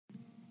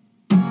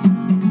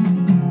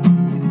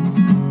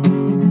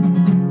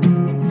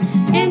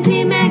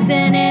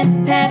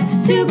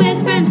Pat, two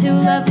best friends who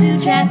love to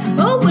chat.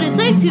 Oh, what it's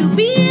like to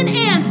be an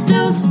ant.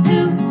 Those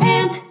who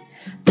ant.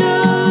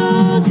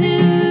 Those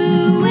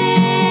who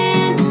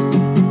ant.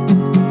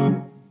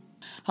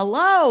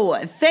 Hello.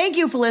 Thank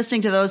you for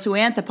listening to Those Who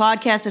Ant, the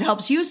podcast that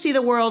helps you see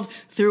the world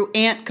through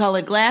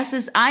ant-colored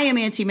glasses. I am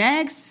Auntie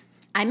Mags.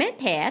 I'm Aunt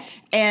Pat.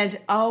 And,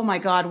 oh my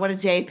God, what a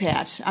day,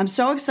 Pat. I'm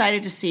so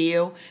excited to see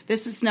you.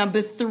 This is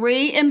number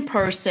 3 in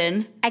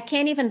person. I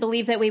can't even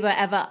believe that we were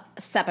ever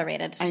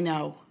separated. I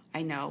know.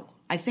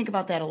 I think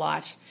about that a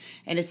lot.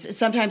 And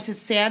sometimes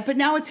it's sad, but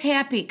now it's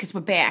happy because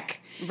we're back.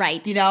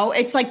 Right. You know,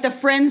 it's like the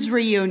Friends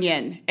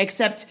reunion,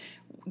 except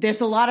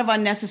there's a lot of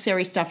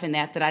unnecessary stuff in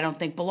that I don't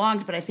think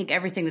belonged, but I think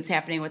everything that's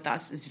happening with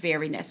us is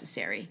very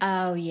necessary.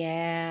 Oh,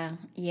 yeah.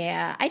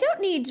 I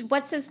don't need,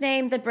 what's his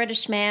name, the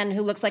British man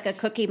who looks like a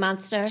cookie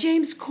monster?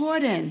 James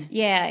Corden.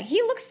 Yeah,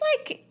 he looks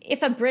like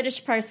if a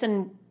British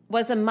person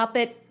was a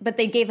Muppet, but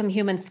they gave him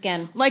human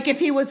skin. Like if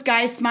he was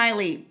Guy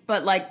Smiley,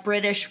 but like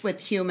British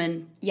with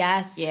human.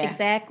 Yes, Yeah.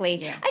 Exactly.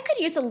 Yeah. I could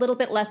use a little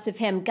bit less of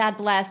him. God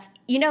bless.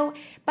 You know,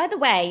 by the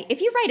way,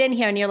 if you write in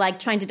here and you're like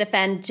trying to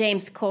defend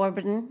James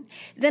Corden,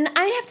 then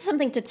I have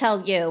something to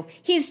tell you.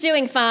 He's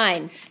doing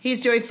fine.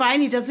 He's doing fine.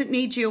 He doesn't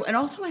need you. And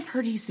also I've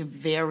heard he's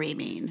very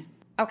mean.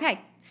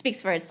 Okay,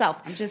 speaks for itself.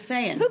 I'm just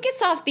saying. Who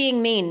gets off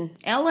being mean?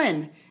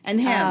 Ellen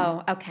and him.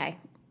 Oh, okay.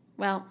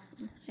 Well,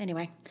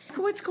 anyway.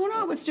 What's going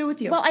on? What's new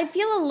with you? Well, I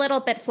feel a little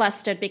bit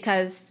flustered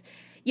because,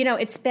 you know,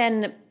 it's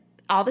been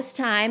all this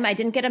time. I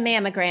didn't get a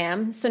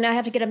mammogram, so now I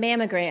have to get a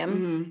mammogram.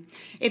 Mm-hmm.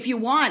 If you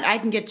want, I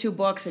can get 2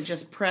 books and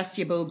just press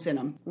your boobs in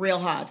them real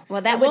hard.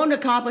 Well, that it won't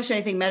accomplish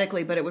anything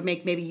medically, but it would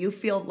make maybe you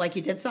feel like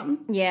you did something.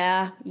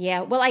 Yeah.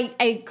 Well,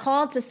 I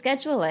called to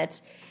schedule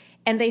it,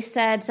 and they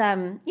said,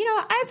 you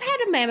know, I've had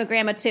a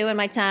mammogram or 2 in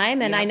my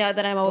time, and I know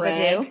that I'm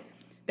overdue. Brag.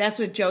 That's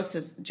what Joe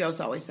says. Joe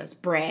always says,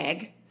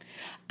 brag.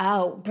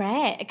 Oh,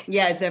 brag.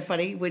 Yeah, is that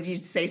funny? Would you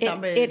say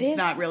something? It It's is.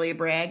 not really a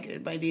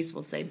brag. My niece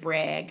will say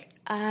brag.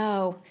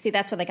 Oh, see,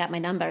 that's where they got my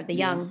number, the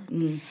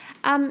young.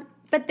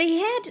 But they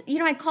had, you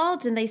know, I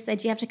called and they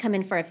said you have to come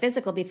in for a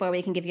physical before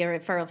we can give you a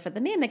referral for the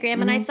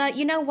mammogram. And I thought,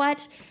 you know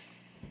what?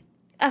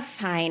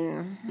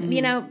 Fine.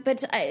 You know,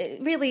 but I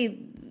really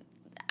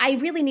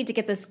need to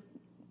get this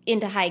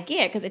into high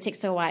gear because it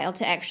takes a while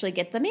to actually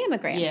get the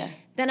mammogram. Yeah.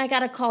 Then I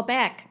got a call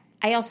back.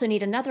 I also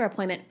need another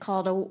appointment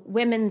called a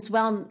women's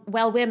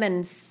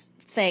women's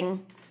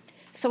thing.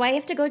 So I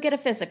have to go get a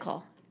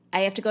physical.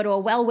 I have to go to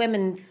a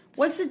women.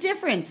 What's the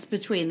difference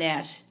between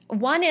that?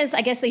 One is,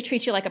 I guess they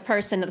treat you like a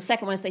person, and the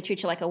second one is they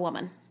treat you like a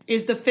woman.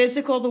 Is the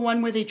physical the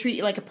one where they treat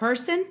you like a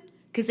person?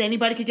 Because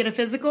anybody could get a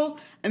physical.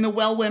 And the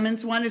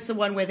women's one is the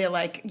one where they're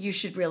like, you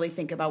should really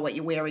think about what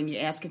you're wearing.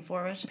 You're asking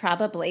for it.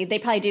 Probably. They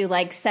probably do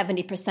like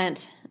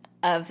 70%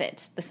 of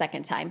it the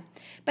second time.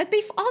 But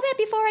all that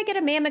before I get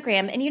a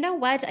mammogram. And you know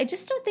what? I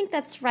just don't think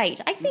that's right.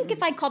 I think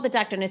if I called the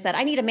doctor and I said,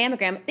 I need a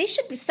mammogram, they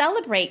should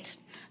celebrate.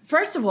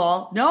 First of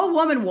all, no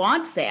woman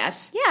wants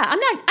that. Yeah, I'm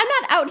not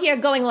out here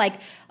going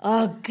like,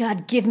 oh,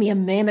 God, give me a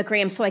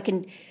mammogram so I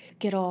can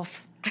get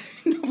off.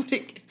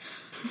 Nobody.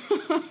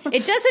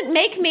 It doesn't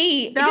make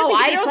me. No,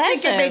 I don't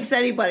think it makes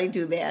anybody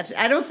do that.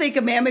 I don't think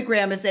a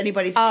mammogram is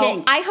anybody's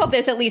kink. I hope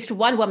there's at least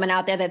one woman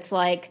out there that's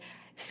like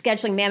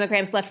scheduling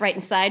mammograms left, right,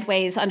 and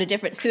sideways under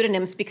different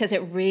pseudonyms because it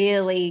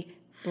really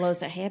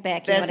blows her hair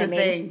back. You That's know what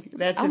a I mean? thing.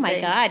 That's oh a my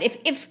thing. God!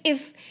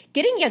 If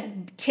getting your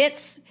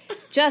tits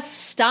just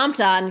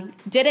stomped on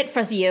did it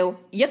for you,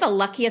 you're the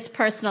luckiest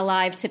person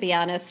alive, to be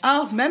honest.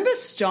 Oh, remember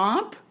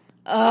Stomp?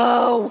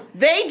 Oh,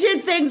 They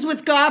did things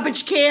with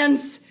garbage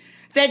cans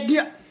that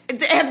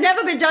have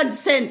never been done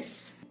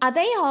since. are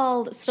they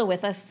all still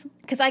with us?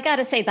 Because I got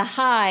to say, the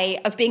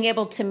high of being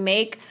able to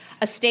make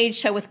a stage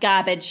show with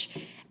garbage,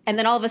 and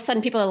then all of a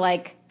sudden people are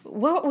like,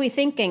 what were we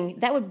thinking?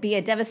 That would be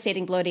a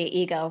devastating blow to your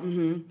ego.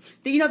 Mm-hmm.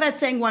 You know that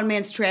saying, one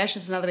man's trash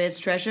is another man's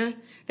treasure?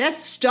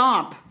 That's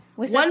Stomp.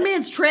 One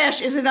man's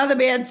trash is another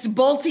man's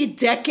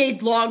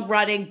multi-decade-long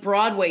running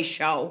Broadway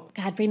show.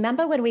 God,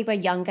 remember when we were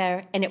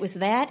younger, and it was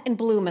that and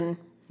Bloomin'?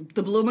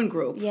 The Bloomin'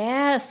 Group.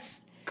 Yes.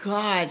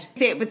 God.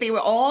 But they were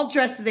all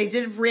dressed, they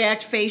didn't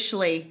react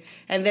facially.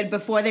 And then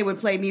before they would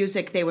play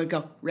music, they would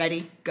go,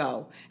 ready,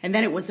 go. And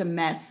then it was a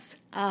mess.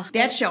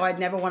 That show, I'd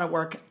never want to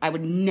work. I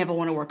would never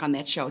want to work on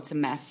that show. It's a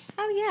mess.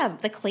 Oh, yeah,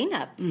 the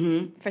cleanup,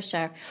 for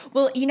sure.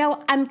 Well, you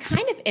know, I'm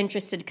kind of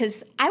interested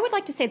because I would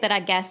like to say that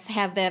our guests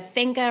have their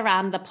finger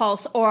on the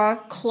pulse or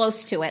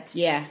close to it.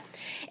 Yeah.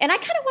 And I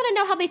kind of want to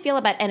know how they feel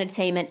about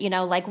entertainment, you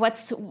know, like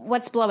what's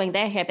blowing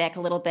their hair back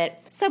a little bit.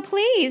 So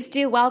please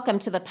do welcome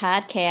to the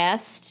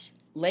podcast.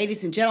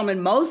 Ladies and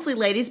gentlemen, mostly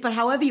ladies, but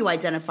however you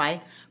identify,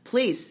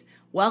 please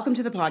welcome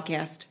to the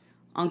podcast,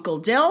 Uncle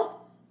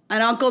Dill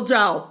and Uncle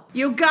Doe.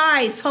 You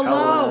guys,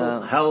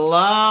 hello.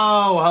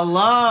 Hello.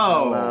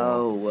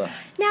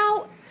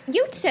 Now,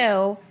 you two,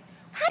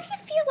 how do you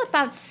feel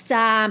about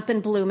Stomp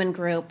and Bloomin'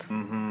 Group? We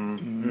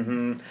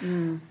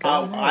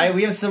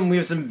have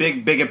some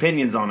big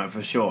opinions on it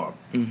for sure.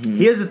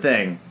 Here's the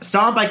thing: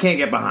 Stomp, I can't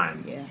get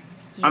behind. Yeah.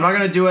 I'm not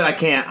gonna do it. I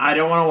can't. I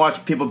don't want to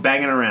watch people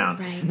banging around.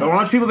 Right. If I want to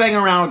watch people banging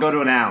around, I'll go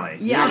to an alley.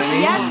 Yeah. You know what I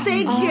mean? Yes,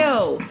 thank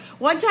you.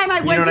 One time I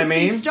know went what to I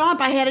mean? see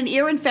Stomp. I had an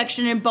ear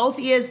infection in both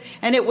ears,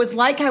 and it was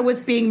like I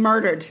was being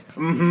murdered.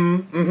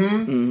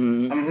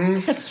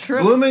 That's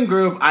true. Bloomin'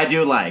 Group, I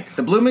do like.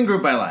 The Bloomin'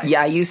 Group, I like.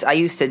 Yeah, I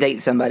used to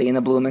date somebody in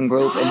the Bloomin'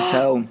 Group, and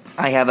so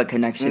I have a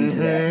connection to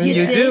that. You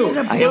You dated do.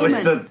 a It was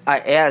Bloomin'.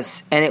 the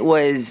Yes, and it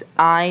was,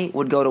 I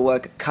would go to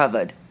work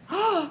covered.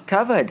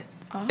 Covered.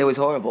 It was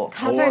horrible.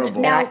 Covered.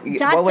 Horrible. Now, And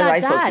dot, what was dot, I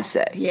supposed dot. to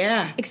say?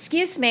 Yeah,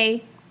 Excuse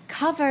me.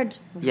 Covered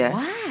Yes.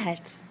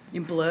 what?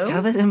 in blue.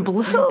 Covered in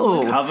blue.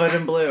 covered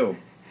in blue.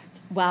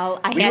 Well,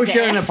 I We had were to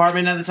sharing an ask.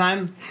 apartment at the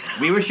time.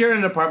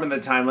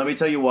 Let me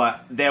tell you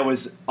what. There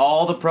was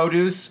all the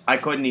produce. I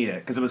couldn't eat it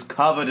because it was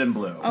covered in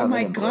blue. Oh my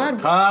in blue. God,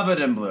 Covered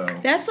in blue.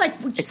 that's like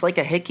It's like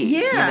a hickey.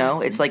 Yeah. You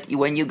know? It's like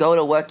when you go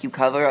to work, you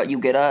get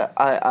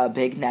a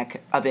big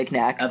neck. A big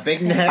neck. A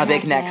big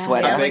neck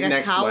sweater. yeah, A big like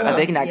neck cowl. sweater. A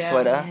big neck Yeah.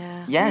 sweater.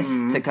 Yeah. Yes,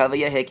 to cover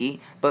your hickey.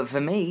 But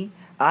for me,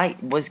 I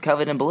was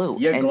covered in blue.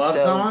 You had And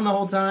gloves so- on the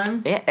whole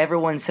time? Yeah,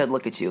 everyone said,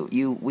 "Look at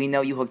you. We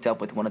know you hooked up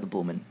with one of the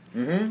Bloomin'."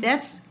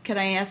 That's. Can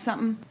I ask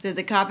something? Did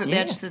the carpet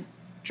Yeah. match the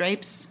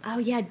drapes? Oh,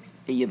 yeah.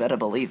 You better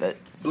believe it.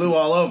 Blue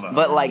all over.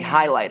 But like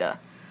highlighter.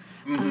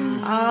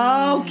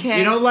 Okay.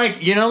 you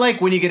know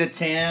like when you get a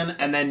tan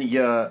and then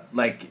your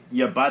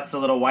butt's a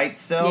little white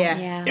still? Yeah.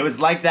 Yeah. It was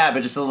like that,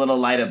 but just a little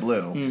lighter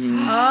blue.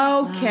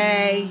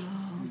 Okay.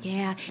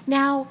 Yeah.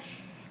 Now,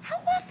 how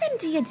often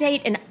do you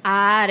date an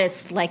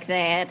artist like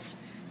that?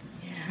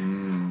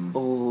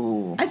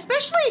 Ooh.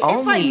 Especially if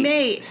Only I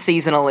may.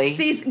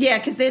 seasonally. Yeah,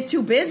 because they're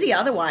too busy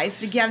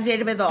otherwise. You can't date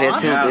them in the They're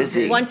office. too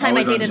busy. One time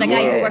I Always on dated a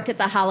guy tour. who worked at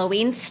the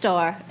Halloween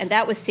store, and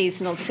that was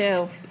seasonal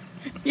too.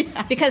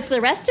 Because the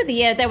rest of the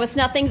year there was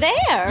nothing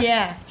there.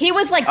 Yeah. He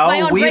was like Oh,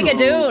 my own we-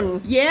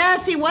 Brigadoon.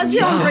 Yes, he was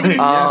young.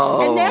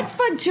 Oh. And that's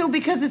fun too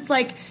because it's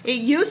like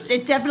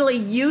it definitely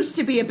used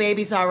to be a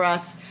Babies R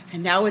Us,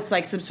 and now it's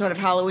like some sort of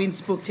Halloween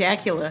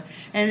spooktacular.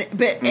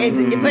 But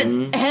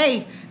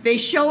hey, they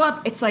show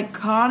up. It's like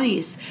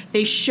Connie's.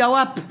 They show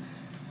up,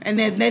 and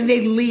then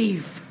they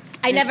leave.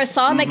 I never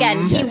saw him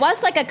again. He Yes.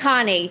 was like a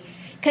Connie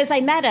because I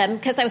met him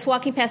because I was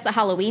walking past the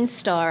Halloween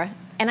store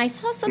and I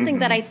saw something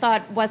that I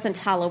thought wasn't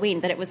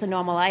Halloween, that it was a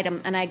normal item,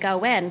 and I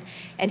go in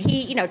and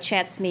he,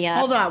 chats me up.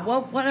 Hold on,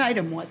 what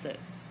item was it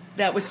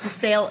that was for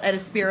sale at a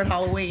Spirit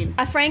Halloween?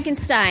 A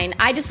Frankenstein.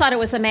 I just thought it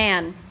was a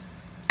man.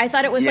 I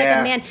thought it was like Yeah.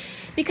 a man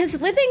because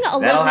living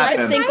alone That'll as a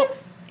happen. single.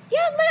 Size? Yeah,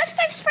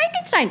 life-size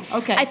Frankenstein.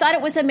 Okay. I thought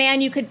it was a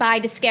man you could buy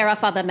to scare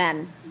off other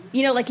men.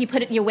 Like you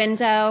put it in your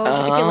window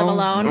if you live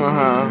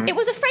alone. It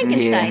was a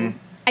Frankenstein. Yeah.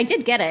 I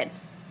did get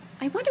it.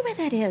 I wonder where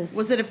that is.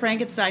 Was it a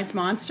Frankenstein's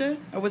monster,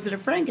 or was it a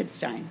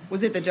Frankenstein?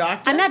 Was it the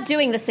doctor? I'm not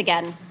doing this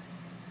again.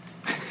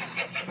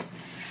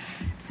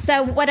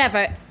 So,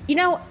 whatever.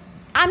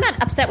 I'm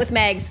not upset with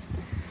Megs,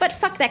 but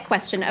fuck that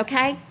question,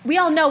 okay? We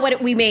all know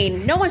what we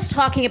mean. No one's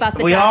talking about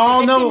the We doctor all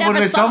that know you when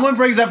never saw. someone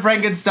brings up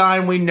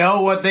Frankenstein, we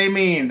know what they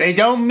mean. They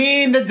don't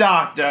mean the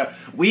doctor.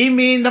 We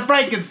mean the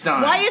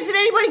Frankenstein. Why isn't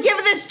anybody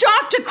giving this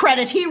doctor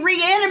credit? He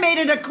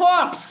reanimated a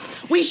corpse.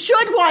 We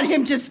should want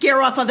him to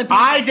scare off other people.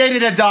 I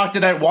dated a doctor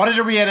that wanted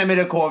to reanimate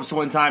a corpse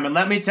one time, and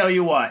let me tell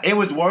you what, it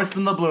was worse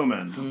than the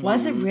Bloomin'.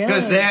 Was it really?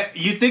 Because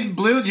you think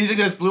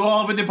there's blue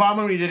all over the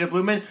apartment when you date a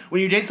Bloomin'?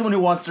 When you date someone who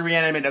wants to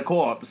reanimate a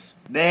corpse,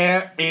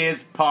 there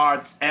is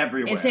parts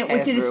everywhere. Is it?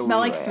 Did it smell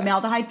like Everywhere.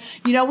 formaldehyde?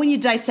 You know when you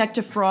dissect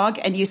a frog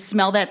and you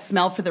smell that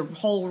smell for the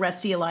whole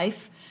rest of your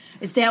life?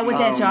 Is that what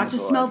that my doctor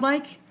God. smelled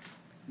like?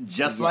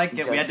 Just like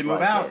it, we had Just to move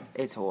like out. it.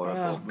 It's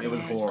horrible. It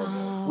was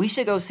horrible. We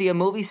should go see a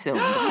movie soon.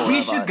 the four We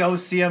of should us. go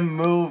see a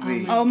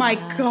movie. Oh my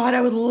God, I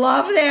would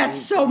love that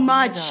so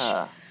much.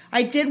 Yeah.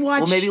 I did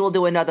watch. Well, maybe we'll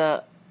do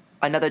another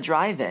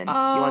drive-in. You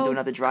want to do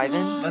another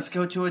drive-in? Let's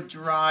go to a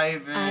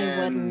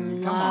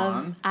drive-in.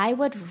 I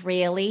would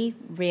really,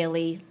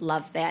 really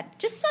love that.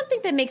 Just something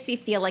that makes you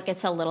feel like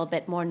it's a little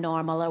bit more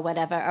normal or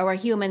whatever, or we're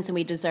humans and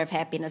we deserve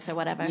happiness or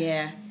whatever.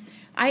 Yeah.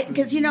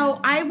 Because,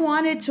 I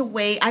wanted to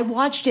wait. I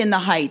watched In the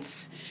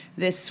Heights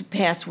this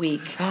past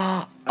week.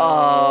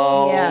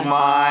 Oh Yeah.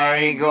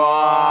 my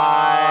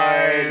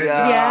God!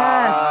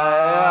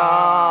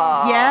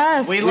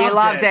 Yes. We We loved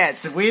loved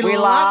it. it. We We loved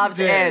loved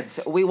it.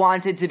 it. We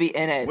wanted to be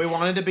in it. We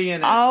wanted to be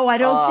in it. Oh, I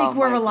don't think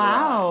we're my God.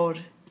 allowed.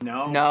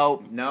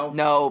 No.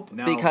 No.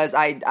 Because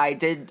I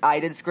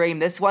did scream,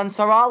 "This one's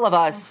for all of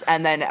us,"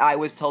 and then I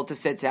was told to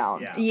sit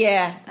down.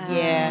 Yeah.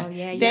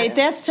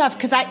 That's tough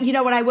because you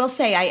know what I will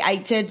say. I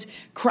did.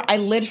 I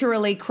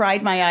literally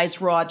cried my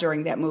eyes raw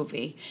during that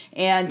movie.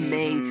 And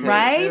Me too.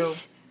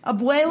 right,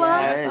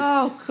 Abuela. Yes.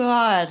 Oh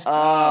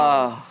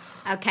God.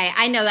 Okay,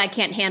 I know I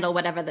can't handle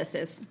whatever this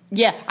is.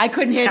 Yeah, I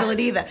couldn't handle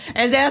it either.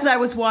 And as I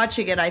was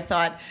watching it, I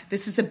thought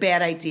this is a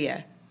bad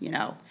idea.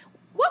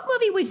 What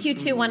movie would you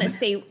two want to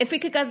see? If we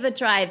could go to the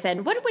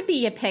drive-in, what would be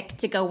your pick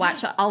to go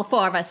watch all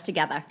four of us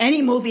together?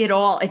 Any movie at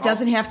all. It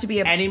doesn't have to be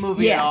Any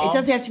movie at all? It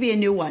doesn't have to be a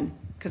new one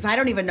because I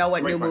don't even know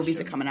what Great new movies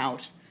are question. coming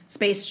out.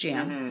 Space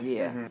Jam.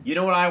 Yeah. You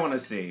know what I want to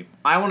see?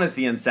 I want to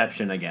see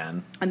Inception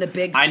again. On the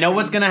big I know screen.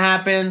 what's gonna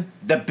happen.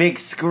 The big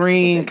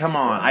screen. Come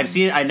on, I've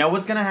seen it. I know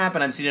what's gonna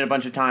happen. I've seen it a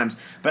bunch of times,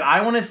 but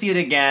I want to see it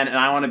again, and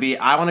I want to be.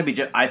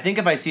 I think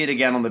if I see it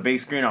again on the big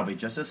screen, I'll be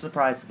just as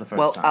surprised as the first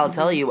Well, time. I'll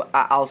tell you,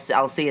 I'll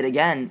see it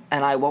again,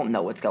 and I won't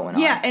know what's going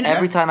on. Yeah, and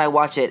every time I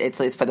watch it,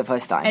 it's for the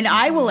first time. And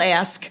I will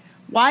ask,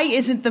 why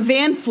isn't the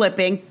van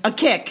flipping a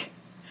kick?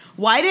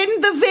 Why didn't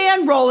the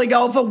van rolling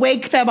over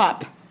wake them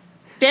up?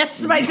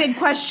 That's my big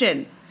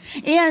question.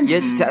 And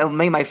You tell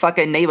me my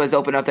fucking neighbors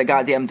open up the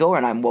goddamn door,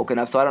 and I'm woken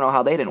up, so I don't know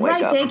how they didn't wake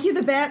right, up. thank you.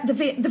 The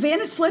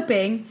van is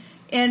flipping,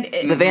 and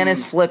The van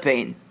is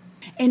flipping.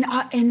 And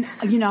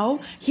you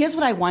know, here's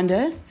what I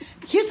wonder.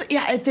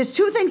 There's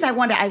two things I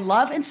wonder. I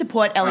love and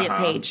support Elliot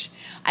Page.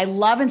 I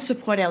love and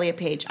support Elliot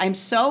Page. I'm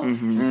so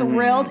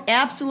thrilled,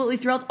 absolutely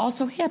thrilled.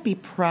 Also, happy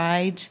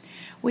Pride.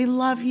 We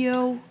love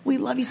you. We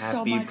love you so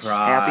Happy much.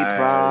 Pride. Happy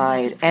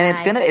Pride. And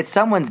it's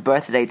someone's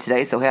birthday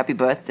today, so happy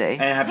birthday.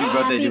 And happy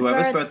birthday to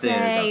whoever's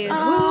birthday is. Out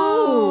there.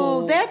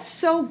 Oh, that's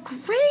so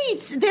great.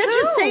 They're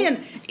just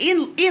saying,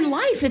 in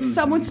life, it's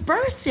someone's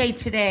birthday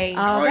today.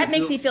 Oh, that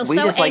makes me feel We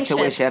so just like anxious.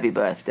 to wish happy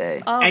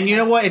birthday. And you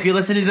know what? If you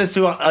listen to this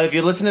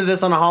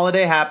on a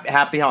holiday,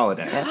 happy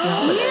holiday.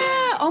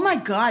 Yeah. Oh my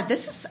God.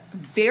 This is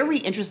very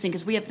interesting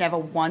because we have never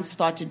once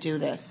thought to do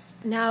this.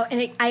 No,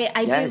 and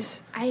I Yes.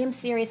 do. I am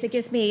serious. It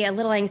gives me a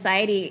little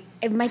anxiety.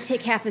 It might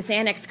take half a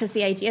Xanax because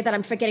the idea that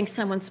I'm forgetting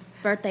someone's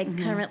birthday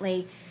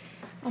currently.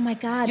 Oh my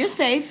God! You're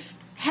safe.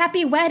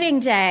 Happy wedding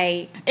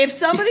day. If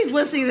somebody's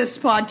listening to this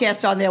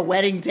podcast on their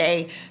wedding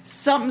day,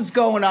 something's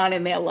going on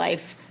in their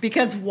life.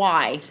 Because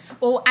why?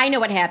 Oh, I know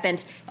what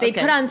happened. They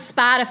Okay. put on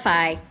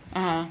Spotify,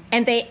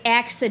 and they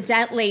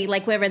accidentally,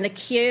 like we were in the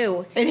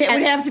queue. It and-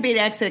 would have to be an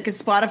accident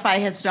because Spotify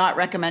has not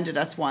recommended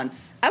us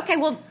once. Okay,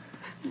 well,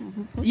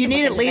 You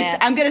need at into least,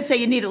 that. I'm going to say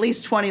you need at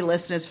least 20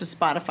 listeners for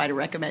Spotify to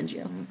recommend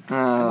you.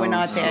 We're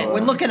not there. We're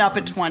looking up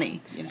at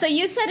 20. You know? so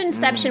you said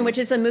Inception, which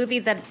is a movie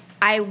that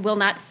I will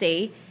not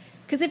see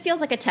because it feels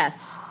like a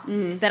test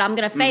that I'm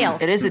going to fail.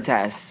 It is a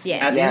test. Yeah.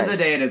 At the end of Yes.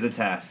 the day, it is a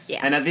test. Yeah.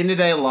 And at the end of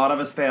the day, a lot of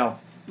us fail.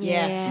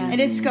 Yeah. Yeah. And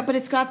it's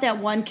got that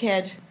one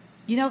kid,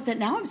 you know, that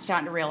now I'm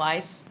starting to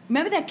realize.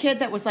 Remember that kid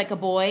that was like a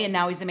boy and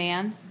now he's a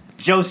man?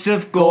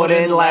 Joseph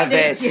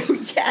Gordon-Levitt. Thank you.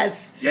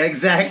 Yes. Yeah,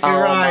 exactly Oh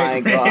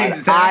right. my God!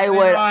 Exactly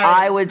I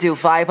right. would do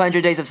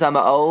 500 Days of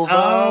Summer over.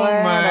 Oh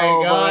and my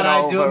over God! and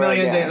I'd do a over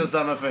million again. days of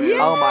summer for him.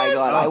 Oh my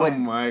God! I Oh would.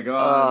 my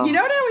God! You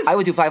know what I was... I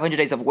would do 500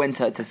 Days of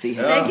Winter to see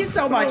him. Thank you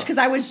so much, because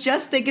I was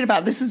just thinking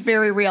about this. Is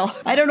very real.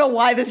 I don't know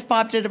why this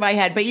popped into my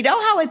head, but you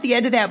know how at the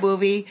end of that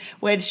movie,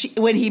 when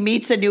he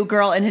meets a new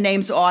girl and her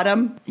name's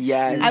Autumn,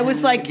 Yes. I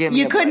was like, Give me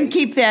you a couldn't break.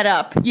 keep that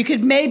up. You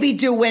could maybe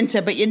do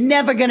Winter, but you're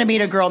never going to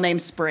meet a girl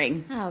named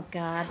Spring, Oh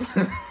God.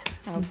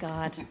 Oh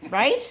God.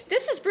 right?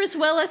 This is Bruce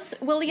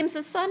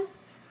Williams' son.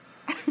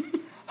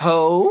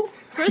 Ho.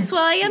 Bruce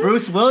Williams.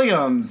 Bruce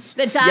Williams.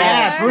 The diner.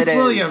 Yes, Bruce it is.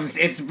 Williams.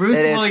 It's Bruce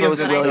It is Williams.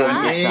 Bruce Williams'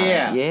 son.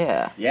 Yeah.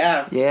 Yeah.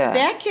 Yeah. Yeah.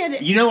 That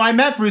kid, You know, I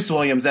met Bruce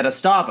Williams at a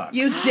Starbucks.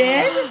 you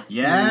did?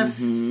 Yes.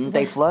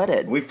 They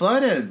flooded. We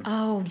flooded.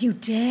 Oh, you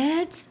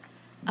did?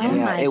 Oh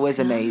Yeah, my it was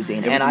God. amazing.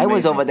 It was And I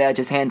was amazing. over there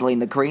just handling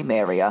the cream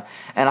area,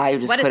 and I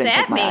just What does couldn't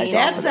that take my mean? eyes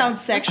That off of sounds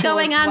What's sexual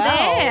going as on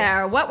well.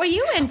 there? What were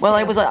you into? Well,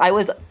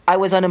 I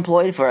was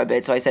unemployed for a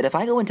bit, so I said if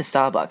I go into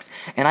Starbucks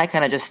and I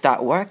kind of just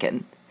start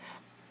working,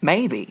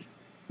 maybe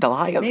they'll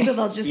hire Maybe me.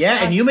 they'll just...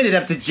 Yeah, and you made it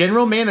up to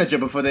general manager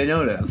before they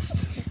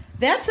noticed.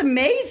 That's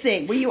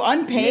amazing. Were you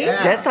unpaid?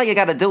 Yeah. That's how you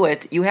got to do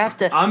it. You have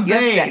to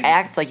Unpaid.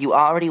 act like you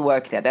already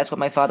work there. That's what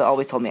my father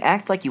always told me.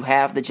 Act like you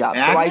have the job.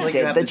 Act So I like you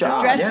did have the the job.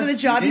 job. Dress Yes, for the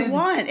job you you did.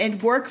 want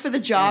and work for the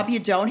job you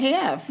don't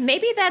have.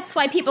 Maybe that's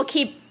why people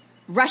keep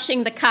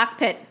rushing the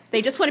cockpit.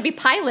 They just want to be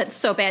pilots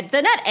so bad.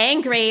 They're not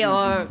angry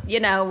or,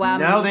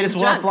 No, they just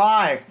want drunk. to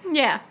fly.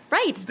 Yeah,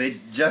 right. They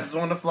just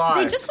want to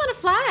fly. They just want to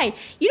fly.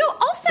 You know,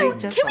 also, They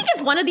just can we wanna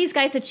give one of these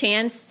guys a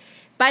chance?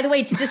 By the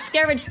way, to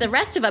discourage the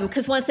rest of them,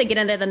 because once they get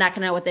in there, they're not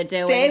going to know what they're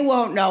doing. They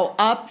won't know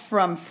up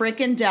from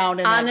freaking down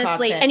in that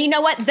Honestly. cockpit. And you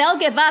know what? They'll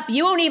give up.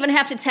 You won't even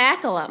have to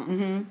tackle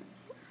them.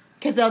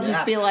 Because they'll just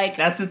Yeah, be like,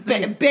 that's the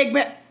thing.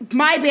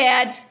 my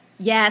bad.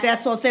 Yes.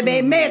 That's what I'll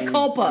say. Mea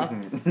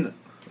culpa.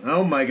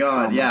 Oh my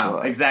God! my Yeah,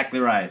 God. exactly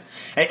right.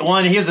 Hey, well,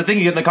 and here's the thing: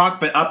 you get in the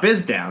cockpit, up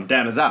is down,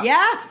 down is up. Yeah,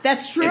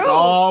 that's true. It's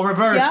all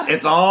reverse. Yep.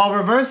 It's all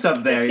reverse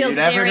up there. This You're feels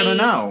never very gonna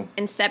know.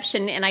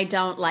 Inception, and I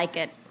don't like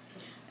it.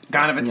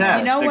 Kind of a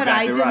test. You know what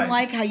I Exactly didn't right.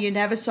 like? How you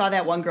never saw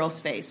that one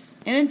girl's face.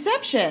 In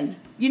Inception.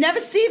 You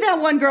never see that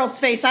one girl's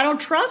face. I don't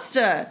trust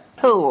her.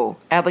 Who?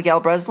 Abigail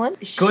Breslin?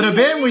 Could have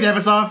been. We never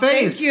saw a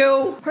face. Thank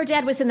you. Her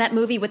dad was in that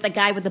movie with the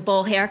guy with the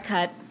bowl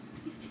haircut.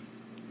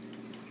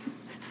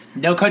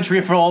 No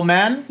Country for Old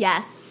Men.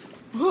 Yes.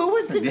 Who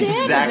was the dad in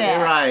Exactly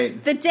that?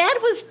 right. The dad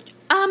was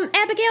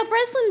Abigail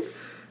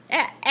Breslin's.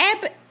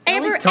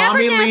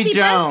 Tommy Lee Abernathy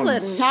Jones.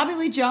 Breslin. Tommy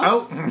Lee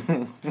Jones?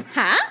 Oh,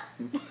 Huh?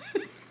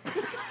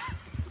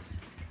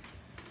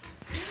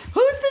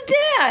 Who's the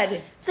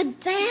dad? The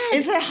dad.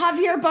 Is it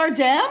Javier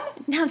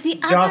Bardem? No, the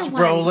Josh other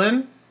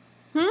one.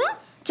 Brolin.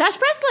 Josh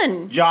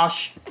Breslin.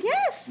 Josh.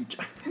 Yes.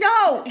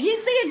 No,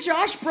 he's saying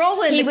Josh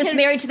Brolin. He the was kid-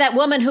 married to that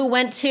woman who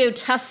went to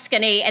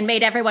Tuscany and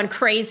made everyone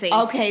crazy.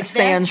 Okay, that's-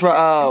 Sandra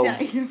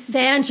Oh.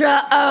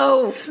 Sandra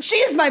Oh. She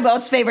is my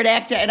most favorite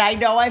actor, and I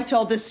know I've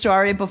told this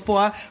story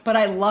before, but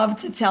I love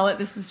to tell it.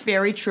 This is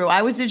very true.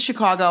 I was in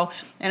Chicago,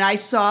 and I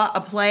saw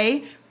a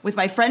play with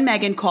my friend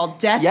Megan called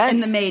Death Yes.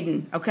 and the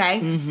Maiden, okay?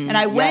 And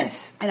I went,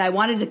 Yes. and I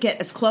wanted to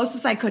get as close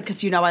as I could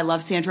because, I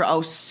love Sandra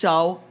Oh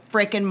so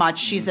freaking much.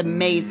 She's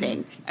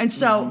amazing. And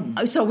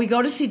so we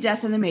go to see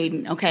Death and the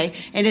Maiden, okay?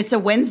 And it's a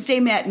Wednesday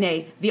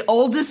matinee. The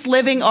oldest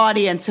living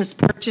audience has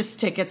purchased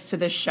tickets to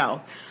this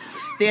show.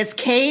 There's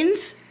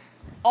canes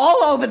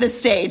all over the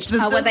stage.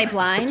 Oh, were they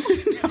blind?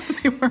 No,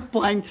 they weren't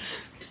blind.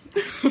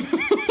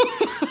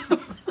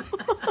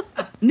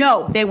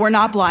 No, they were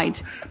not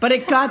blind. But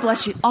God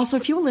bless you. Also,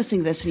 if you were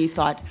listening to this and you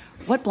thought,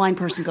 what blind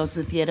person goes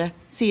to the theater?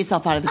 See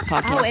yourself out of this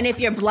podcast. Oh, and if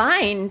you're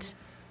blind,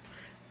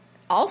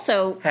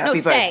 also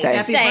Happy stay, birthday.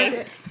 Happy stay.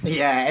 birthday.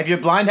 Yeah, if you're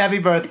blind, happy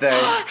birthday.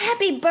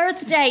 Happy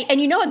birthday!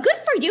 And you know what? Good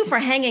for you for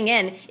hanging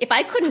in. If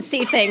I couldn't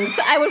see things,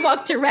 I would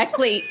walk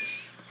directly.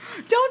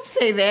 Don't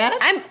say that.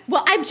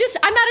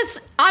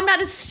 I'm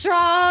not as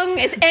strong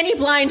as any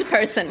blind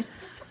person.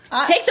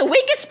 Take the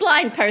weakest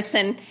blind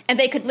person, and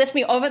they could lift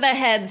me over their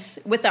heads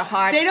with their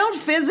heart. They don't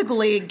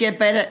physically get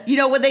better.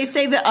 When they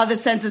say the other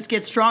senses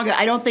get stronger,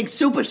 I don't think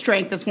super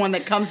strength is one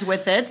that comes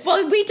with it.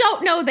 Well, we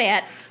don't know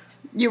that.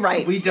 You're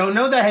right. We don't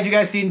know that. Have you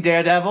guys seen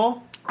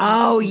Daredevil?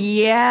 Oh,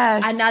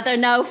 yes. Another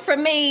no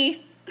from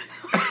me.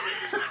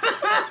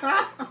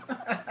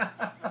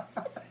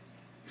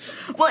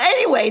 Well,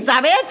 anyways,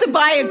 I'm at the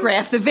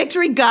Biograph, the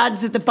Victory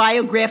Gardens at the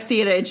Biograph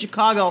Theater in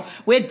Chicago,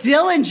 where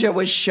Dillinger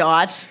was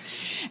shot.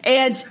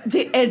 And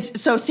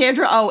so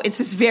Sandra Oh, it's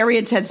this very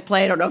intense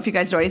play. I don't know if you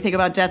guys know anything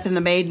about Death and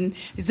the Maiden.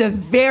 It's a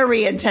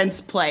very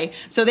intense play.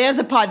 So there's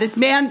a part. This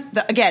man,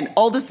 again,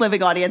 oldest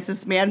living audience,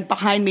 this man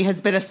behind me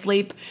has been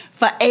asleep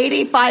for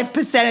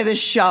 85% of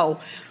this show.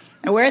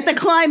 And we're at the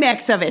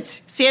climax of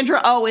it.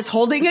 Sandra Oh is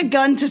holding a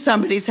gun to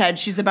somebody's head.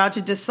 She's about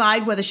to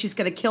decide whether she's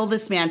going to kill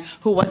this man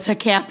who was her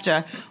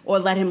captor or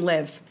let him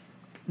live.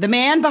 The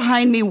man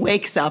behind me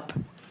wakes up.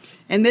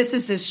 And this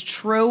is as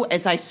true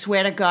as I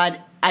swear to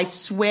God. I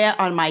swear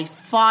on my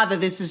father,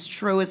 this is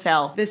true as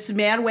hell. This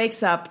man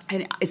wakes up,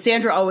 and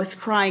Sandra Oh is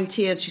crying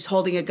tears. She's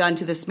holding a gun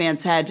to this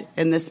man's head.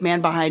 And this man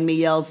behind me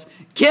yells,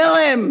 "Kill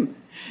him!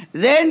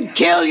 Then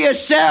kill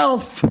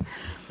yourself!"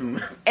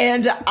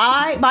 And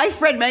my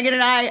friend Megan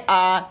and I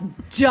are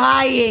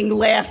dying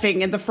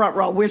laughing in the front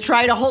row. We're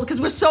trying to hold, because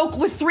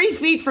we're 3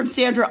 feet from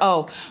Sandra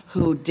Oh,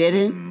 who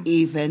didn't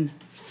even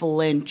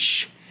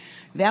flinch.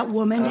 That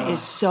woman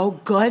is so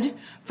good.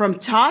 From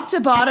top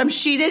to bottom,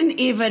 she didn't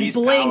even She's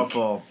blink.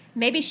 powerful.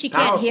 Maybe she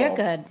can't hear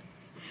Powerful. good.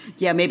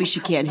 Yeah, maybe she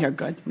can't hear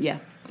good. Yeah,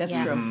 that's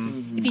Yeah.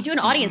 true. If you do an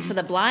audience for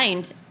the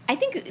blind, I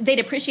think they'd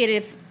appreciate it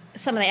if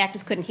some of the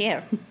actors couldn't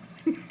hear.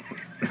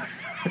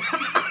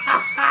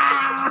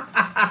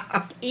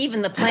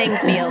 Even the playing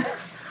field.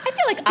 I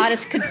feel like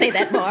artists could say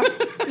that more.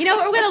 We're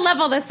going to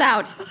level this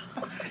out.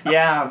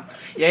 Yeah.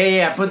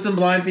 Put some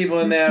blind people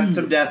in there,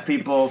 some deaf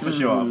people, for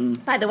sure.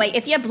 By the way,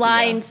 if you're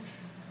blind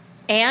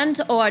and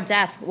or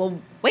deaf, well,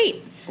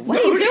 wait, what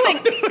are you doing?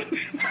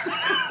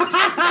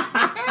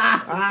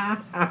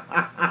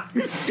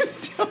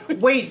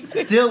 Wait,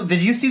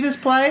 did you see this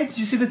play? Did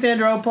you see the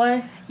Sandra Oh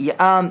play?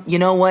 Yeah, you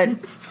know what?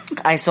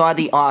 I saw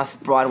the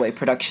off-Broadway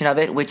production of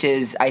it, which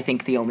is, I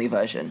think, the only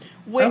version.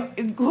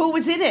 Wait, who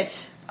was in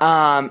it?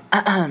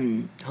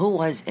 Who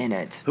was in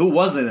it? Who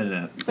wasn't in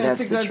it?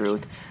 That's the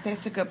truth.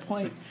 That's a good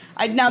point.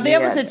 Now, there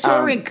was a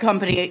touring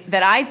company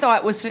that I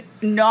thought was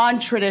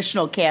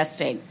non-traditional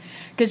casting.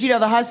 Because,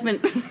 the husband...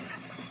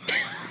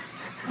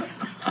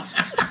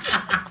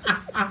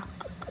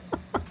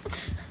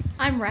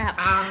 I'm wrapped.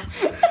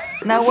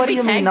 Now, what do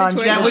you mean tag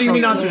the Yeah, what do you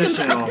mean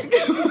non-traditional?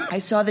 non-traditional? I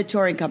saw the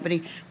touring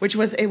company, which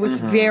was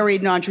very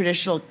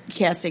non-traditional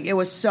casting. It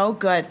was so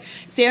good.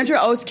 Sandra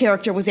Oh's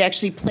character was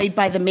actually played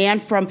by the man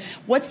from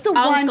what's the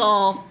one?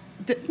 Uncle.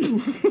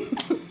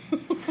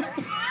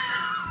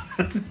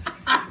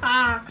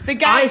 The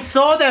guy. I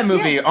saw that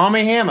movie,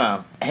 Armie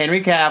Hammer,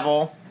 Henry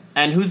Cavill,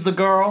 and who's the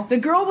girl? The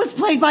girl was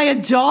played by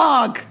a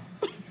dog.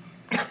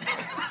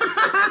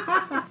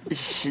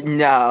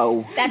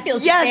 No. That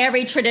feels Yes.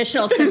 very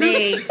traditional to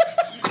me.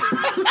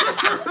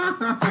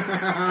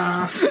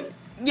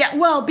 Yeah,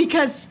 well,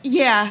 because she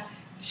was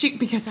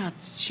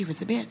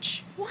a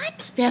bitch.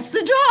 What? That's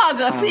the dog,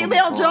 a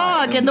female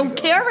dog, and the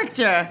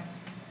character.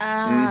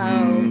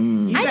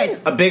 You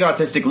guys, A big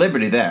artistic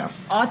liberty there.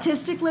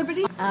 Autistic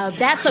Liberty.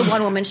 That's a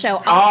one-woman show.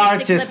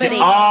 Artistic,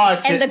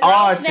 And the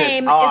girl's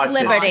name is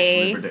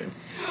Liberty.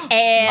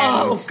 And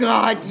Oh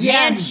God, and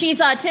yes. she's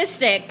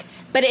autistic,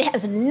 but it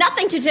has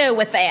nothing to do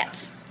with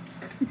that.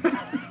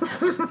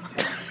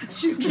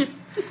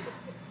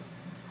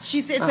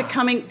 She's it's a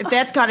coming.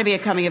 That's got to be a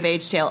coming of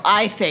age tale,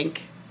 I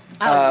think.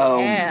 Oh.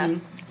 Yeah.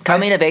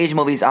 Coming of age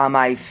movies are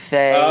my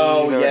favorite.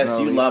 Oh, yes,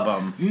 you movies. love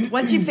them.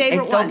 What's your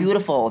favorite It's so one?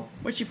 beautiful.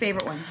 What's your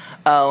favorite one?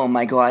 Oh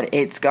my god,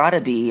 it's gotta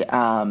be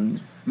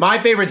My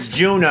favorite's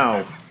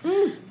Juno.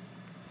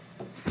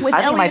 with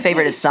I think my Elliot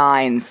favorite Page. is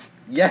Signs.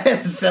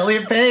 Yes,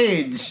 Elliot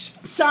Page.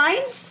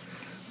 Signs.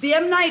 The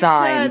M Night.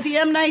 Signs. The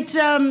M Night.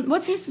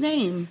 What's his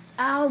name?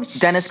 Oh,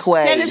 Dennis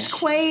Quaid. Dennis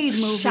Quaid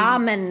movie.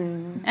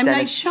 Shaman. M Night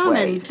Dennis Shaman.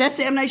 Quaid. That's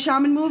the M Night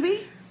Shaman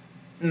movie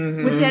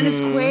with Dennis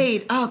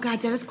Quaid. Oh God,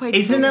 Dennis Quaid.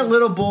 Isn't that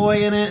little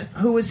boy in it?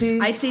 Who was he?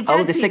 I See Dead Oh,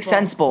 People. the Sixth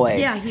Sense boy.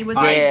 Yeah, he was.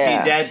 I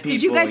Yeah. See Dead People.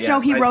 Did you guys know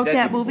yes, he I See wrote Dead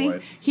that People movie?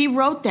 boy. He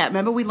wrote that.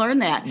 Remember, we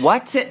learned that.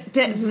 What?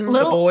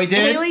 Little boy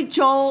did? Billy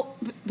Joel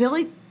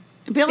Billy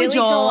Joel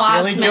Joel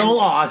Osment. Billy Joel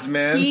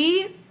Osment.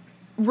 He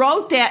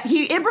wrote that.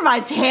 He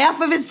improvised half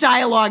of his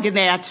dialogue in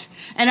that,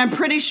 and I'm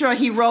pretty sure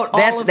he wrote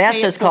all of That's Pay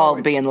It just called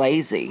Forward. being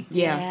lazy.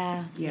 Yeah.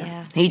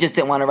 He just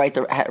didn't want to write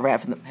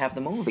half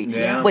the movie.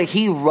 Yeah. Wait,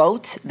 he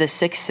wrote The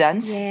Sixth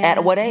Sense Yeah.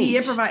 at what age? He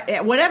improvised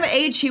at whatever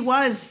age he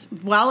was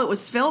while it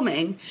was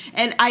filming,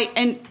 and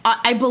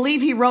I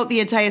believe he wrote the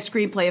entire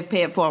screenplay of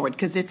Pay It Forward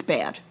because it's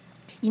bad.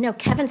 You know,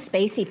 Kevin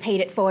Spacey paid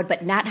it forward,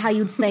 but not how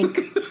you'd think.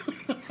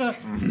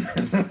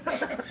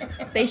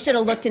 They should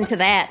have looked into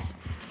that.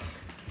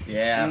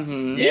 Yeah.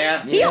 Mm-hmm.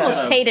 Yeah. He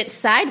almost paid it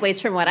sideways,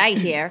 from what I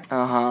hear. He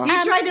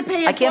tried to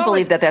pay it I can't forward.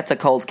 believe that that's a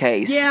cold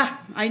case. Yeah,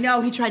 I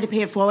know. He tried to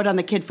pay it forward on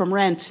the kid from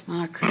Rent.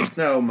 Oh, crap.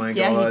 Oh my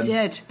Yeah, god. he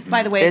did.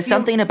 By the way, There's if you-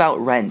 something about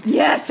Rent.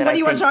 Yes, that what I do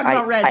you want to think talk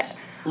about Rent?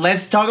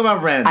 Let's talk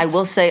about Rent. I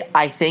will say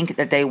I think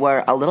that they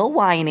were a little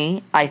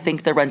whiny. I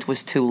think the rent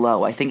was too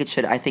low. I think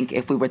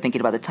if we were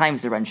thinking about the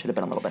times, the rent should have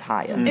been a little bit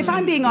higher. If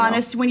I'm being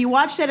honest, when you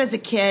watch that as a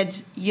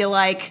kid, you're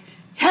like,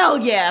 hell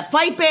yeah,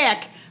 fight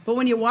back. But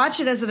when you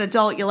watch it as an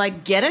adult, you're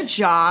like, get a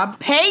job,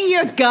 pay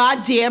your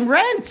goddamn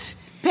rent.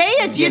 Pay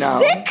it. You You're know.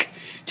 sick.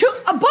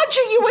 A bunch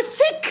of you are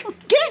sick.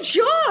 Get a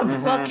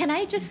job. Well, can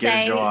I just Get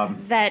a say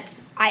job.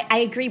 that I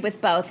agree with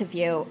both of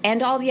you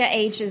and all your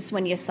ages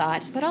when you saw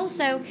it. But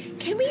also,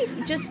 can we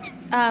just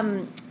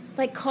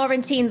like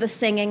quarantine the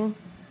singing?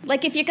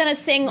 Like if you're going to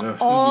sing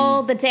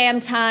all the damn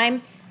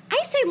time, I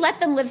say let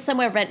them live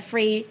somewhere rent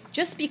free.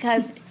 Just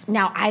because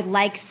now I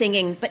like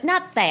singing, but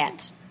not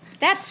that.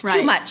 That's too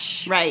Right.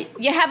 much. Right.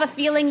 You have a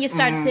feeling, you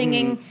start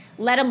singing.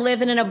 Let them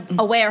live in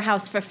a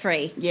warehouse for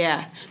free.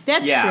 Yeah,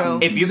 that's yeah. true.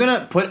 If you're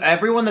gonna put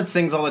everyone that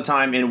sings all the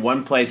time in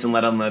one place and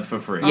let them live for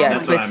free. Yeah,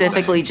 that's what I'm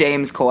specifically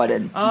James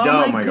Corden.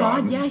 oh, my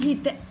God. Yeah,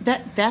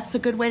 that's a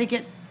good way to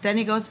get. Then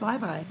he goes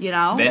bye-bye, you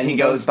know? saying. Then he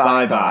goes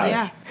bye-bye.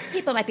 Yeah.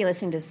 People might be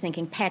listening to this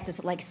thinking, Pat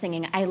doesn't like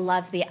singing. I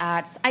love the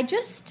arts. I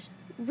just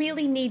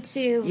really need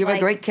to. You're a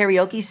great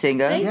karaoke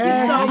singer. Thank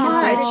Yes. you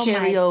so Great much. Oh,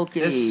 my- karaoke.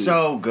 It's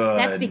so good.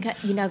 That's because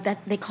that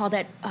they call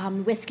that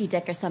whiskey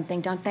dick or something,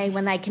 don't they?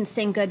 When I can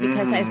sing good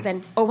because I've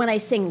been, or when I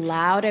sing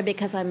louder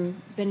because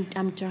I'm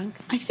drunk.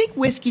 I think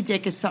whiskey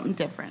dick is something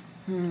different.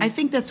 I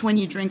think that's when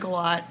you drink a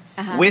lot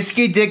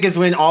Whiskey dick is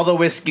when all the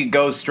whiskey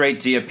goes straight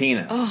to your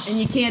penis. and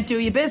you can't do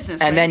your business.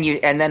 and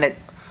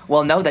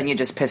right? then you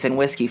just piss in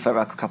whiskey for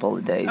a couple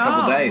of days.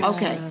 Oh, days.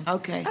 okay.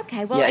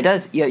 Okay, well, Yeah, it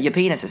does. Your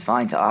penis is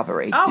fine to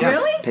operate. Oh, Yes.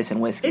 really? Piss and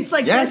whiskey. It's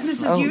like Yes.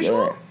 business Oh, as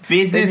usual. yeah.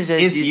 Business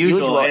is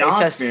usual. In It's our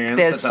just experience,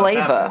 there's that's how it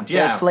flavor. happened.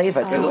 There's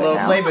flavor to There's it a little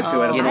now. flavor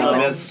to it. You It's a know, little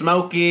like- bit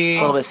smoky, A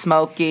little bit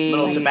smoky. a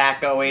little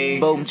tobacco-y.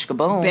 Boom, chicka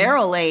boom.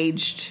 Barrel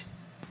aged.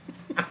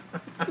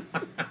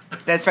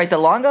 That's right. The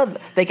longer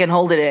they can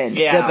hold it in,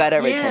 Yeah. the better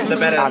it Yeah. tastes. The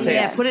better on it the Yeah,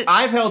 tastes. end. put it-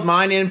 I've held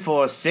mine in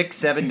for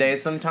 6-7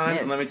 days sometimes,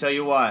 Yes. and let me tell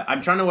you what.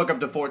 I'm trying to work up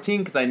to 14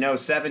 because I know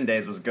 7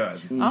 days was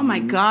good. Oh my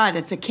God,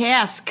 it's a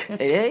cask.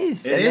 It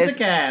is. It And is there's- a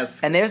cask.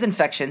 And there's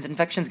infections.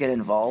 Infections get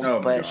involved. Oh,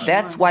 my but God.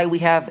 that's why we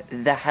have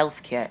the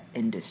healthcare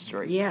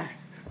industry. Yeah,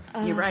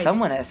 you're right.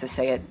 Someone has to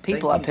say it.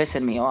 People Thank are you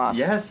pissing me off.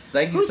 Yes,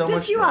 thank you Who's so much.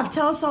 pissed you off?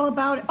 Tell us all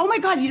about it. Oh my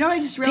God, you know what I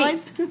just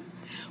realized?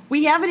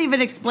 We haven't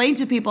even explained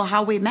to people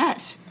how we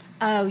met.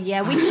 oh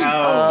yeah, we should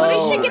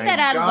get that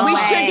out of the Oh, way. We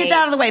should get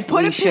that out of the way.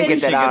 Put We a should pin.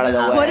 get that out of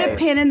the Put way. a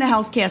pin in the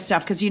healthcare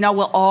stuff because you know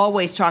we'll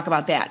always talk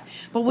about that.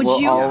 But would We'll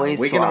you? always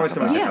We can talk always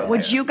come about back it. Yeah. to Would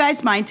that. you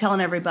guys mind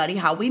telling everybody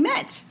how we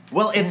met?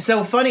 Well, it's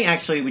so funny,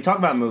 actually. We talk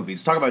about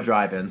movies, talk about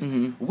drive-ins.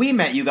 We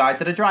met you guys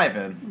at a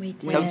drive-in. We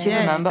did. Don't you did.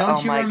 remember? Don't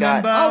oh you my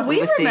remember? God. Oh, we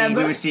were seeing-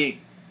 remember.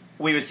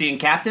 We were seeing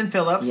Captain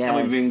Phillips, and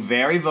we were Yes. being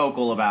very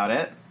vocal about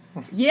it.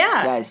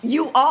 Yeah. Yes.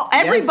 You all,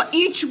 everybody,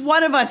 Yes. each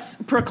one of us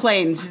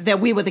proclaimed that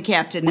we were the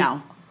captain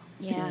now.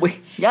 Yeah.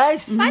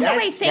 Yes. By the Yes.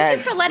 way, thank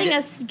Yes. you for letting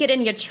us get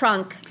in your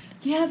trunk.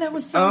 Yeah, that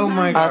was so Oh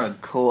my nice. God.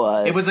 Of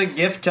course. It was a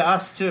gift to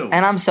us, too.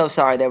 And I'm so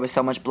sorry there was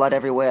so much blood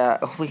everywhere.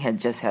 We had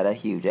just had a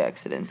huge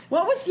accident.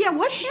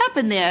 What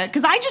happened there?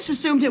 Because I just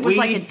assumed it was We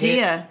like a hit-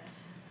 deer,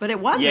 but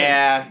it wasn't.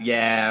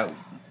 Yeah.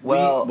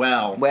 Well,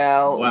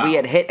 Wow. we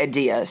had hit a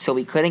deer, so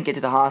we couldn't get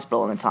to the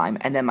hospital in time.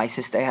 And then my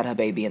sister had her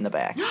baby in the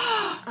back.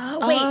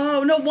 Oh wait.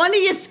 Oh, no wonder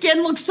your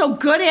skin looks so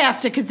good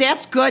after, because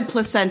that's good,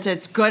 placenta.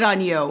 It's good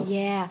on you.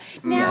 Yeah.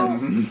 Now,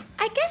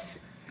 I guess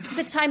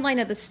the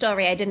timeline of the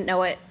story, I didn't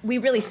know it. We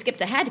really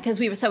skipped ahead because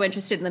we were so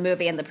interested in the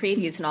movie and the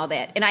previews and all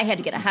that. And I had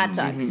to get a hot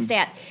dog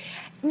stat.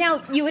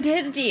 Now, you had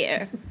hit a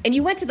deer and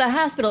you went to the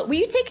hospital. Were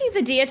you taking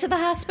the deer to the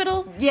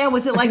hospital? Yeah,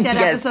 was it like that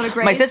Yes, episode of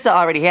Grace? my sister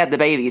already had the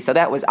baby, so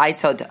that was I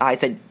said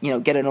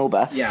get an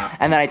Uber. Yeah.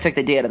 And then I took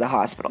the deer to the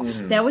hospital.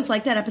 That was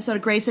like that episode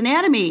of Grey's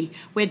Anatomy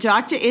where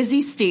Dr.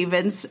 Izzy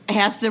Stevens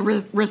has to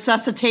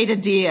resuscitate a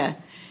deer.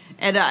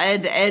 And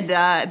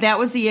that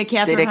was the year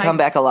Katherine. Did it come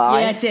back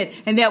alive? Yeah, it did.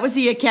 And that was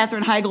the year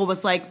Katherine Heigl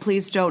was like,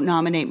 "Please don't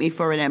nominate me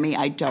for an Emmy.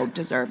 I don't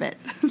deserve it."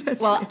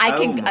 Well, I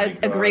can Oh my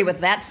agree God.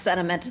 with that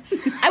sentiment.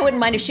 I wouldn't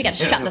mind if she got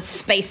shot into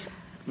space.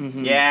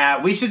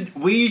 Yeah, we should.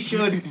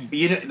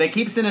 You know, they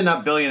keep sending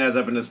up billionaires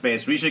up into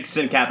space. We should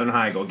send Katherine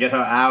Heigl. Get her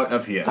out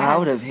of here.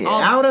 Out of here.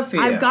 Out of here.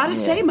 I've got to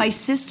say, my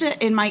sister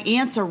and my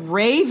aunts are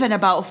raving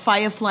about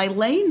Firefly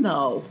Lane,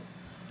 though.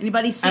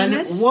 Anybody seen And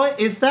it? what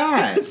is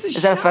that? It's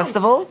Is that a show.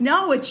 festival?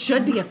 No, it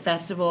should be a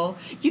festival.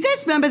 You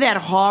guys remember that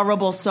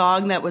horrible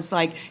song that was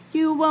like,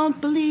 "You won't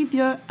believe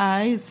your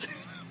eyes"?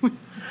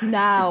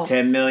 No.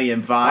 10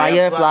 million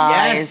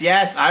Fireflies.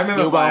 Yes, I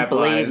remember You won't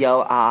Fireflies. believe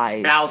your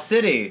eyes. Owl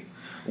City.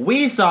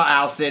 We saw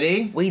Owl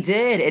City We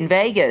did in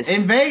Vegas.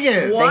 in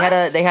Vegas.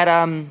 What? They had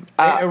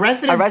A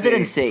residency. a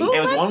residency. Who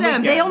It was let one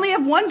them? weekend. They only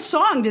have one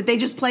song. Did they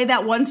just play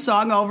that one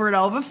song over and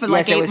over for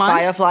like Yes, 8 it was months?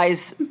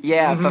 Fireflies.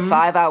 Yeah, for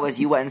 5 hours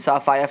you went and saw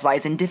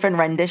Fireflies in different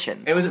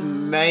renditions. It was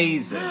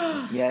amazing.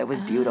 Yeah, it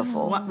was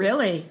beautiful. What,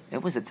 really?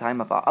 It was a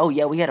time of. Oh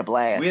yeah, we had a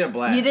blast. We had a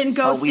blast. You didn't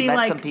go Oh, we see met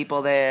like some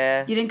people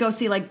there. you didn't go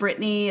see like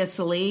Britney or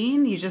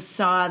Celine. You just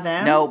saw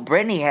them. No,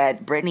 Brittany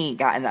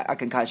got a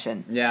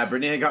concussion. Yeah,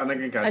 Brittany had gotten a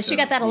concussion. Oh, she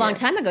got that a long Yeah.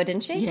 time ago,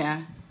 didn't she? Yeah.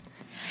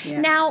 Yeah.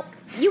 Now,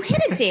 you hit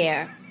a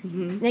deer.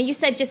 Now, you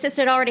said your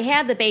sister had already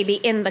had the baby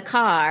in the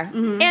car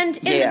and in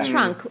Yeah. the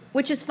trunk,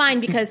 which is fine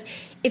because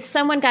if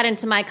someone got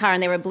into my car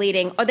and they were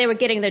bleeding or they were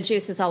getting their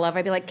juices all over,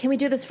 I'd be like, can we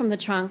do this from the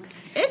trunk?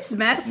 It's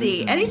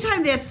messy.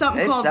 Anytime there's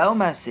something It's called so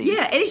messy.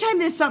 Yeah, anytime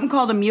there's something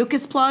called a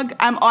mucus plug,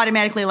 I'm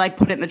automatically like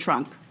put it in the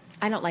trunk.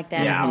 I don't like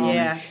that Yeah. at all.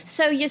 Yeah.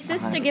 So your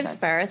sister 100%. gives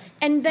birth,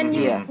 and then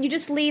you, Yeah. you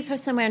just leave her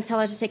somewhere and tell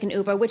her to take an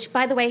Uber, which,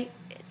 by the way,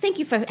 thank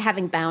you for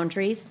having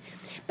boundaries.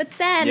 But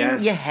then...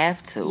 Yes. You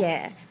have to.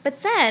 Yeah.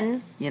 But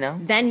then... You know?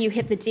 Then you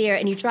hit the deer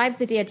and you drive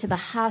the deer to the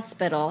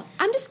hospital.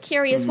 I'm just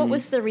curious, what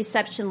was the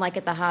reception like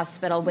at the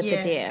hospital with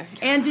the deer?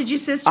 And did your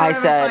sister I ever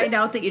said- find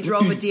out that you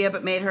drove a deer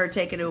but made her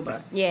take an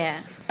Uber? Yeah.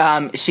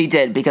 She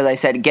did because I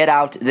said, "Get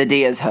out, the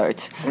deer's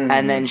hurt,"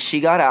 and then she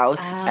got out,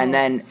 and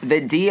then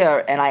the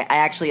deer and I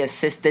actually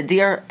assist. The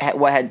deer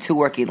had 2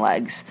 working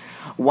legs,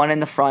 one in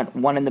the front,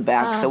 one in the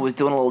back, so it was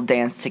doing a little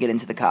dance to get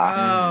into the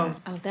car.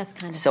 Oh, that's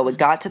kind of... So it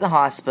got to the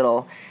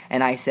hospital,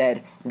 and I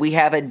said, "We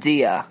have a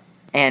deer."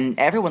 And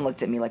everyone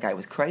looked at me like I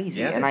was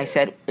crazy. Yeah, and they I did.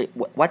 said,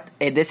 "What?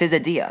 This is a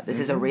deer. This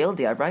is a real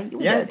deer, right?" You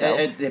were Yeah,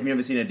 there, though. have you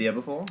ever seen a deer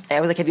before? I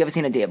was like, "Have you ever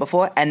seen a deer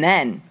before?" And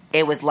then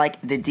it was like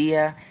the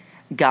deer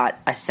got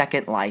a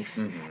second life,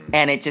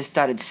 and it just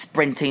started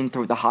sprinting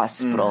through the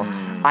hospital.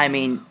 I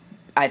mean,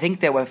 I think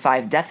there were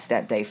 5 deaths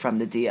that day from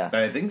the deer.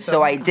 I think so.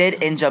 So I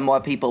did injure more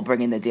people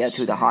bringing the deer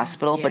to the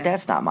hospital, but Yeah.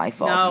 that's not my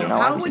fault. No, you know,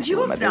 I how was would just you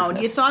doing have my known?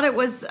 You business. thought it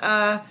was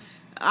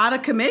out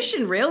of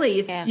commission,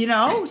 really. Yeah. You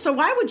know? So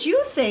why would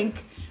you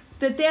think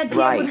that deer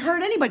Right. would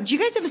hurt anybody? Did you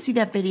guys ever see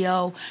that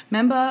video?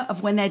 Remember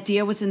of when that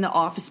deer was in the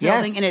office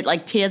building Yes. and it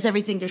like tears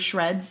everything to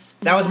shreds?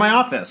 That was my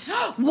office.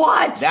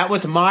 What? That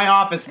was my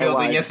office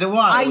building. was. Yes, it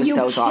was. Are you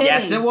that was awesome. kidding?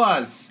 Yes, it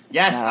was.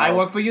 Yes, No. I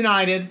worked for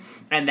United,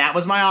 and that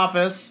was my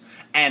office.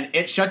 And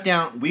it shut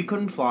down. We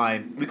couldn't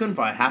fly. We couldn't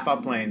fly half our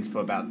planes for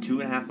about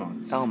 2.5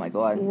 months. Oh my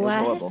god, it was What?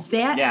 horrible.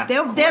 That, Yeah,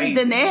 then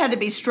crazy. there had to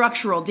be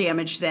structural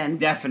damage then.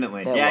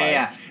 Definitely. There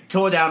Yeah. was.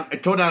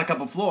 It tore down a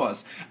couple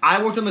floors.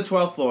 I worked on the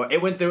 12th floor.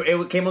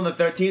 It came on the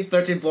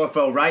 13th floor,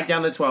 fell right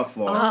down the 12th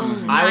floor. I was working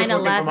from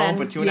 9/11. home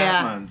for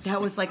 2.5 months. That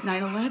was like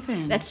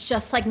 9/11. That's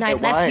just like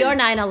It that's your was.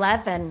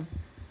 9/11.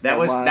 that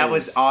was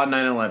was. on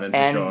 9/11 for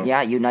And sure.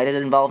 yeah, United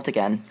involved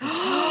again.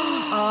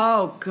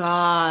 oh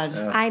God.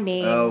 I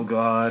mean, Oh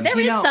God. there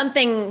You is know-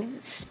 something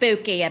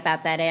spooky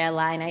about that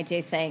airline, I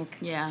do think.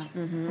 Yeah.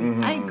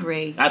 I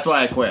agree. That's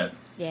why I quit.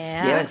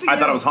 Yeah. Yes. I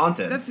thought it was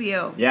haunted. Good for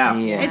you. Yeah.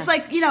 Yeah. It's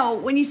like,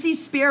 when you see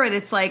Spirit,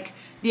 it's like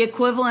the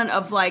equivalent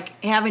of like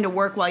having to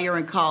work while you're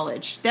in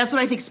college. That's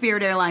what I think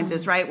Spirit Airlines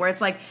is, right? Where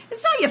it's like,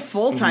 it's not your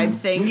full-time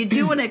thing. You're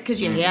doing it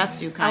because you have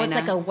to, Oh, kind it's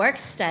of. like a work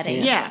study.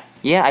 Yeah.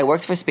 Yeah, I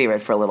worked for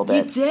Spirit for a little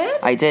bit. You did?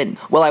 I did.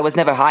 Well, I was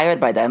never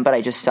hired by them, but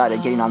I just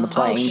started getting on the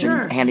planes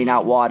sure. and handing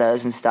out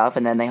waters and stuff,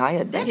 and then they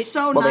hired me. That's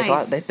so well,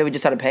 nice. They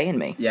just started paying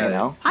me. Yeah. You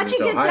know. How'd you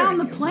So get down hiring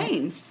the you.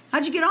 planes?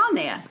 How'd you get on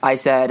there? I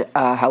said,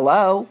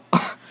 "Hello."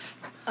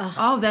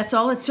 Oh, that's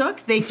all it took?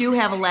 They do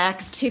have a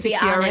lax To be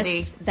security.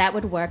 honest, that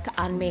would work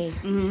on me.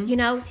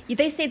 Mm-hmm.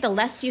 They say the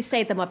less you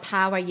say, the more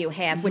power you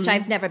have, which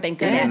I've never been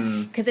good Yes.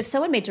 at. Because if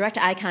someone made direct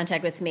eye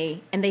contact with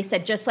me and they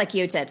said, just like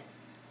you did,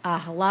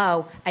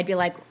 hello, I'd be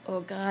like,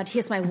 oh, God,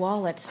 here's my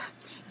wallet.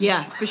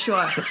 Yeah, for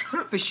sure.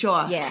 For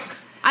sure. Yeah.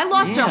 I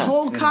lost a Yeah.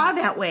 whole car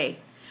that way.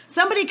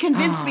 Somebody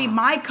convinced me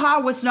my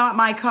car was not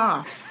my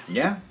car.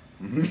 Yeah.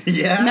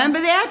 Yeah. Remember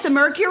that? The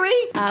Mercury?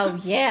 Oh,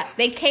 yeah.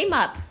 They came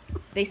up.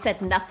 They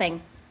said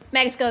nothing.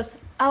 Max goes,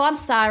 oh, I'm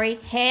sorry.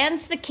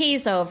 Hands the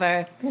keys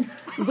over.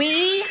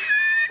 We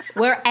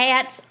were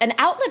at an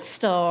outlet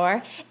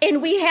store,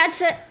 and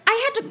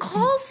I had to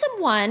call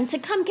someone to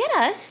come get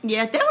us.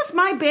 Yeah, that was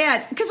my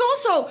bad. Because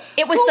also,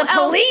 It was who the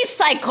else- police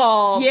I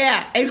called.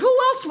 Yeah, and who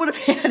else would have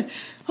had?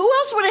 Who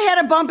else would have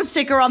had a bumper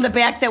sticker on the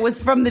back that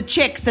was from the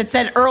Chicks that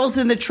said "Earl's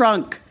in the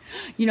trunk"?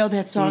 You know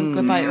that song,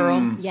 Goodbye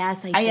Earl?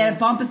 Yes, I had a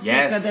bumper sticker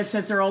Yes. that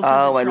says Earl's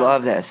Oh, I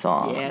love that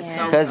song. Yeah, it's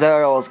so Because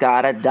Earl's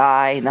gotta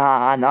die.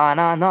 Na, na,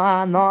 na,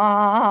 na,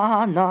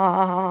 na,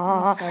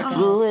 na. So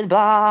good.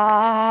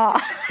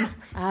 Goodbye.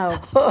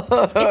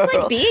 Oh, it's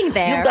like being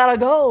there. You've gotta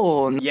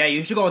go. Yeah,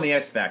 you should go on the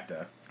X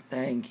Factor.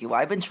 Thank you.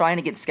 I've been trying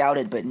to get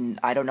scouted, but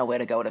I don't know where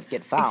to go to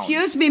get found.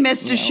 Excuse me,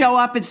 mister, show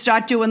up and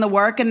start doing the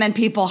work and then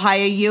people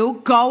hire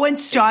you. Go and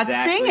start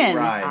Exactly singing.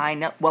 right. I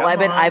know. Well,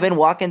 Come on. I've been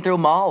walking through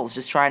malls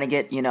just trying to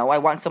get, I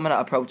want someone to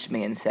approach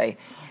me and say,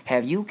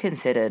 have you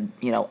considered,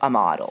 a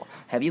model?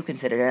 Have you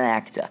considered an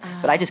actor?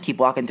 But I just keep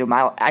walking through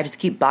I just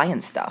keep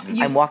buying stuff.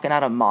 I'm walking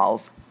out of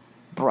malls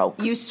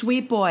broke. You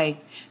sweet boy.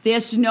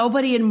 There's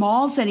nobody in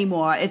malls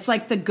anymore. It's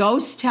like the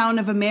ghost town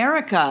of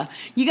America.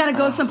 You got to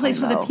go someplace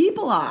where the know.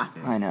 people are.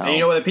 I know. And you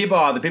know where the people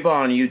are? The people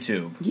are on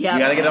YouTube. Yeah. You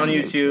gotta get on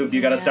YouTube. You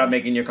gotta start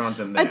making your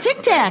content there. A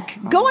Tic Tac.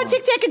 Go on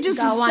Tic Tac and do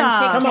some on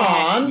stuff. TikTok.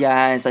 Come on.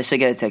 Yes, I should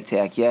get a Tic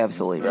Tac. You're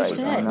absolutely right. should.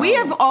 I know. We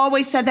have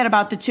always said that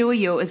about the two of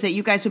you, is that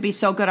you guys would be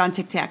so good on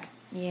Tic Tac.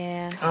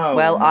 Yeah. Oh,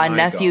 Well, my our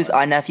nephews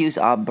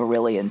God. are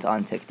brilliant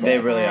on TikTok. They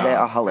really are. They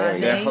are hilarious.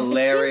 They're It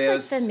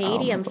hilarious. It seems like the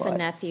medium Oh, my for God.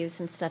 nephews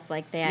and stuff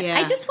like that. Yeah.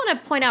 I just want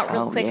to point out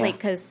real Oh, quickly yeah.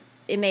 because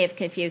it may have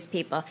confused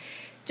people.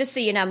 Just so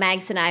you know,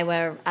 Mags and I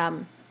were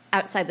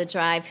outside the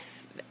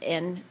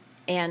drive-in,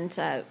 and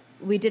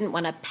we didn't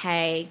want to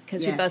pay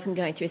because Yeah. we'd both been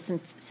going through some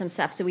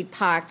stuff. So we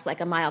parked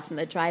like a mile from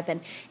the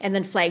drive-in and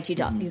then flagged you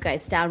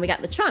guys down. We got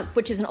in the trunk,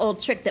 which is an old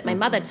trick that my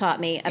mother taught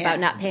me about Yeah.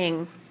 not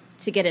paying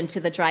to get into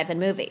the drive-in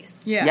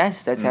movies. Yeah.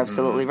 Yes, that's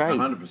absolutely right.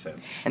 100%.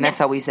 And that's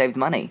how we saved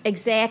money.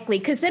 Exactly,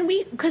 because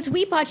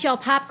we bought y'all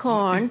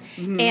popcorn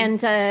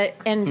and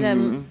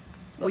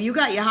Well, you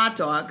got your hot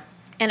dog.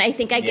 and I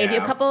think I gave you a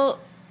Yeah. couple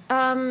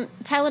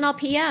Tylenol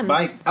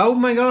PMs. Oh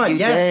my God! You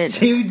Yes,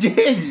 did. you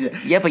did.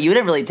 Yeah, but you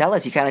didn't really tell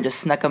us. You kind of just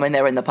snuck them in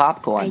there in the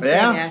popcorn. did.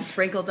 Yeah. Yeah,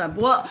 sprinkled up.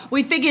 Well,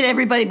 we figured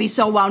everybody'd be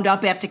so wound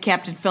up after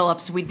Captain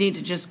Phillips, we'd need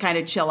to just kind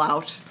of chill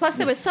out. Plus,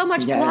 there was so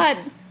much Yes.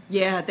 blood.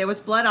 Yeah, there was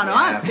blood on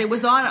Yeah. us. It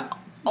was on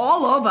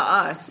all over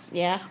us.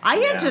 Yeah. I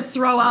had Yeah. to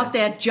throw out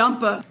that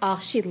jumper. Oh,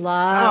 she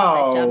loved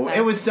that Oh, jumper.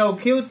 it was so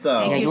cute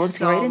though. Thank Yeah, you you looked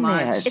so great in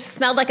much. that. It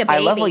smelled like a I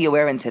baby. love what you're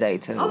wearing today,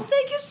 too. Oh,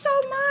 thank you so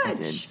much.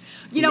 did.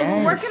 You know, we're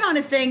Yes. working on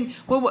a thing.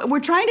 We're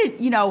trying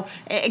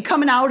to,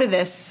 coming out of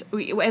this,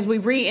 as we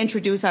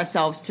reintroduce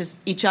ourselves to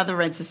each other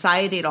and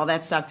society and all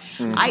that stuff,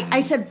 I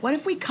said, what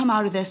if we come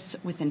out of this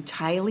with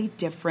entirely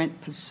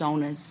different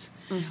personas?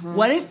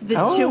 What if the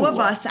two of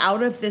us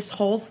out of this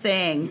whole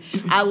thing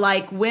are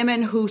like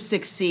women who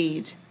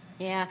succeed?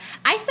 Yeah.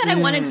 I said I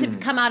wanted to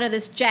come out of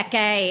this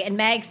Jackie, and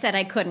Mag said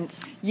I couldn't.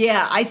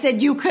 Yeah, I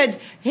said you could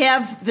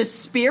have the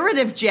spirit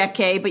of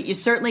Jackie, but you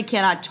certainly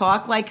cannot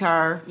talk like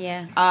her.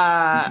 Yeah.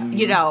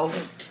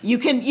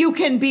 You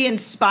can be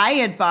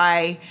inspired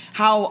by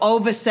how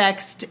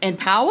oversexed and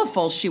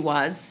powerful she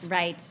was.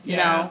 Right. You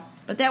Yeah. know.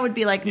 But that would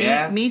be like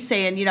me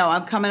saying,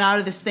 I'm coming out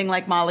of this thing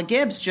like Marla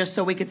Gibbs just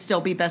so we could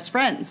still be best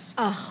friends.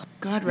 Oh.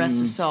 God rest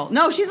her soul.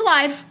 No, she's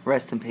alive.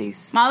 Rest in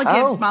peace.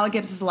 Marla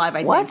Gibbs is alive, I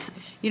think. What?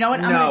 You know what?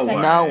 I'm No gonna text way.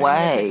 her. No I'm gonna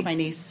way. text my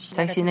niece.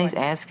 Text your niece,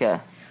 ask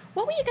her.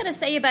 What were you going to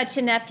say about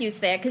your nephews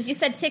there? Because you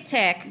said Tic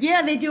Tac.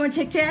 Yeah, they doing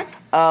Tic Tac.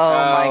 Oh,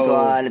 my Oh.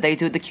 God. They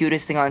do the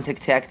cutest thing on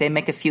TikTok. They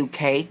make a few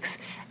cakes,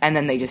 and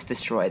then they just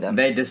destroy them.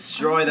 They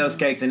destroy those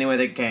cakes any way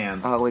they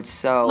can. Oh, it's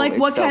so. Like, it's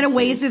what so kind of cute.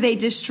 ways are they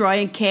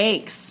destroying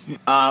cakes?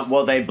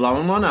 Well, they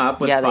blown one up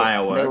with Yeah,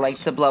 fireworks. they like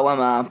to blow them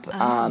up.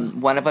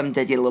 One of them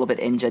did get a little bit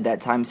injured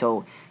that time,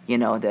 so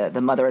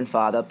the mother and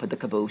father put the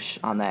caboose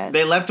on that.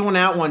 They left one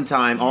out one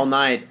time all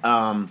night,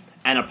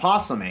 and a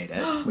possum ate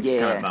it, which is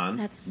kind Yeah. of fun.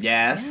 That's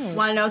yes.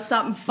 Want to know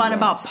something fun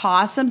about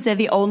possums? They're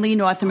the only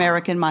North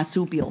American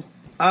marsupial.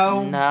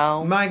 Oh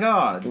No. my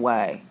God,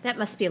 Way. That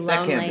must be that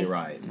lonely. can't be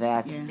right.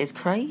 That Yeah. is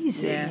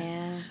crazy. Yeah.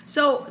 Yeah.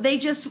 So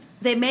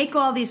they make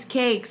all these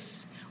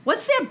cakes.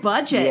 What's their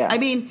budget? Yeah. I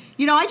mean,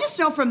 I just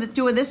know from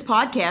doing this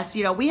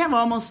podcast, we have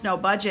almost no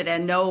budget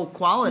and no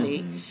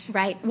quality.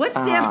 Right. What's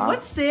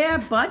their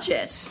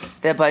budget?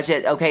 Their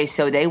budget. Okay,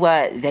 so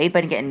they've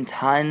been getting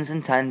tons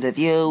and tons of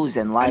views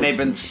and likes. And they've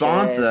been shit.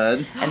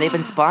 sponsored. And they've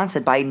been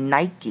sponsored by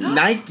Nike.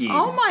 Nike.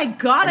 Oh my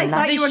God! I And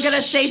thought the you were going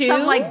to say shoes?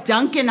 something like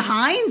Duncan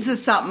Hines or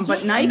something,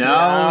 but Nike. No,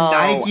 No,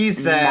 Nike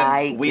said,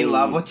 Nike. we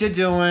love what you're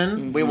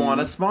doing. We want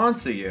to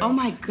sponsor you. Oh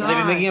my So they've been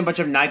God. making a bunch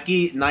of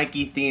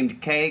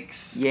Nike-themed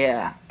cakes.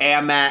 Yeah.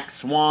 Air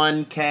Max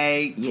 1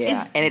 cake.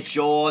 Yeah. And it's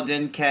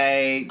Jordan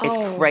cake. It's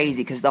Oh.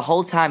 crazy because the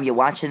whole time you're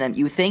watching them,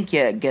 you think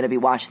you're gonna be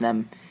watching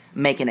them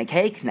making a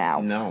cake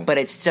now. No. But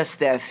it's just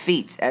their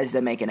feet as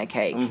they're making a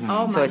cake.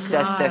 Oh So my it's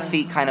just their God.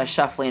 feet kind of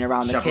shuffling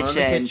around the Shuffling around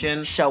the kitchen,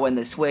 kitchen. showing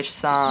the swish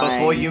sign.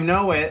 Before you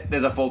know it,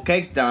 there's a full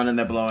cake done and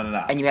they're blowing it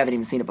up. and you haven't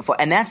even seen it before.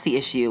 And that's the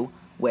issue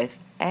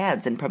with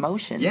ads and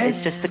promotions. Yes.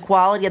 It's just the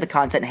quality of the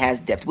content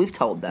has dipped. We've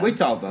told them. we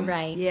told them.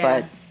 Right.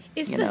 Yeah. But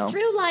Is you the know.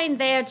 through line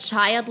there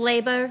child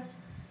labor?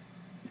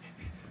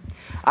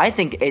 I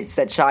think it's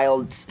that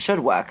child should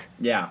work.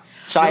 Yeah.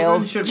 Child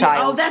Children should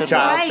child Oh, that's should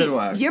work. right. should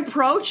work. You're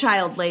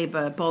pro-child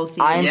labor, both of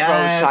you. I'm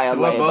Yes, pro-child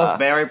we're labor. both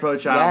very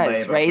pro-child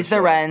Yes, labor. raise for the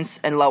sure. rents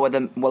and lower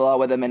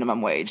the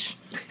minimum wage.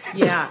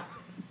 Yeah.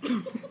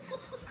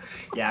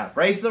 Yeah,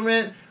 raise the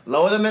rent,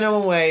 lower the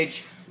minimum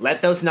wage,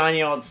 let those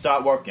 9-year-olds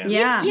start working.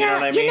 Yeah. You know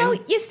what I mean?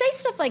 you say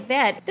stuff like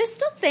that. There's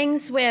still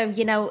things where,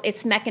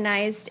 it's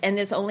mechanized and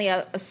there's only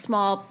a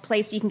small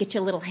place you can get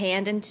your little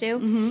hand into.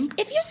 Mm-hmm.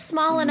 If you're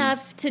small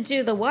enough to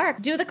do the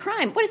work, do the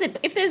crime. What is it?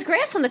 If there's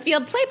grass on the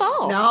field, play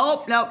ball.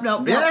 Nope.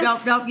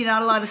 Yes. You're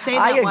not allowed to say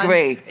that I one.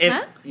 agree. If-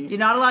 Huh? You're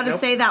not allowed to Nope.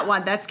 say that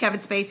one. That's Kevin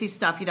Spacey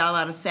stuff. You're not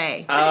allowed to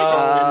say.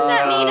 Doesn't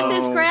that mean if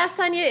there's grass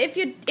on you, if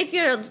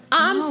your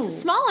arm's No.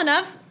 small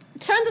enough,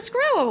 turn the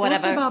screw or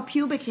whatever? That's about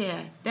pubic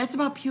hair.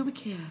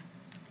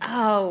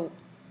 Oh,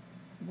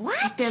 If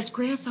what? there's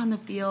grass on the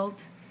field,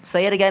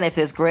 Say it again. If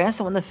there's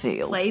grass on the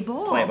field, play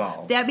ball. Play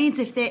ball. That means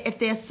if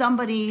there's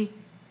somebody,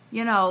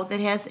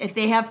 if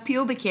they have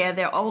pubic hair,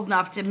 they're old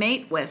enough to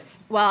mate with.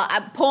 Well,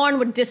 porn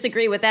would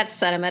disagree with that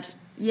sentiment.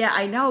 Yeah,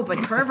 I know, but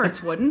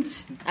perverts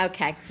wouldn't.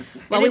 Okay.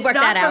 Well, And we it's worked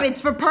not that out.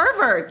 It's for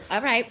perverts.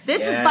 All right.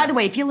 This is, Yeah. by the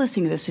way, if you're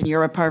listening to this and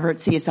you're a pervert,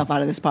 see yourself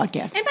out of this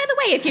podcast. And by the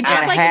way, if you're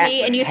just And like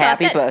me and you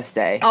happy thought that,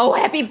 birthday. oh,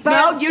 happy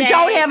birthday! No, you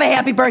don't have a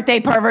happy birthday,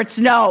 perverts.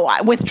 No,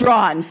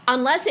 withdrawn.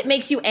 Unless it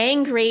makes you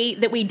angry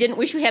that we didn't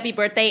wish you happy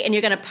birthday, and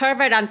you're going to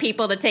pervert on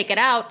people to take it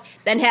out,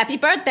 then happy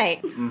birthday.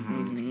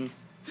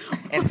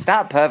 And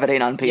stop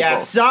perverting on people. Yeah,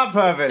 stop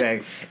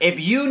perverting. If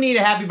you need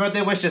a happy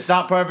birthday wish to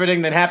stop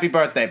perverting, then happy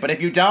birthday. But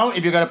if you don't,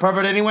 if you're going to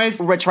pervert anyways,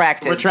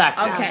 Retract it. retract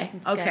it. Okay,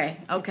 it's good.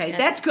 okay. Yeah.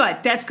 That's good.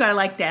 That's good. I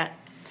like that.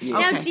 Yeah.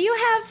 Now, Okay.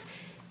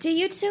 do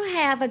you two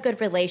have a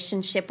good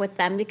relationship with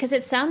them? Because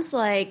it sounds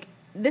like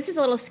this is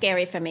a little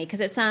scary for me.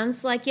 Because it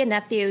sounds like your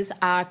nephews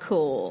are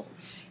cool.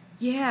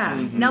 Yeah.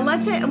 Mm-hmm.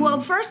 Now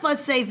first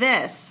let's say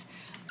this.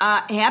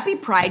 Happy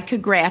Pride.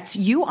 Congrats.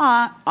 You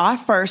are our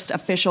first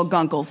official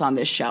Gunkles on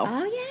this show.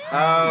 Oh yeah.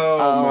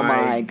 Oh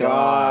my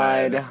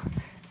god.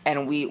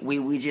 And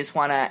we just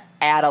want to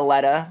add a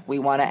letter. We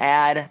want to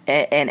add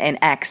an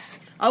X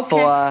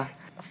Okay.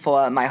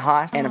 for my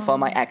heart and for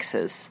my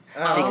exes.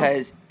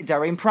 Because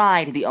during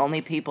Pride, the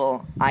only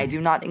people I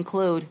do not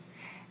include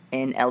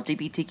in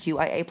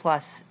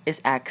LGBTQIA+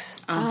 is X.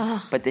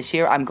 But this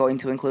year I'm going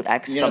to include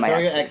X You for know, my throw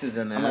exes. your exes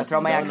in there. I'm going to That's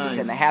throw my so exes nice.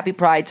 in there. Happy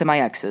Pride to my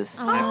exes.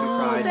 Happy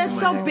Pride. That's to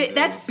so my big.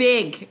 That's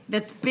big.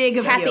 That's big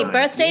of Happy you.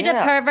 birthday to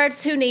Yeah.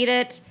 perverts who need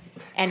it,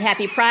 and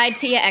happy Pride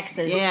to your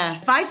exes. Yeah.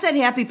 If I said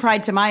Happy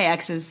Pride to my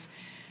exes,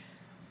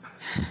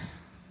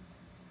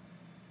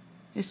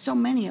 there's so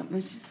many of them.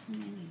 There's just so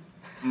many.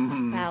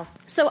 Wow.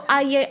 So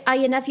are your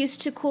nephews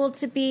too cool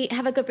to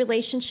have a good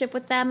relationship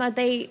with them? Are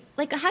they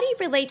like, how do you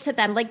relate to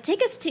them? Like,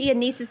 take us to your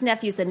nieces,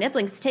 nephews, and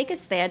nibblings. Take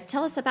us there.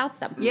 Tell us about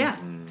them. Yeah.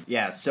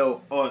 Yeah,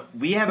 so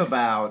we have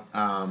about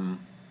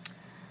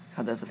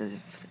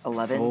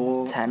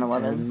 11, 10,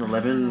 11.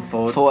 11,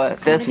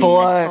 There's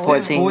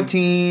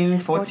 14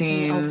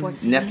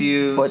 14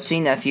 nephews.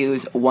 14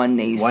 nephews, one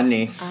niece. One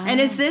niece. And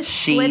is this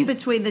She- split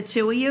between the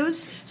two of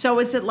yous? So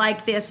is it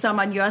like there's some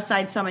on your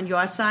side, some on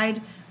your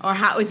side? Or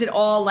how is it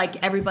all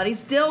like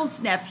everybody's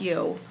Dill's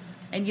nephew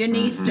and your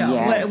niece Dill?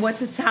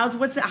 Yes.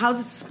 How's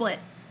it split?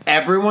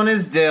 Everyone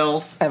is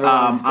Dills.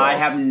 Everyone is I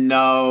Dills. have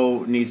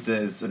no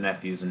nieces or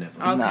nephews or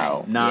nibblings. Okay.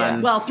 No. None. Yeah.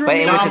 Well, through But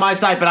me, it Not was on just- my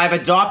side, but I've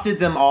adopted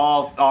them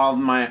all. All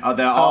my,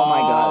 they're all my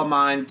God.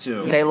 mine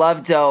too. They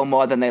love Doe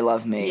more than they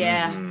love me.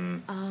 yeah.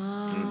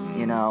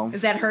 You know.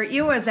 Does that hurt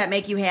you or does that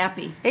make you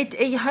happy? It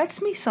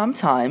hurts me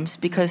sometimes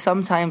because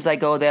sometimes I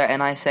go there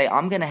and I say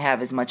I'm gonna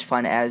have as much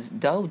fun as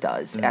Doe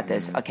does at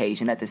this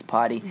occasion, at this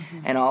party,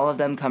 and all of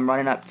them come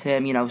running up to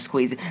him,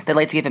 squeezing. They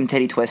like to give him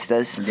titty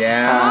twisters.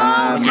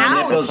 Yeah. which is My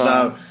super nipples fun.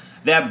 are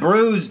they're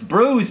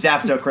bruised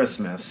after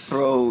Christmas.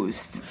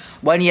 Bruised.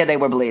 One year they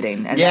were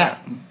bleeding. And Yeah,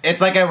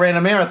 it's like I ran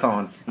a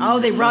marathon. Oh,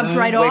 they rubbed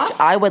right which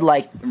off? I would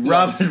like.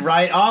 Rubbed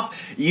right off.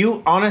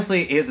 You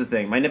honestly, here's the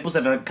thing: my nipples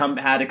have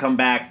had to come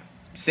back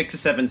 6 or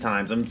 7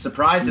 times. I'm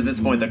surprised at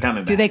this point they're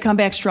coming back. Do they come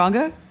back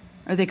stronger?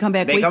 Or they come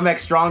back They weak? come back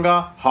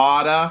stronger,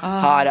 harder.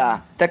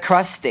 Harder. The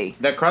crusty.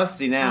 They're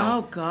crusty now.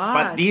 Oh,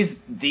 God. But as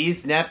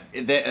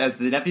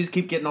the nephews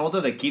keep getting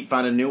older, they keep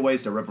finding new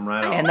ways to rip them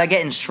right off. And they're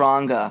getting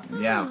stronger.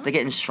 Yeah. They're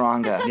getting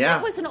stronger. Yeah.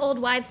 That was an old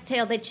wives'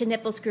 tale that your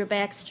nipples grew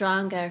back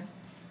stronger.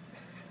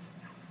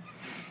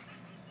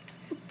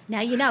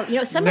 Now you know.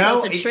 Some No,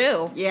 of those are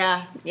true.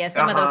 Yeah. Yeah,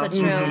 some of those are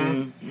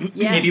true.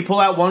 Yeah. If you pull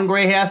out one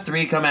gray hair,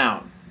 3 come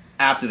out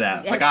after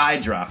that, like a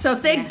Hydra. So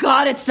thank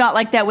God it's not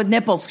like that with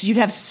nipples because you'd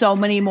have so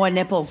many more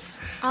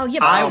nipples. Oh,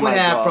 yeah. I Oh would my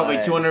have God.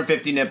 probably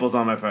 250 nipples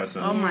on my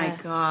person. Oh my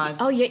God.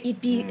 Oh,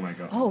 you'd be. Oh, my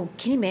God. Oh,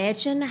 can you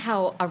imagine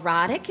how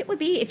erotic it would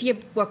be if you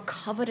were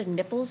covered in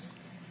nipples?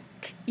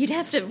 You'd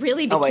have to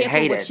really be Oh, I careful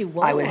hate what it. you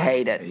wore. I would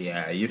hate it.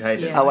 Yeah, you'd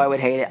hate it. Yeah. Oh, I would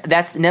hate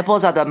it.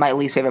 Nipples are my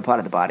least favorite part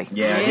of the body.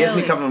 Yeah, he has me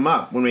Really? cover them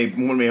up when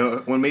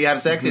we have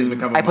sex. He has me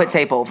cover them I put up.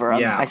 tape over them.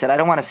 Yeah. I said I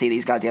don't want to see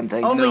these goddamn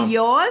things. Over No.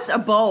 yours or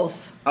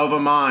both? Over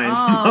mine.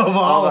 Over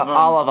all of them.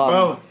 All of them.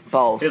 Both.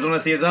 Both. He doesn't want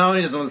to see his own.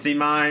 He doesn't want to see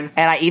mine.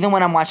 And even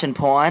when I'm watching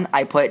porn,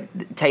 I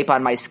put tape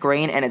on my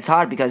screen, and it's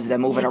hard because they're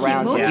moving keep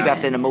around, so I moving. keep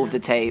having to move the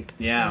tape.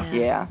 Yeah.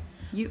 Yeah.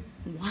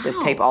 Wow. There's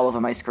tape all over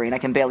my screen. I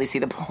can barely see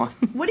the porn.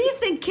 What do you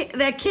think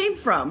that came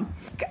from?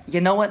 You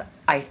know what?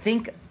 I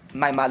think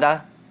my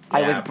mother.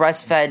 I was Yeah.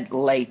 breastfed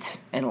late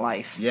in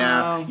life.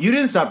 Yeah. Oh. You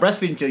didn't stop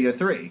breastfeeding until you're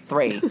 3.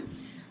 3.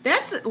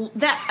 That's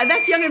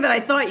younger than I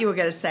thought you were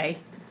going to say,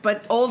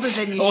 but older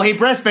than you. Well, he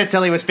breastfed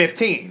till he was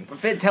 15.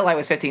 Till I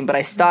was 15, but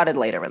I started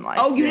later in life.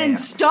 Oh, you Yeah. didn't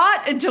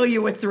start until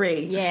you were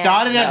 3. Yeah.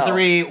 Started at No.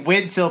 3,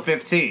 went till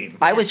 15.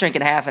 I was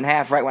drinking half and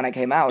half right when I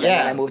came out, and Yeah.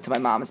 then I moved to my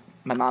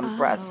mom's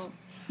breasts.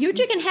 You were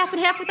drinking half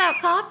and half without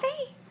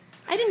coffee?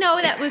 I didn't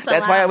know that was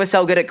That's why I allowed. was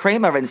so good at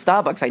creamer in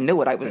Starbucks. I knew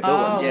what I was doing.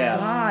 Oh Yeah.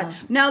 God!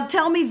 Now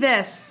tell me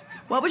this: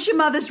 what was your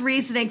mother's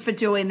reasoning for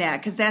doing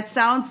that? Because that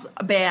sounds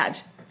bad.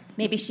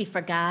 Maybe she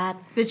forgot.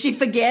 Did she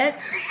forget?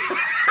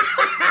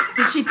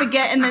 Did she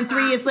forget? And then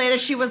 3 years later,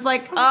 she was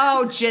like,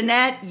 "Oh,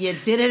 Jeanette, you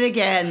did it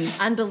again."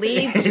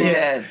 Unbelievable.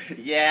 Yeah.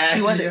 Yeah.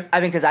 She wasn't. I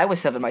mean, because I was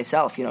 7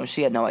 myself,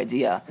 she had no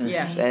idea.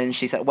 Yeah. And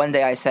she said, one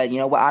day I said,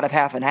 we're out of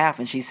half and half.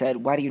 And she said,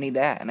 why do you need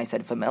that? And I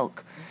said, for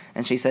milk.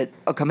 And she said,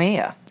 oh, come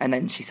here. And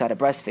then she started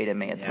breastfeeding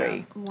me at Yeah.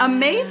 3.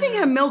 Amazing,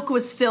 her milk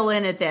was still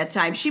in at that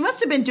time. She must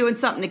have been doing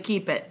something to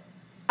keep it.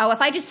 Oh,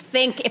 if I just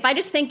think,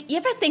 you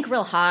ever think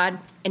real hard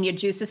and your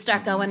juices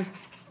start going?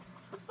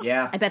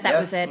 Yeah. I bet that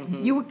was it.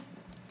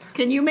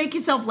 Can you make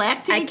yourself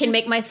lactate? I can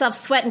make myself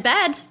sweat in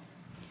bed.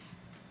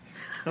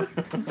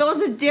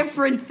 Those are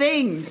different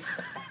things.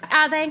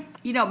 Are they?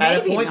 Maybe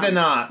At a point, they're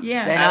not.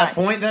 Yeah. They're At not. a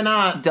point, they're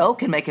not. Doe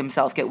can make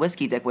himself get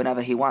whiskey dick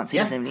whenever he wants. He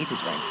Yeah. doesn't even need to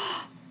drink.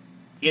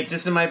 It's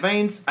just in my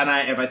veins, and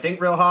if I think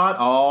real hard,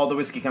 all the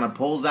whiskey kind of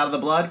pulls out of the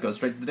blood, goes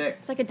straight to the dick.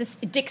 It's like a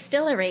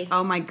distillery.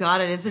 Oh my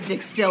God! It is a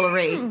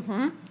distillery.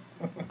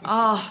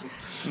 Oh,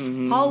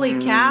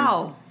 holy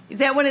cow! Is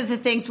that one of the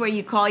things where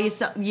you call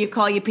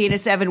your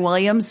penis Evan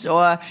Williams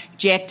or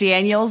Jack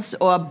Daniels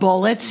or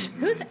Bullet?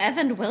 Who's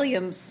Evan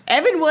Williams?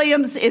 Evan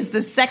Williams is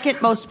the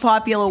second most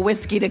popular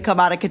whiskey to come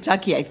out of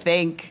Kentucky, I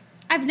think.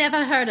 I've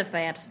never heard of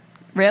that.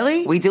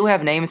 Really? We do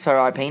have names for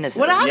our penises.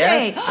 What are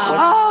Yes. they?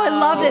 Oh, I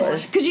love this.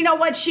 Yes. Because you know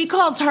what? She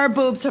calls her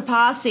boobs her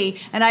posse,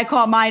 and I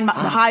call mine the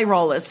high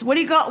rollers. What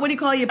do you call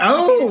your penises?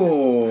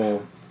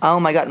 Oh. Oh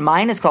my God,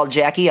 mine is called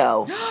Jackie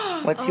O.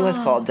 What's yours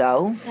called,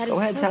 Doe? That Go is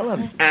ahead, so tell him.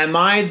 classic. And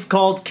mine's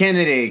called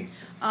Kennedy.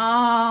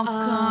 Oh,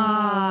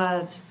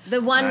 God. The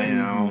one, I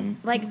know.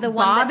 like the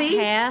one Bobby?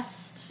 that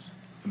passed.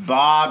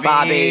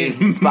 Bobby.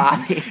 It's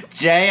Bobby.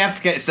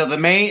 JFK. So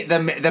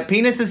the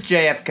penis is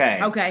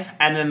JFK. Okay.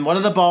 And then one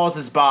of the balls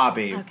is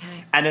Bobby.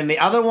 Okay. And then the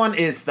other one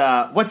is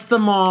what's the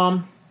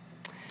mom?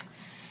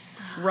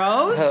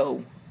 Rose?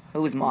 Who?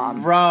 Who's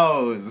mom?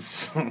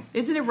 Rose.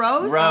 Isn't it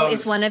Rose? Rose. Oh,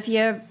 is one of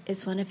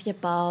your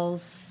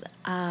balls?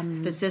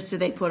 The sister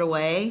they put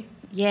away.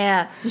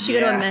 Yeah. Did she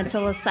go to Yeah. a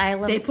mental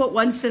asylum? They put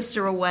one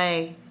sister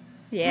away.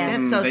 yeah.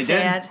 That's so they did.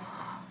 sad.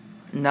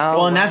 No.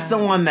 Well, and that's the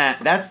one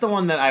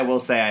that I will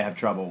say I have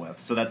trouble with.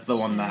 So that's the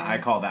one that I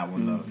call that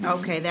one those.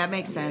 Okay, that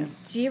makes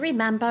sense. Do you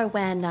remember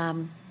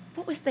when?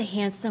 What was the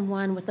handsome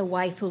one with the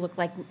wife who looked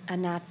like a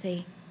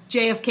Nazi?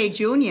 JFK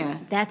Jr.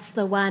 That's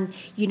the one.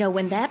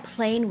 When that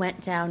plane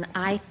went down,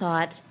 I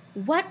thought,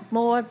 what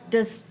more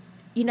does,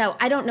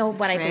 I don't know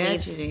what I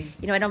Tragedy.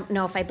 believe. I don't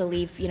know if I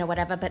believe,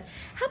 whatever, but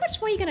how much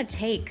more are you going to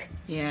take?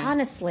 Yeah.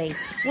 Honestly.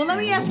 Well, let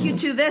me ask you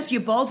two this. You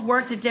both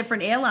worked at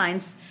different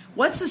airlines.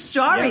 What's the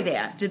story Yeah.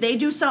 there? Did they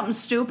do something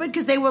stupid?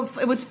 Because it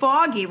was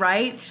foggy,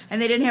 right? And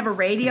they didn't have a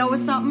radio or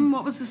something?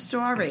 What was the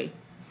story?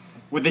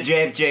 With the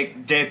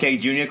JFK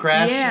Jr.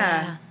 crash?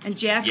 Yeah. And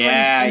Jacqueline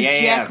Yeah.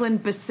 Jacqueline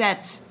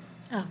Bissett.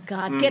 Oh,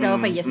 God, get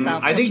over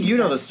yourself. I think What you she's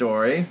know done. the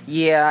story.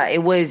 Yeah,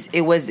 it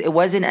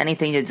wasn't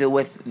anything to do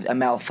with a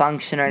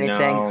malfunction or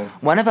anything. No.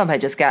 One of them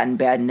had just gotten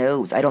bad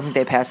news. I don't think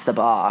they passed the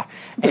bar,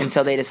 and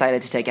so they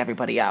decided to take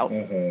everybody out.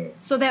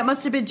 So that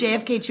must have been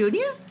JFK Jr.?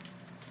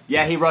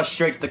 Yeah, he rushed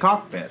straight to the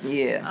cockpit.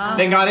 Yeah.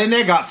 They got in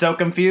there, got so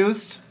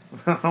confused.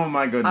 Oh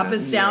my goodness. Up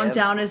is down, Yeah.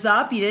 down is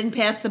up. You didn't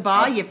pass the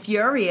bar. You're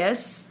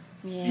furious.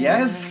 Yeah.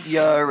 Yes.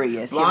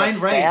 Furious. Blind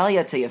You're a rage.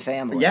 failure to your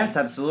family. Yes,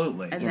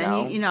 absolutely. And You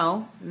then,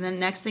 know. and then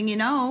next thing you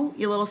know,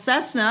 your little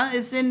Cessna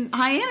is in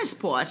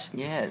Hyannisport.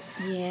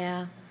 Yes.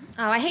 Yeah.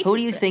 Oh, I hate Who to-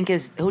 do you think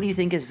is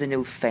the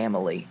new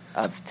family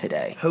of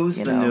today? Who's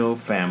You the know? new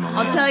family?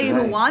 I'll tell you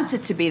who Right. wants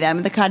it to be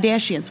them. The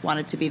Kardashians want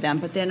it to be them,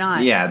 but they're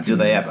not. Yeah, do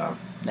they ever?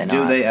 They're Do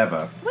not. they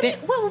ever? What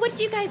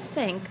do you guys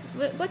think?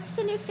 What's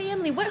the new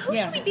family? Who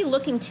Yeah. should we be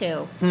looking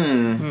to?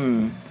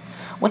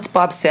 What's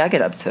Bob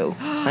Saget up to?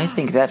 I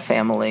think that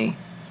family.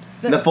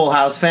 The Full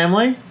House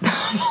family?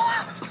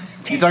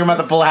 You talking about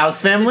the Full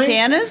House family?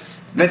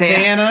 Tannas? The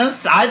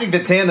Tannas? I think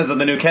the Tannas are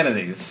the new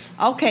Kennedys.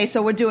 Okay,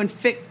 so we're doing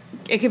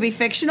it could be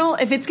fictional.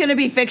 If it's going to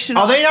be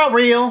fictional, Are they not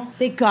real?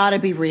 they gotta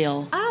be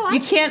real. Oh, you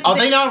can't. Are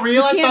they not real?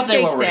 You I can't thought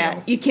they fake were that.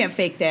 real. You can't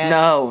fake that.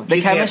 No, the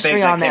You can't chemistry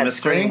fake that on that chemistry.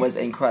 screen was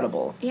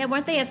incredible. Yeah,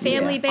 weren't they a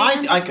family Yeah.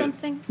 band I or could-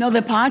 something? No,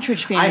 the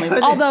Partridge Family.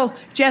 heard Although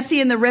Jesse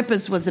and the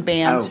Rippers was a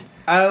band.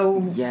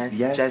 Oh. Yes,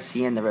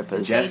 Jesse and the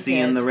Rippers. Jesse They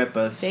and did. the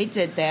Rippers. They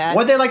did that.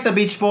 What they like the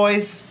Beach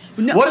Boys?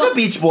 No, What are the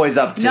Beach Boys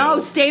up to? No,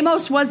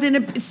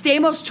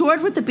 Stamos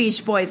toured with the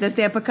Beach Boys as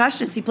their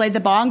percussionist. He played the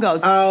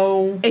bongos.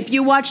 Oh. If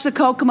you watch the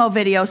Kokomo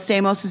video,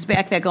 Stamos is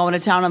back there going to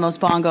town on those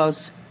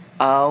bongos.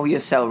 Oh, you're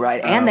so right.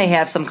 And they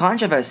have some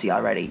controversy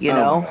already, you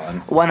know? my God.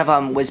 One of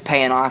them was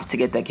paying off to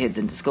get their kids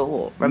into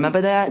school. Remember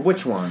that?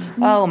 Which one?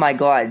 Oh, my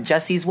God.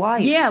 Jesse's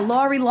wife. Yeah,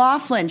 Lori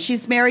Laughlin.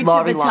 She's married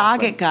Lori to the Loughlin.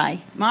 Target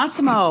guy,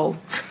 Massimo.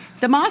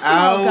 The Massimo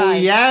Oh, guy.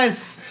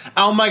 yes.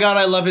 Oh, my God,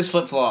 I love his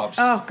flip-flops.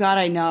 Oh, God,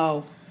 I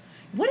know.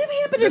 Whatever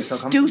happened to They're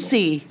so comfortable.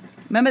 Stussy?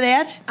 Remember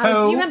that? Oh, do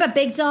Who? you remember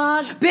Big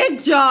Dog?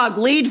 Big dog,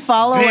 lead,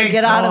 follow, and Big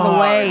get out of the dog.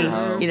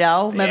 way. You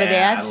know, remember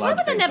Yeah, I that? love Why were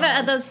there Big never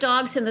Dog. those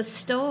dogs in the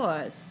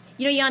stores?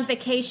 You know, you're on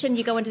vacation,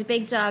 you go into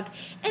Big Dog,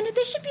 and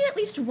there should be at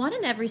least one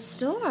in every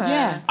store.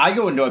 Yeah. I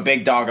go into a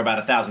big dog about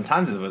 1,000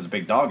 times if there was a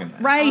big dog in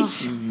there. Right. I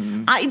feel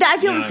know the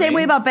what I same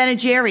way mean? about Ben and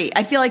Jerry.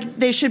 I feel like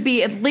there should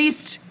be at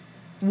least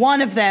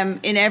one of them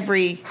in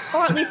every.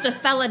 Or at least a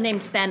fella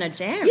named Ben or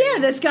Jerry. Yeah,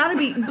 there's got to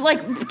be,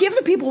 like, give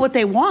the people what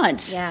they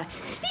want. Yeah.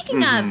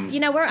 Speaking of, you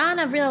know, we're on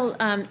a real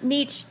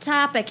niche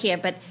topic here,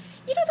 but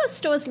you know those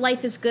stores,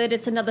 Life is Good,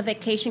 it's another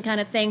vacation kind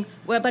of thing,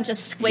 where a bunch of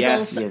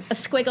squiggles, Yes.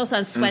 squiggles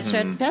on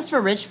sweatshirts. That's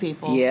for rich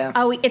people. Yeah.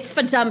 Oh, it's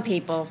for dumb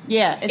people.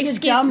 Yeah, it's Excuse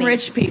for dumb me.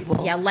 rich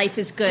people. Yeah, Life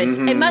is Good.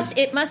 It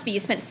must be. You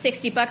spent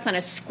 $60 on a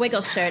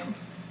squiggle shirt.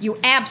 You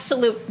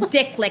absolute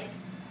dicklick.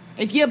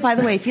 If you, by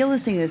the way, if you're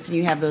listening to this and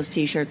you have those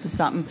T-shirts or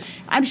something,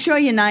 I'm sure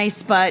you're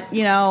nice, but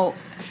you know,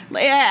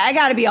 I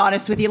got to be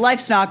honest with you.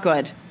 Life's not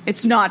good.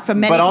 It's not for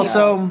many. But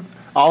people.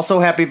 also,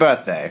 happy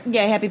birthday.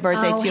 Yeah, happy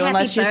birthday Oh, to you. happy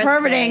Unless you're birthday.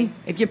 perverting.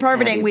 If you're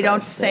perverting, Happy we don't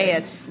birthday. say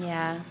it.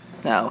 Yeah.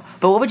 No.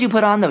 But what would you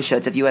put on those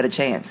shirts if you had a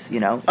chance, you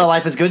know? A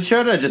Life is Good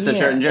shirt or just a Yeah.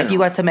 shirt in general? If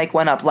you had to make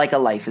one up like a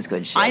Life is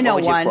Good shirt. I know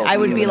what would you one. quote I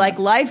would you? be like,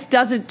 life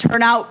doesn't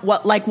turn out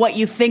what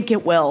you think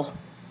it will.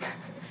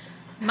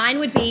 Mine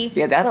would be,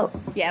 Yeah, that'll.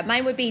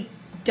 mine would be,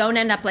 don't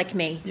end up like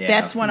me. Yeah.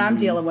 That's what I'm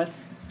dealing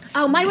with.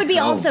 Oh, mine would be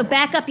Oh. also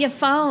back up your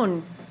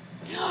phone.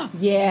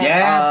 Yeah.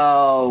 Yes.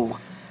 Oh.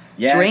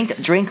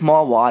 Yes. Drink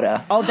more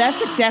water. Oh,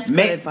 that's good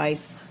Ma-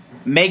 advice.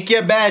 Make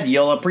your bed.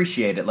 You'll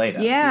appreciate it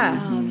later. Yeah.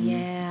 Oh,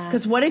 yeah.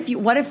 Because what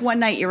if one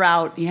night you're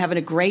out, you're having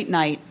a great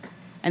night,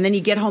 and then you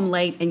get home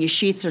late and your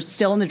sheets are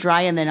still in the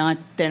dryer and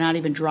they're not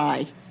even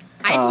dry.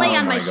 I'd lay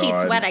on my my sheets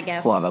God. wet, I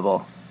guess.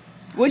 Horrible.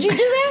 Would you do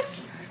that?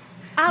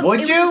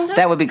 Would it you? was so-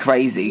 That would be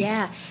crazy.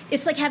 Yeah.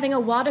 It's like having a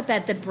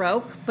waterbed that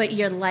broke, but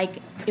you're like,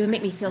 it would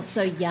make me feel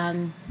so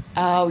young.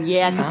 Oh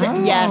yeah,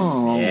 yes,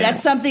 Yeah.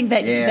 that's something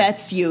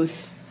that's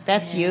youth.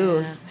 That's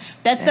youth.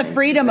 That's the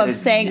freedom of is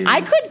saying youth.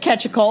 I could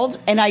catch a cold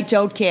and I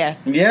don't care.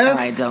 Yes.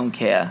 I don't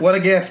care. What a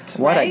gift.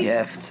 What Right? a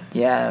gift.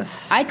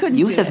 Yes. I couldn't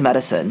Youth do is that.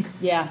 medicine.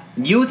 Yeah.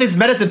 Youth is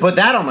medicine. Put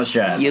that on a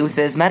shirt. Youth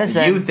is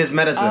medicine. Youth is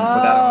medicine. Put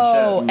that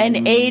Oh, on a shirt.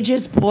 and age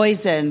is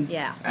poison.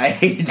 Yeah.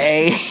 Age.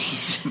 Hey.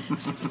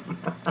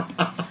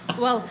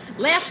 Well,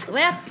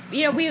 laugh.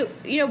 You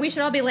know, we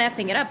should all be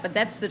laughing it up, but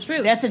that's the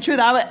truth. That's the truth.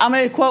 I'm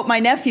going to quote my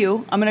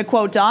nephew. I'm going to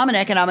quote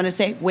Dominic, and I'm going to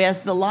say, "Where's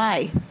the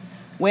lie?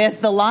 Where's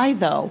the lie,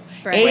 though?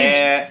 Right. Age.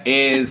 Where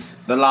is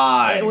the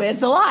lie? Where's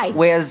the lie?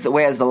 Where's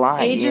the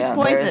line? Age is Yeah,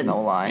 poison. There is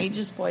no line. Age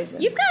is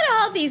poison. You've got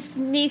all these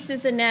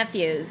nieces and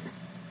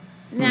nephews.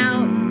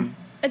 Now,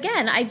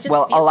 again, I just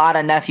Well, feel, a lot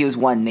of nephews,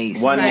 one niece.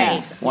 One Right.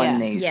 niece. One Yeah.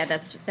 niece. Yeah,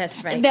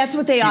 that's right. That's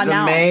what they She's are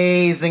now.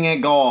 amazing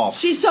at golf.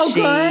 She's so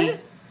She- good.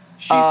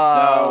 She's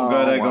so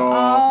good at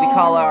golf. We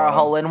call her a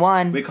hole in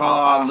one. We call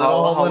her our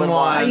little hole in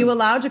one. Are you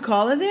allowed to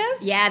call her that?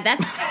 yeah,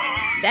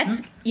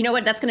 that's you know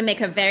what? That's going to make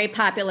her very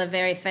popular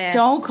very fast.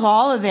 Don't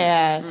call her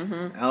that.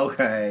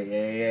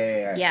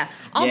 Okay. Yeah. Yeah.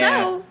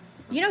 Although,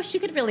 you know, she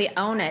could really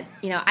own it.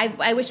 You know,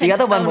 I wish I The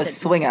other could one own was it.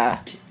 Swinger.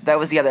 That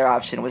was the other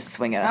option. Was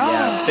Swinger.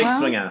 Yeah. Big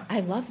swinger. I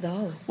love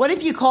those. What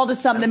if you called her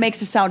something that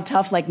makes it sound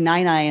tough, like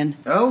 9-iron?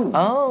 Oh.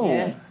 Oh.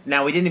 Yeah.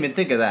 Now we didn't even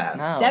think of that.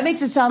 No. That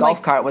makes it sound Golf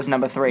like cart was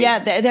number 3. yeah.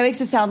 That makes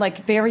it sound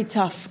like very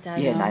tough. Does.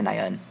 Yeah,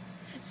 9-9.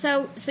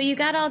 So you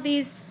got all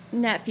these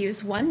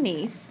nephews, one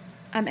niece,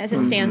 as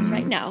it stands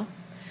right now.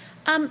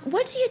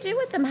 What do you do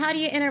with them? How do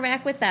you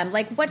interact with them?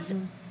 Like,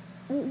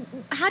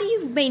 how do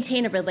you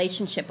maintain a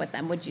relationship with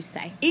them? Would you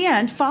say?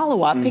 And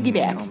follow up,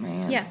 piggyback. Oh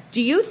man. Yeah.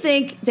 Do you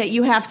think that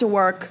you have to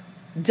work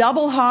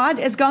double hard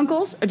as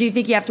Gunkles, or do you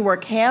think you have to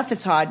work half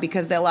as hard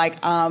because they're like,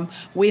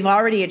 we've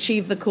already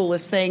achieved the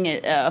coolest thing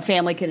a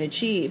family can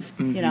achieve?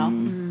 You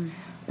know.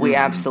 We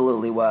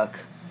absolutely work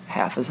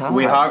half as hard.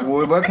 We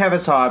work half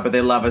as hard, but they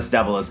love us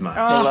double as much.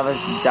 They love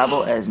us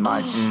double as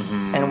much,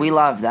 and we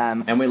love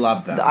them. And we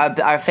love them.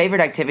 Our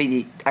favorite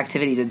activity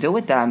to do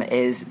with them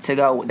is to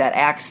go that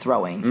axe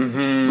throwing.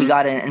 Mm-hmm. We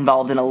got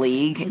involved in a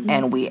league,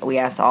 and we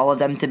asked all of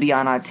them to be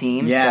on our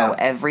team. Yeah. So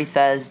every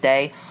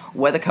Thursday,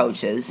 we're the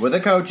coaches. We're the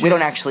coaches. We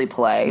don't actually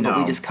play, but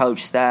we No. just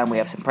coach them. We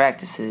have some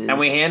practices. And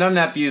we hand our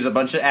nephews a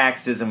bunch of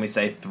axes and we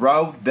say,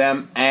 throw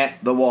them at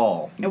the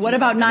wall. And what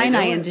about And they do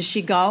 9-iron? it. Does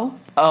she go?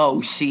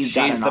 Oh, she's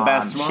got She's an the arm.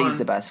 best one. She's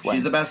the best one.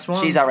 She's the best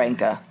one? She's our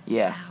anchor.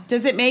 Yeah.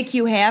 Does it make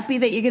you happy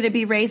that you're going to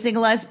be raising a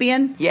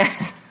lesbian?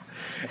 Yes.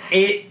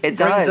 It It brings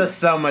does. us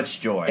so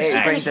much joy. It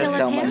actually. brings us kill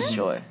so our much parents?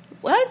 joy.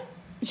 What?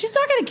 She's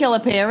not going to kill her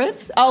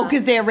parents. Oh,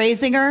 because they're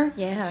raising her.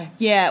 Yeah.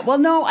 Yeah. Well,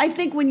 no. I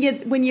think when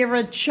you're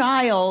a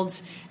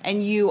child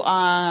and you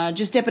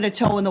just dipping a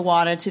toe in the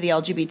water to the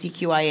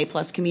LGBTQIA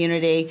plus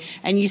community,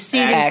 and you see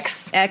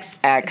X. this X.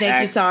 Thank you.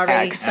 X. Sorry.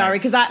 X. Sorry.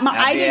 Because I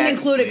Happy didn't X,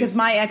 include it please. because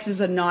my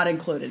exes are not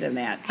included in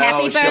that.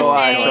 Happy sure,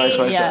 birthday.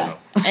 sure. Yeah.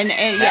 And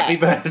yeah. Happy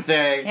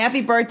birthday.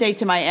 Happy birthday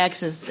to my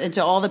exes and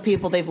to all the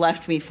people they've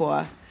left me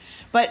for.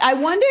 But I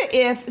wonder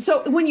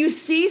when you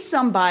see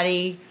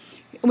somebody,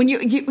 when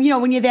you know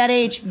when you're that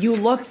age, you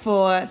look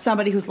for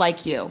somebody who's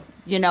like you.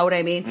 You know what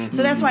I mean?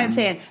 So that's why I'm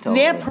saying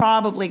they're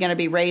probably going to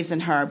be raising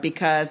her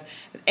because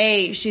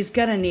A, she's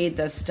going to need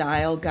the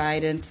style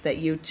guidance that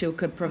you two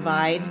could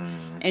provide,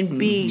 and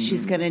B,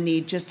 she's going to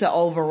need just the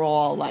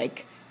overall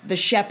the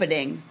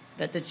shepherding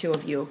that the two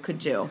of you could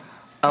do.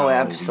 Oh,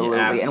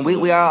 absolutely. And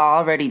we are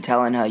already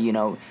telling her,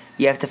 you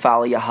have to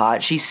follow your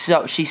heart. She's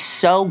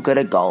so good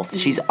at golf.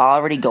 She's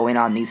already going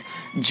on these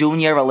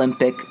junior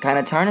Olympic kind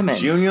of tournaments.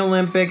 Junior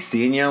Olympic,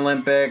 Senior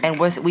Olympic. And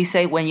we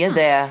say when you're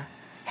there,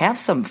 have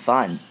some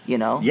fun,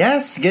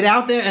 Yes, get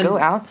out there and Go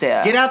out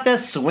there. Get out there,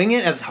 swing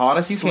it as hard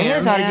as you Swing can.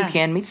 as hard as you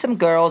can. Meet some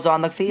girls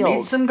on the field.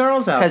 Meet some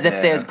girls out there. Because if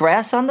there's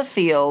grass on the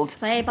field,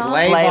 Play ball.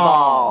 Play play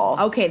ball.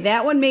 ball. Okay,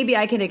 that one maybe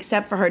I can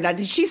accept for her. Now,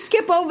 did she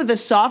skip over the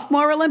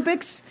sophomore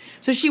Olympics?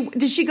 So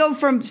did she go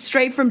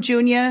straight from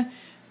junior?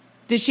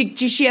 Did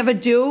she ever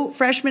do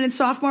freshman and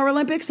sophomore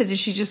Olympics, or did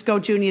she just go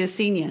junior to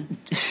senior?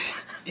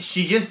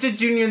 She just did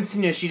junior and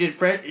senior. She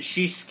did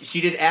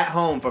she did at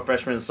home for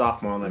freshman and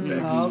sophomore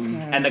Olympics,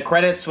 and the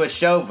credits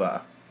switched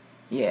over,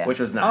 Yeah. which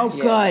was Oh, nice.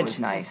 good. Yeah, it was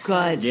nice.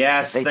 Good.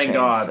 Yes, They thank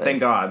God, transferred. thank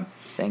God.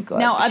 Thank God.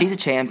 Now, She's a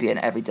champion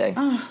every day.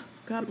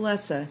 God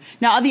bless her.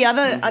 Now, are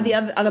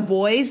the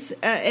boys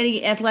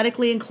any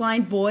athletically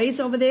inclined boys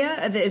over there?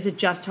 Or is it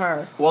just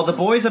her? Well, the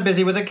boys are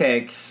busy with the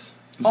cakes.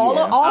 All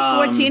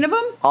 14 of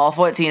them? All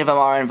 14 of them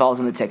are involved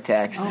in the Tic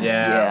Tacs.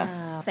 Yeah.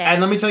 Oh, And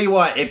let me tell you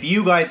what: if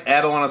you guys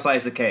ever want a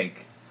slice of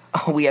cake,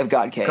 We have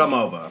got cake. come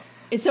over.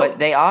 So, But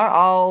they are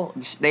all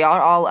Destroyed.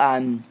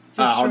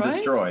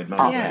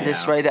 Yeah.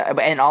 destroyed,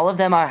 and all of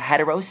them are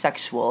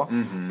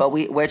heterosexual. But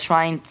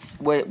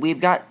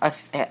we've got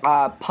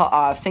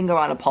a finger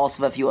on a pulse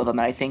of a few of them,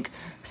 and I think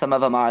some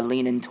of them are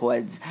leaning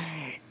towards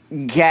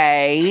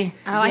gay.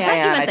 Oh, I thought you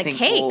And meant I the think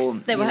cakes we'll,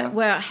 that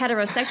were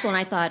heterosexual, and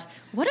I thought,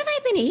 what have I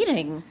been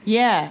eating?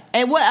 yeah.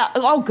 And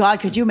oh, God,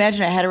 could you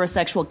imagine a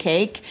heterosexual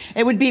cake?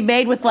 It would be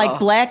made with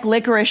black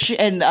licorice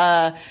and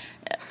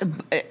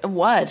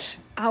what?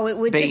 Oh, it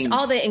would Beans. just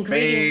all the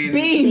ingredients.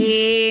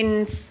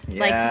 Beans. Beans.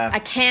 Like Yeah. a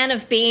can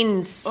of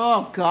beans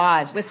Oh,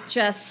 God. with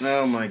just.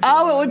 Oh my God.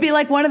 Oh, it would be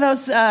like one of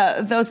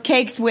those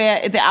cakes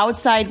where the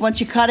outside, once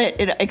you cut it,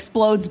 it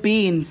explodes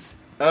beans.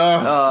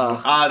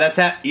 That's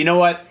you know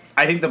what?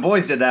 I think the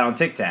boys did that on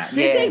Tic Tac.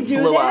 Did they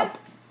do blew that? up.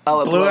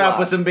 Oh, it Blew it up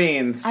with some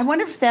beans. I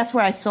wonder if that's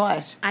where I saw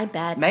it. I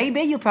bet.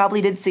 Maybe you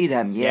probably did see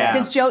them. Yeah.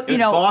 'Cause Joe, it was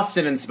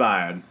Boston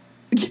inspired.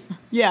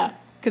 Yeah,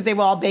 because they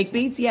were all baked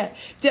beans. Yeah,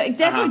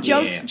 that's what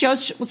Yeah. Joe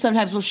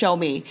sometimes will show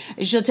me.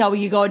 And she'll tell me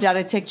you go down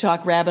a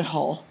TikTok rabbit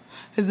hole.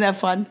 Isn't that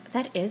fun?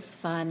 That is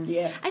fun.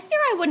 Yeah. I fear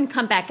I wouldn't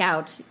come back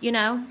out,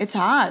 It's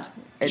hard.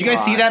 Did you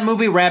guys see that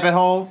movie Rabbit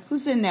Hole?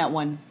 Who's in that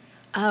one?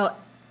 Oh,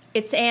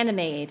 it's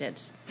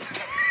animated.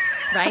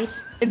 Right?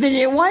 The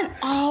new one?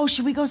 Oh,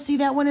 should we go see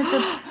that one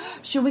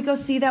Should we go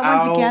see that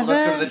one together?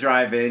 Let's go to the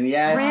drive-in.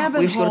 Yes. Rabbit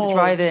We should go to the hole.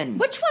 drive-in.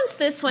 Which one's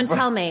this one?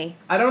 Tell me.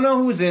 I don't know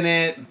who's in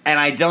it, and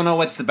I don't know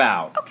what's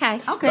about. Okay.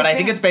 Okay, But I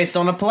think fair. it's based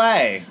on a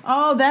play.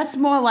 Oh, that's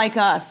more like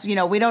us. We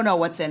don't know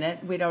what's in it.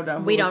 We don't know.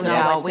 Who We don't it's know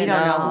about. what's We in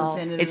don't it. know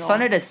who's in it. It's at all.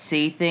 funner to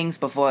see things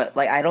before.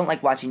 I don't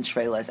like watching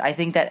trailers. I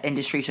think that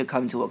industry should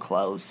come to a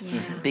close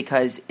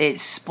because it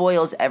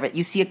spoils everything.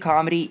 You see a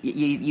comedy,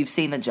 you've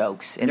seen the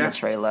jokes in Yeah. the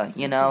trailer.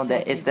 You know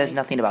that there's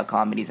nothing about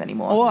comedies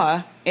anymore.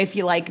 Or if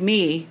you like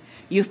me,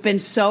 you've been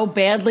so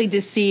badly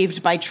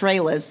deceived by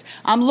trailers.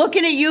 I'm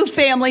looking at you,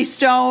 Family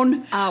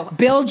Stone. Oh.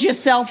 Build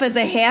yourself as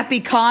a happy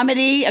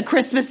comedy, a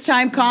Christmas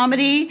time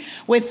comedy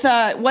with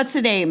what's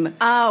her name?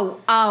 Oh.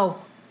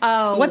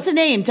 What's her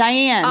name?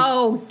 Diane.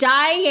 Oh,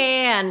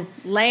 Diane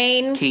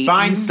Lane. Keaton.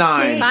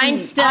 Feinstein.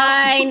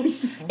 Feinstein.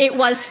 It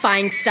was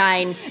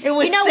Feinstein. It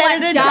was You know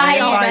Senator what? Die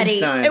Dianne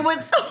already. Feinstein. It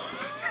was.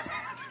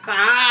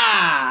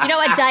 You know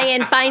what,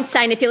 Diane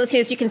Feinstein? If you're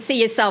listening to this, you can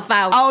see yourself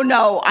out. Oh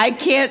no, I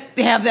can't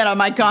have that on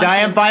my conscience.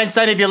 Diane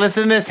Feinstein, if you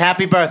listen to this,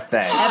 happy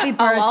birthday. Happy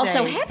birthday. Oh,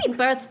 also, happy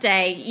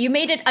birthday. You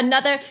made it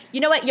another. You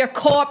know what? Your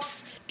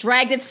corpse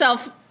dragged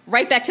itself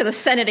right back to the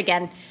Senate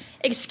again.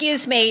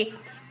 Excuse me.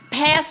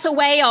 Pass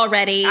away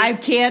already. I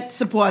can't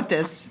support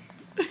this.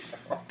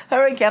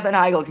 Her and Katherine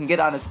Heigl can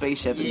get on a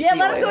spaceship. And Yeah, see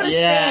let you them go to later.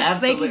 Yeah,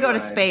 space. They can go to absolutely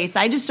right. space.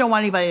 I just don't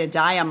want anybody to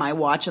die on my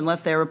watch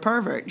unless they're a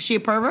pervert. Is she a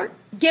pervert?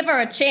 Give her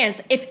a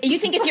chance. If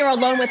you're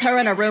alone with her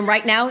in a room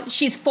right now,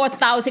 she's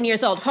 4,000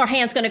 years old. Her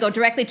hand's going to go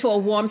directly to a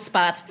warm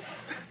spot.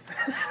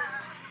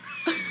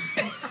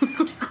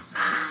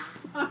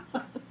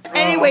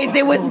 Anyways,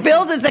 it was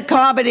billed as a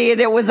comedy, and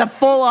it was a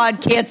full-on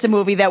cancer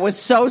movie that was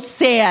so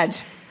sad.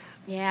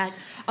 Yeah.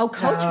 Oh,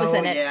 Coach was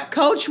in it. yeah.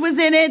 Coach was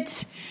in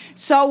it.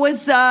 So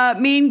was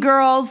Mean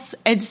Girls,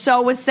 and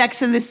so was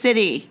Sex and the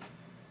City.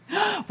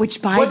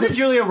 Which by Wasn't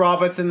Julia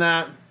Roberts in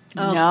that?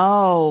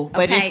 No,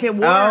 but Okay. if it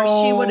were,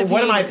 she would have.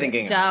 What am I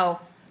thinking? Doe.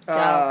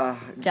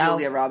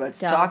 Julia Roberts.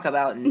 Talk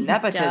about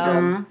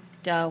nepotism.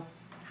 Doe.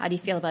 How do you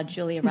feel about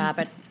Julia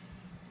Roberts?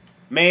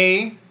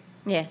 Me?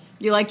 Yeah.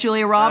 You like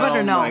Julia Roberts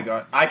or no? Oh my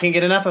god, I can't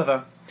get enough of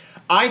her.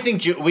 I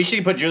think we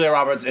should put Julia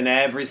Roberts in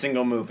every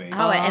single movie.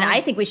 Oh, and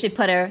I think we should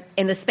put her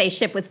in the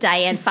spaceship with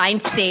Diane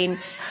Feinstein.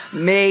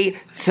 Me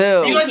too.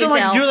 You guys you, don't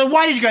like Del. Julia.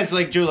 Why did you guys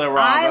like Julia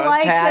Roberts? I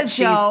like Pat, the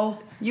she's- show.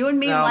 You and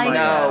me Oh like my it.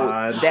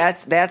 God. No,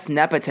 that's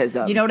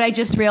nepotism. You know what I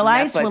just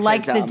realized? We're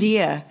like the Nepotism.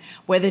 deer,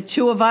 where the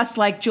two of us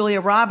like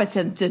Julia Roberts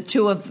and the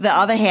two of the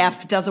other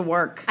half doesn't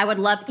work. I would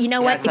love. You know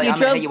Yeah, what? it's like, I'm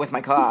gonna hit you with my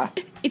car.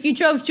 If you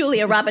drove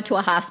Julia Roberts to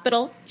a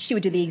hospital, she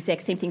would do the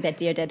exact same thing that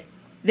deer did.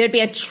 There'd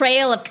be a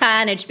trail of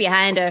carnage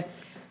behind her.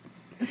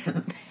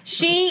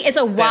 She is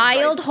a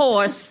wild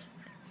horse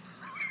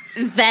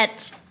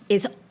that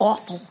is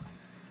awful.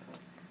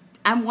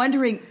 I'm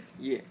wondering,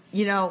 Yeah.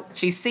 you know,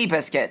 She's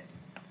Seabiscuit.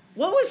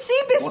 what was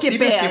Seabiscuit Seabiscuit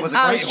bad? was a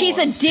Oh, great she's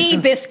horse. a D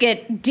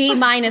biscuit, D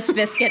minus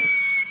biscuit.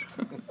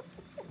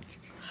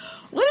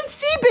 What did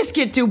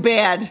Seabiscuit do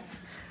bad?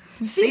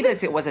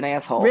 Seabiscuit was an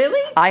asshole.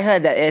 Really? I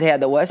heard that it had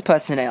the worst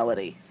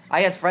personality.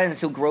 I had friends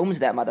who groomed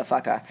that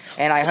motherfucker,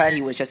 and I heard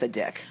he was just a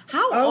dick.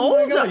 How Oh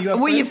my old God, you have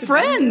were you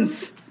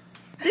friends friends?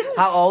 Didn't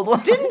How old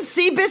was- Didn't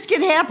Seabiscuit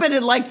happen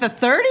in like the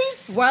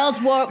 30s?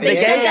 World War. They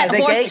The sent gay, that the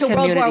horse gay to World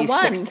War community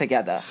One. sticks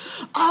together.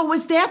 Oh,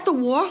 was that the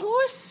war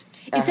horse?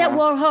 Is that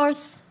War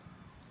Horse?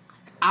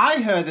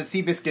 I heard that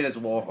Seabiscuit is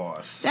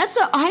Warhorse. That's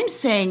what I'm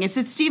saying. Is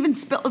it Steven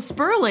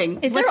Sperling?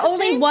 Is there What's his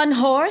only name? one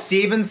horse?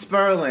 Steven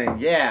Sperling,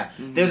 yeah.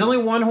 There's only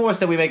one horse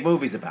that we make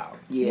movies about.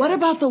 Yeah. What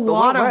about the But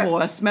water what-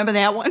 horse? Remember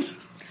that one?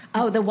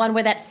 Oh, the one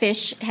where that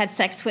fish had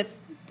sex with.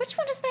 Which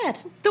one is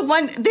that? The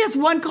one there's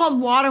one called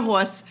Water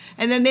Horse,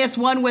 and then there's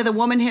one where the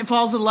woman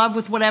falls in love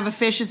with whatever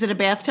fish is in a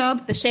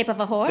bathtub. The Shape of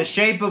a Horse? The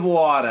Shape of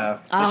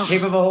Water. The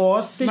Shape of a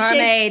Horse. The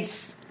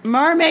Mermaids.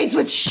 Mermaids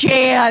with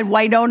Cher,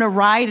 Winona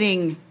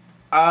Riding.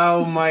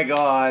 Oh my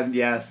god,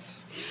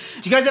 yes.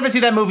 Do you guys ever see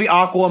that movie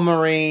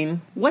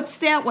Aquamarine? What's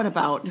that one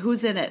about?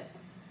 Who's in it?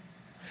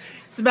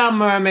 It's about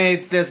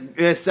mermaids.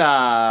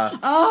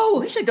 Oh,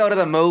 We should go to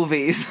the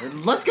movies.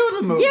 Let's go to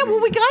the movie. yeah. Well,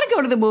 we got to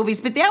go to the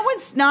movies, but that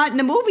one's not in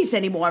the movies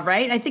anymore,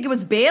 right? I think it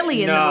was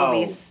barely in the No.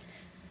 movies.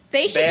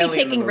 They should Barely in be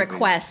the taking movies.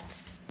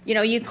 requests. You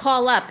know, you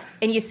call up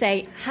and you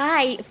say,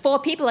 "Hi, 4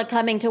 people are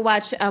coming to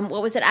watch.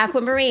 What was it,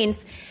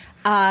 Aquamarines?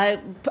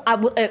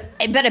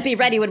 It better be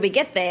ready when we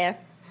get there."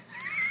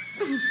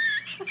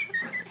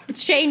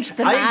 Change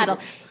the I used to- model.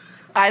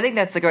 I think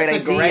that's a great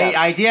That's a idea. great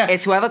idea.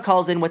 It's whoever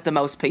calls in with the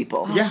most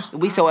people. Yeah.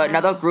 So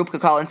another group could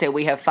call and say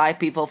we have 5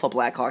 people for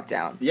Black Hawk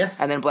Down. Yes.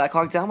 And then Black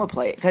Hawk Down will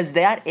play it because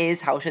that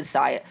is how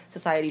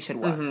society should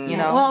work. You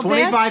know. Well,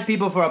 25 that's-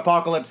 people for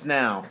Apocalypse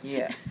Now.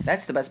 Yeah,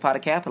 that's the best part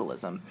of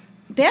capitalism.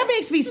 That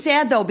makes me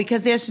sad though,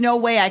 because there's no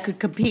way I could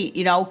compete.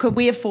 You know, could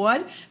we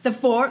afford the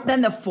 4?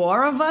 Then the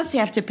 4 of us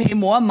have to pay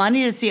more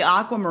money to see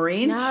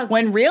Aquamarine, No.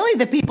 when really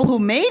the people who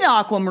made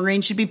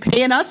Aquamarine should be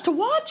paying us to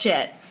watch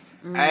it.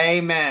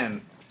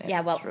 Amen.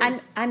 Yeah, well, the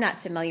truth. I'm not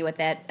familiar with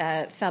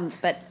that film,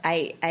 but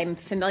I'm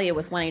familiar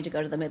with wanting to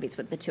go to the movies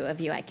with the two of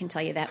you. I can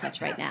tell you that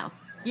much right now.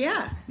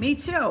 Yeah, me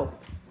too.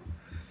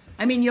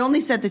 I mean, you only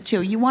said the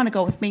 2. You want to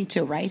go with me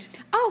too, right?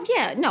 Oh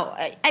yeah, no,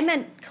 I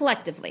meant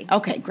collectively.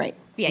 Okay, great.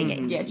 Yeah, yeah,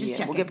 Yeah, just Yeah,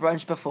 checking. we'll get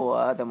brunch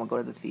before, then we'll go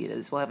to the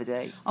theaters. We'll have a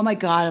day. Oh my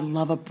God, I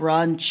love a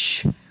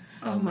brunch.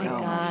 Oh my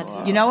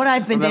God. You know what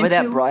I've been Remember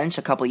into? that brunch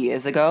a couple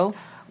years ago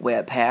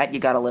where Pat, you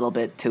got a little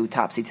bit too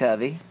topsy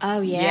turvy?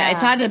 Oh yeah. Yeah,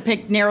 it's hard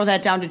to narrow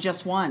that down to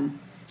just one.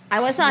 I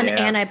was on Yeah.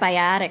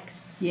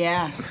 antibiotics.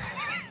 Yeah.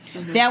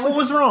 That What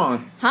was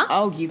wrong?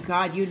 Oh,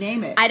 you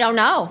name it. I don't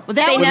know. Well,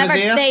 that they was- never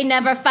Mazia? they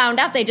never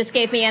found out. They just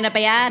gave me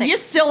antibiotics. You're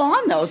still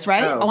on those,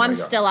 right? Oh. Oh, my I'm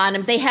God. still on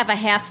them. They have a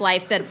half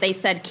life that they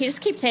said, just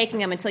keep taking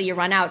them until you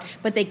run out.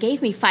 But they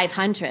gave me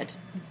 500.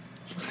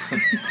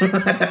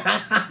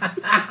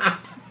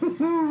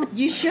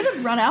 You should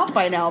have run out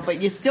by now, but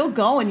you're still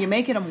going. You're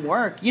making them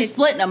work. You're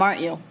splitting them,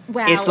 aren't you?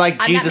 Well, It's like I'm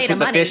not Jesus made with of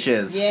the money.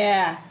 fishes.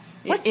 Yeah.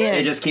 What's it this? is.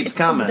 It just keeps It's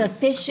coming. The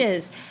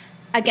fishes.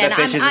 Again, The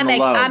fishes I'm and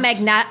the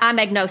loaves.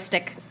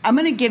 agnostic. I'm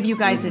going to give you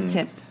guys a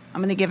tip.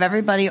 I'm going to give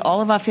everybody,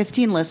 all of our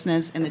 15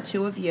 listeners, and the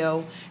 2 of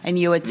you, and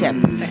you a tip.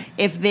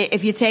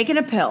 If you're taking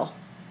a pill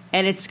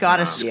and it's got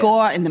a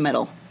score in the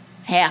middle,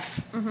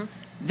 half,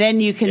 then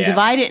you can Yeah.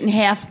 divide it in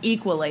half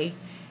equally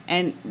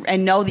and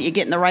know that you're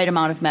getting the right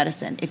amount of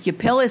medicine. If your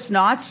pill is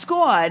not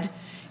scored,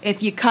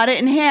 if you cut it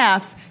in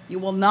half, you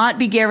will not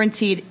be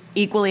guaranteed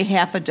equally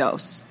half a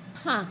dose.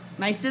 Huh.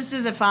 My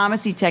sister's a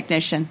pharmacy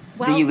technician.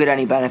 Well, Do you get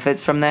any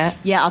benefits from that?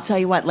 Yeah, I'll tell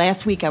you what.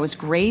 Last week I was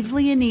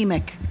gravely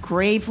anemic,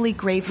 gravely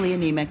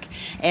anemic,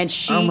 and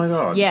she, Oh, my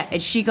God. yeah,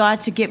 and she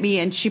got to get me,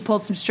 and she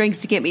pulled some strings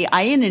to get me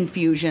iron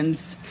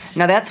infusions,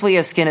 Now that's where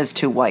your skin is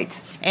too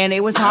white. and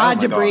it was hard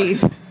my to God.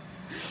 breathe.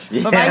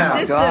 Yeah.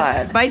 But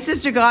God. my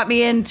sister got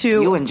me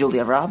into. You and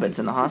Julia Roberts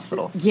in the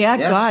hospital. Yeah,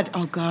 Yeah. God.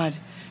 Oh, God.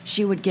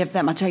 she would give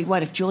them, I'll tell you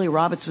what, if Julia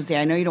Roberts was there,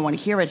 I know you don't want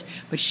to hear it,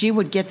 but she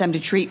would get them to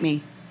treat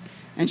me.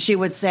 And she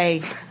would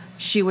say,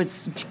 she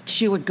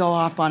would go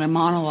off on a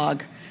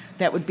monologue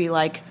that would be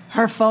like,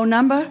 her phone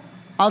number,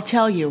 I'll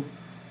tell you,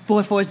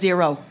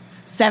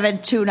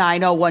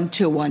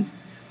 440-729-0121.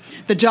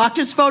 The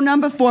doctor's phone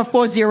number,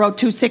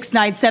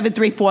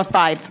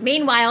 440-269-7345.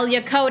 Meanwhile,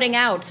 you're coding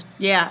out.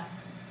 Yeah.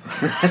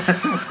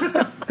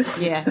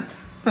 Yeah.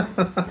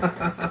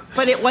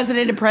 But wasn't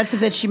it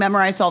impressive that she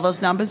memorized all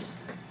those numbers?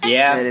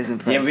 Yeah, It is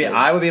impressive. Yeah,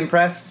 I would be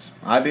impressed.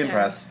 I'd be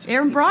impressed.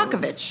 Aaron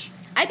Brockovich.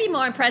 I'd be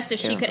more impressed if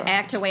she could Brooks.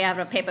 act her way out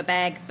of a paper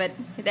bag, but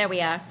there we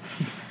are.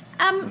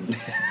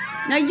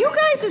 Now, you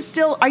guys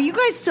are you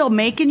guys still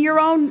making your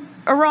own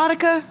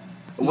erotica?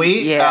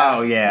 Yeah.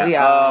 Oh yeah. We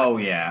are. Oh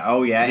yeah.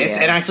 Oh yeah. It's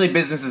Yeah. and actually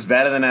business is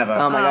better than ever.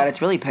 Oh my god,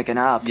 it's really picking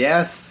up.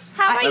 Yes.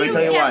 How are Let me you?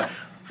 tell you what.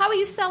 How are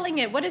you selling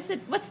it? What is it?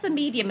 What's the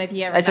medium of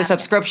your? It's a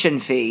subscription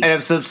fee. And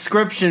a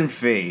subscription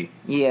fee.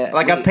 Yeah.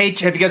 Like a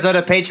page. Have you guys heard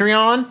of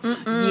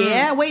Patreon?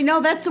 Yeah. Wait,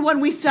 no, that's the one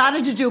we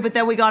started to do, but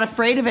then we got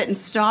afraid of it and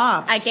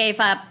stopped. I gave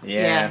up.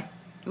 Yeah.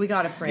 We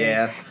got afraid.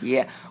 Yeah.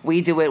 Yeah,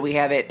 we do it. We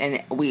have it,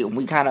 and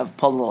we kind of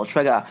pulled a little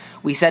trigger.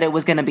 We said it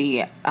was going to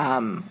be,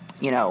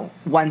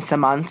 once a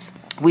month.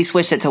 We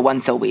switched it to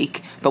once a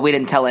week, but we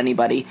didn't tell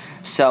anybody.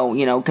 So,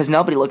 because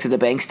nobody looks at the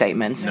bank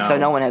statements, No. so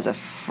no one has a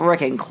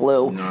freaking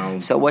clue. No.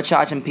 So we're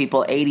charging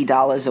people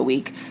 $80 a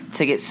week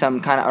to get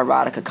some kind of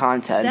erotica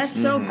content. That's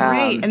so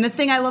great. And the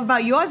thing I love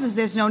about yours is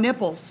there's no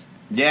nipples.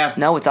 Yeah.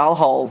 No, it's all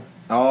whole.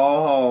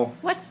 Oh.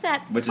 What's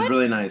that? Which What? is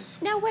really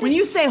nice. No, what When is-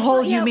 you say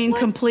whole, yeah, you mean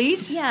what-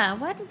 complete? Yeah.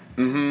 What?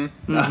 We mean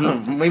a The whole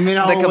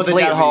with a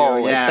complete W, whole.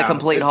 It's Yeah. the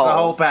complete it's whole. the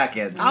whole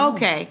package.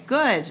 Okay,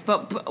 good.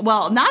 But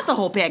well, not the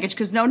whole package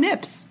because no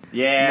nips.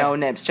 Yeah. No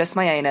nips, just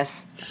my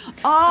anus.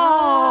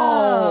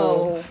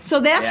 Oh. So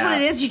that's Yeah.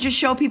 what it is? You just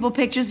show people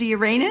pictures of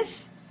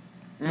Uranus?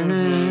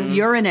 Mm-hmm.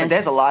 Uranus.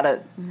 There's a lot of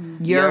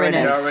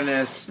Uranus.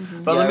 Uranus.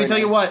 But let me tell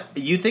you Uranus. what.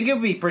 You think it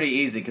would be pretty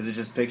easy because it's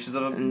just pictures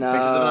of No. an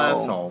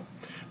asshole.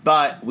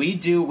 But we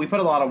put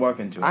a lot of work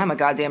into it. I'm a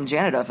goddamn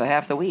janitor for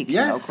half the week.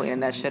 Yes.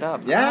 Cleaning that shit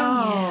up. Yeah.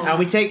 Oh.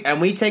 And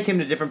we take him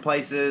to different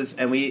places,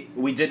 and we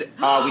just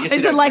Is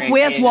did it a like Grand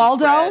Where's Canyon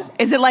Waldo? spread.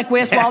 Is it like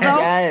Where's Waldo?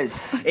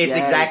 Yes. It's Yes.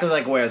 exactly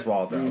like Where's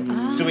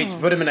Waldo. So we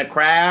put him in a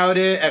crowd,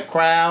 had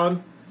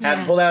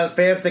Yeah. pull out his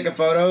pants, take a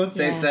photo.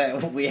 They Yeah.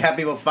 said we have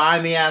people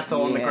find the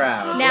asshole in the Yeah.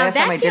 crowd. Now Last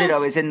time that I did it, I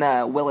feels- was in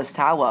the Willis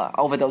Tower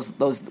over those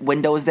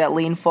windows that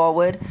lean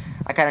forward.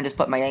 I kind of just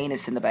put my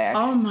anus in the back.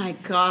 Oh my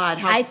God!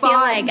 How I fun. feel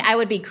like I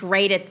would be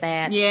great at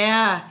that.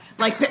 Yeah,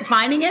 like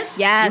finding it.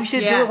 Yes. You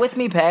should Yeah. do it with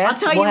me, Pat. I'll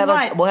tell we'll you have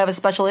what. we'll have a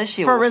special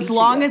issue. For We'll as feature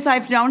long you. as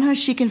I've known her,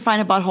 she can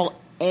find a butthole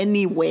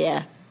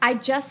anywhere. I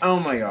just. Oh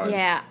my God.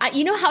 Yeah.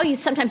 You know how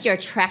sometimes you're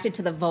attracted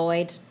to the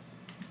void.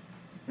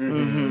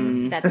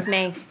 Mm-hmm. That's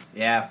me.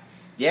 Yeah.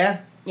 Yeah.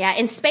 Yeah.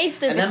 In space,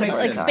 there's And that makes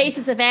like sense. space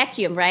is a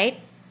vacuum, right?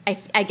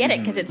 I get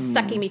it because it's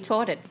sucking me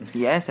toward it.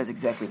 Yes, that's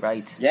exactly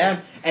right. Yeah.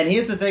 And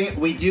here's the thing: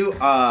 we do.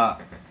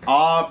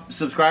 Our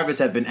subscribers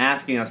have been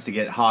asking us to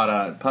get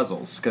harder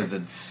puzzles because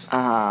it's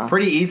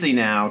pretty easy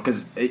now.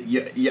 Because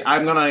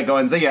I'm gonna go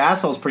and say your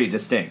asshole's pretty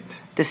distinct.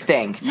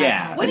 Distinct.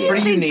 Yeah, What it's do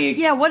you pretty think? unique.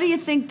 Yeah, what do you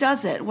think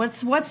does it?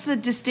 What's the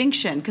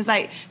distinction? Because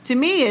to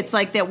me, it's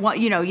like that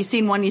one. You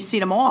seen one, you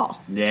seen them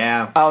all.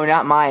 Yeah. Oh,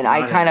 not mine.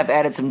 I Not kind of his.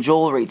 added some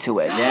jewelry to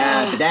it.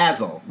 Yeah.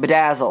 Bedazzle.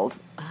 Bedazzled.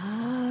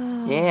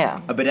 Oh.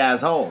 Yeah. A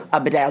bedazzle. A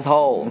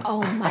bedazzle.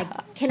 Oh my!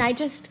 Can I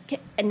just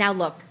now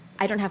look?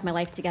 I don't have my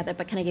life together,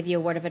 but can I give you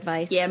a word of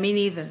advice? Yeah, me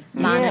neither.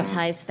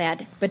 Monetize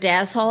that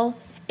bedazzle.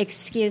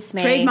 Excuse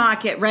me.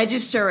 Trademark it,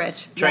 register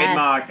it.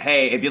 Trademark.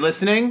 Hey, if you're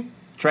listening,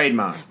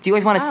 trademark. Do you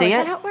guys want to Oh, see is it?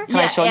 that how it works?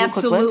 Can I show you quick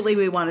absolutely. clips?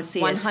 We want to see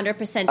it.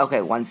 100%.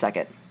 Okay, 1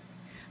 second.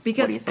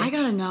 Because What do you think? I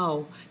gotta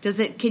know.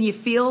 Can you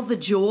feel the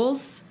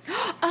jewels?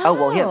 Oh,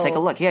 well, here, take a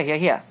look.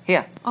 Here.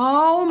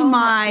 Oh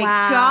my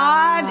wow.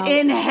 God!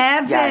 In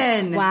heaven.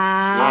 Yes.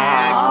 Wow.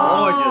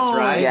 Yeah, gorgeous,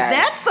 right? Yeah.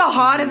 That's the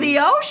heart of the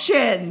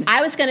ocean. I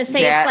was going to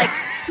say Yeah.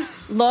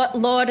 it's like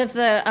Lord of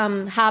the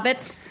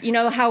Hobbits. You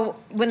know how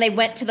when they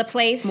went to the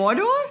place?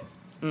 Mordor?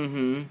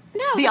 No,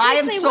 The place Eye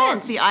of they Sauron.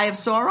 went. The Eye of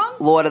Sauron?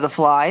 Lord of the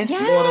Flies.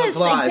 Yeah. Lord of the Yes,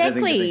 Flies, I think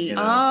exactly. is the- you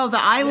know. Oh, the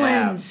Yeah.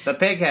 island. The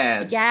pig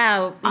head.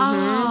 Yeah.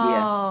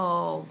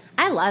 Oh.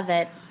 I love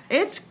it.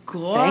 It's you.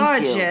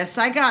 gorgeous.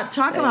 Talk about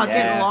Yeah.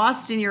 getting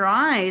lost in your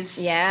eyes.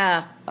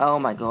 Yeah. Oh,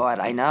 my God,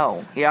 I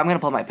know. Here, I'm going to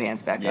pull my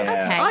pants back up.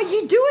 Yeah. Okay. Oh,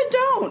 you do and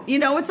don't.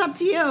 It's up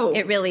to you.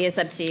 It really is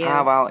up to you.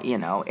 Ah,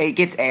 well, it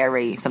gets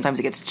airy. Sometimes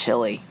it gets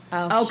chilly.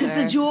 Oh, because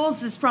the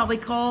jewels is probably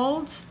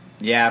cold.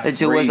 Yeah. The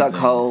jewels are freezing.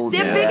 cold.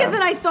 They're yeah. bigger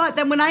than I thought.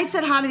 That when I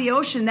said heart of the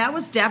ocean, that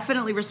was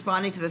definitely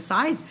responding to the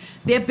size.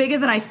 They're bigger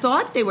than I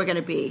thought they were going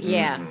to be.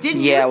 Yeah. Didn't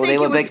Yeah, you well, think they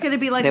were it was big- going to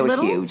be like they were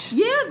little? huge.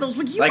 Yeah, those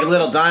were huge. Like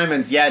little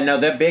diamonds. Yeah, no,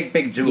 they're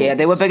big jewels. Yeah,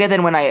 they were bigger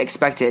than when I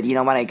expected.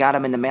 When I got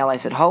them in the mail, I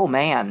said, oh,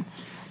 man.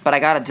 But I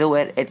got to do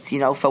it. It's,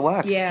 for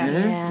work. Yeah.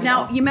 Yeah.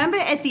 Now, you remember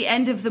at the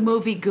end of the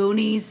movie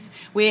Goonies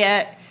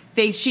where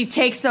she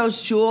takes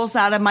those jewels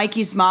out of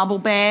Mikey's marble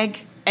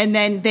bag and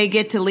then they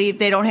get to leave.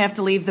 They don't have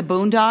to leave the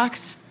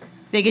boondocks.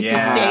 They get to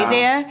Yeah.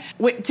 stay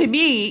there. To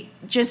me,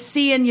 just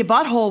seeing your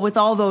butthole with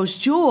all those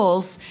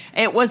jewels,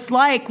 it was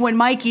like when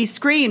Mikey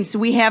screams,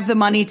 "We have the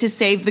money to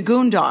save the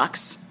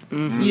Goondocks." You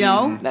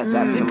know, That's the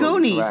absolutely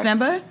Goonies. correct.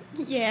 Remember?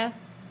 Yeah.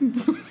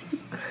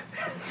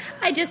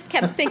 I just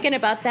kept thinking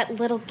about that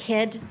little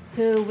kid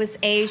who was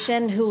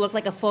Asian, who looked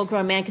like a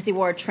full-grown man because he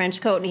wore a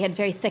trench coat and he had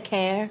very thick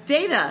hair.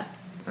 Data.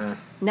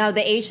 No,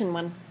 the Asian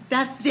one.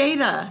 That's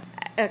Data.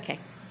 Okay.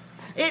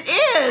 It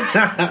is.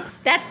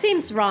 That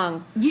seems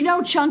wrong. You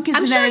know, Chunk is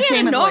I'm an sure he had a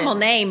entertainment normal lawyer.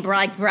 name,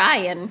 like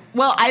Brian.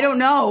 Well, I don't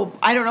know.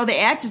 I don't know the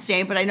actor's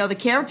name, but I know the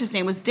character's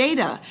name was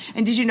Data.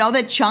 And did you know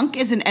that Chunk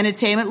is an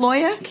entertainment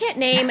lawyer? You can't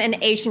name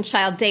an Asian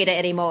child Data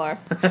anymore.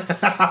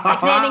 It's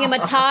like naming him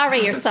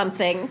Atari or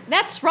something.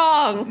 That's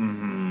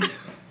wrong.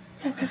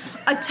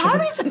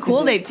 Atari's a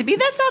cool name. To me,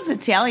 that sounds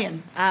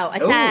Italian. Oh,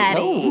 Atari.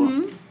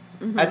 Oh.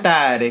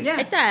 Atari.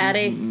 Yeah.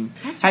 Atari.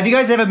 Have you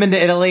guys ever been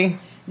to Italy?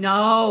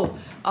 No.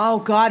 Oh,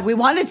 God. We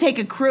wanted to take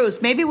a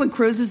cruise. Maybe when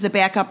cruises are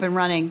back up and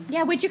running.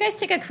 Yeah, would you guys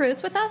take a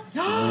cruise with us?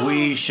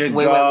 We should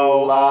We go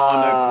would love.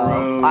 on a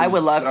cruise. I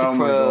would love to Oh my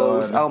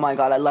cruise. God. Oh my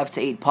god, I love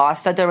to eat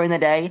pasta during the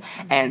day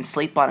and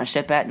sleep on a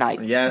ship at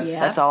night. Yes. Yeah.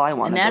 That's all I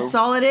want And to do. that's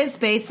all it is,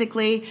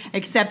 basically,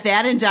 except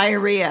that and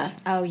diarrhea.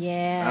 Oh,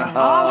 yeah.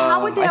 Oh,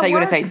 how would that I thought you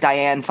were work? going to say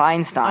Diane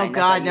Feinstein. Oh, I thought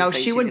God, you no. would say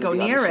She she's wouldn't gonna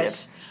go be on near the it.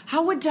 ship.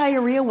 How would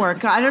diarrhea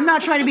work? I'm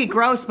not trying to be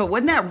gross, but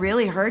wouldn't that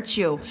really hurt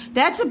you?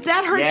 That hurts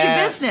your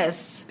Yeah.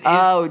 business.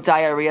 Oh,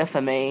 diarrhea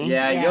for me.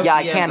 Yeah, Yeah. your Yeah,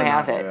 I DMs can't are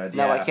have not it. good,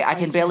 No, I yeah. can't. I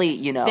can barely,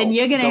 Then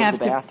you're gonna go have to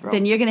the to. bathroom.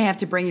 Then you're gonna have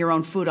to bring your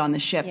own food on the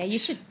ship. Yeah, you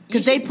should.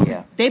 Because you they should- put,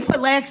 Yeah. they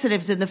put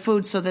laxatives in the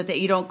food so that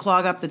you don't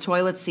clog up the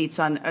toilet seats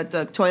on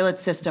the toilet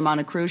system on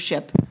a cruise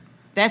ship.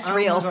 That's Oh my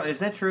real. God, is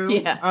that true?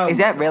 Yeah. Oh Is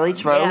that really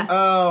true? Yeah.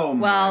 Oh,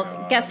 my Well,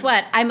 God. guess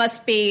what? I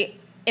must be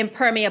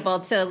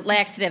impermeable to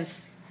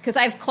laxatives because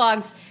I've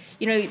clogged.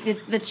 You know,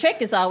 the trick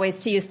is always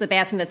to use the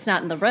bathroom that's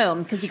not in the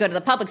room because you go to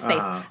the public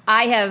space. Uh-huh.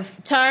 I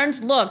have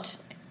turned, looked,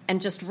 and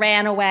just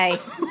ran away.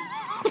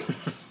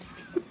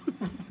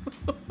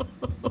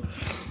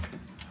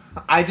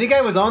 I think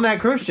I was on that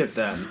cruise ship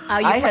then.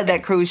 I had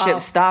that cruise ship Oh.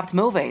 stopped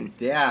moving.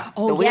 Yeah.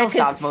 Oh, The wheel 'cause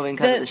stopped moving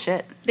 'cause of the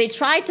shit. They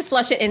tried to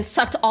flush it and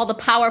sucked all the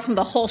power from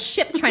the whole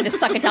ship trying to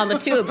suck it down the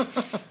tubes.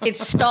 It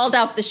stalled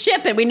out the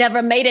ship and we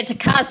never made it to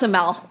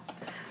Cozumel.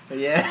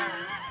 Yeah.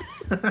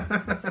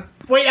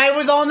 Wait, I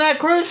was on that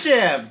cruise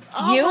ship.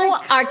 You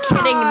my are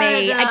kidding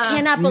me. God. I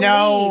cannot believe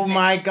No, it.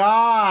 my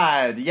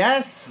God.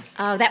 Yes.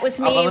 Oh, that was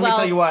me. Although, let me well,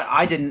 tell you what,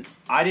 I didn't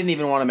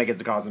even want to make it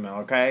to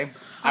Cozumel, okay?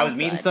 I was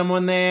meeting good.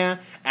 someone there,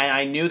 and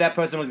I knew that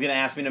person was going to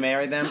ask me to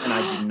marry them, and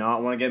I did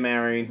not want to get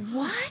married.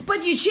 what?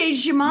 But you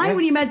changed your mind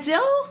when you met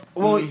Dill?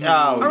 Well,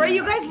 Or are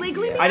you guys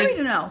legally I married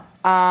didn't- or no?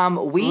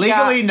 We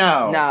legally,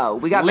 got, no. No,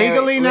 we got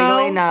legally, married. no.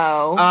 Legally,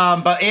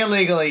 no. But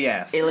illegally,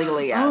 yes.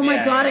 Illegally, yes. Oh my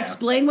Yeah, God! yeah.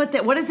 Explain what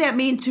does that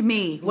mean to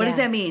me? What does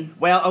Yeah. that mean?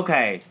 Well,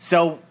 okay.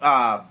 So,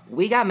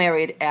 We got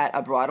married at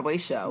a Broadway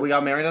show. we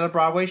got married at a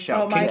Broadway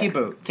show, Oh, my- Kinky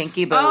Boots.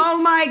 Kinky Boots.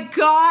 Oh my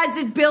God!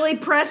 Did Billy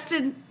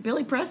Preston?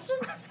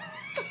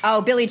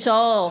 Oh, Billy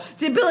Joel.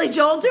 Did Billy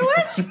Joel do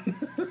it?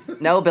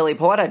 No, Billy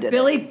Porter did it.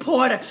 Billy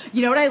Porter.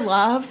 You know what I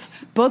love?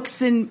 Book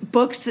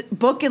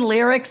and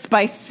lyrics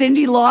by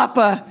Cyndi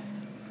Lauper.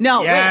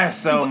 No,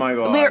 Yes, wait. oh my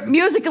God.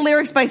 Music and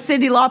lyrics by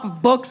Cyndi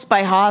Lauper. Books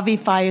by Harvey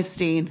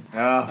Firestein.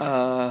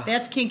 Oh,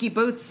 That's Kinky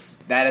Boots.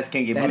 that is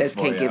Kinky Boots. That is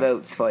for Kinky ya.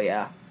 Boots for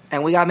you.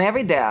 And we got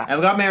married there. And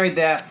we got married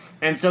there,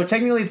 and so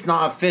technically it's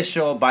not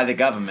official by the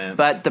government.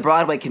 But the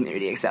Broadway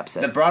community accepts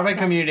the it. Broadway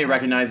community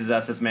recognizes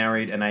us as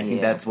married, and I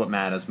think Yeah. that's what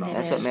matters most.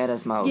 That's what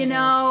matters most. You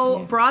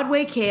know,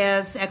 Broadway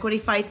cares. Equity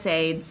fights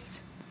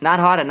AIDS. Not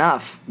hot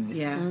enough.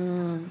 Yeah.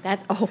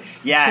 That's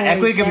Yeah, boys,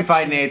 equity could be that's-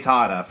 fighting AIDS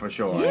harder for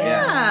sure.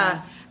 Yeah.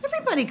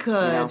 Everybody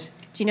could. know. Do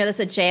you know there's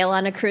a jail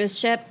on a cruise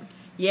ship?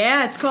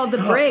 Yeah, it's called the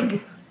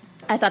Brig.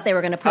 I thought they were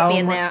going to put Oh me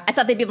in my- there. I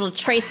thought they'd be able to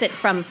trace it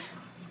from,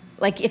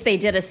 like, if they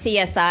did a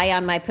CSI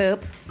on my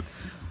poop.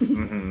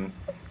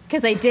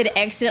 Because I did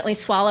accidentally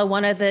swallow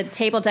one of the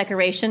table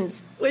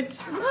decorations. Which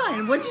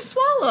one? What'd you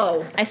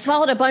swallow? I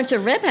swallowed a bunch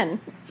of ribbon.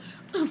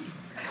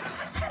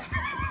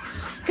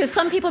 Because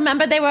some people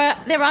remember they were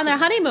on their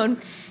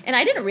honeymoon, and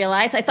I didn't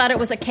realize. I thought it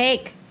was a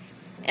cake,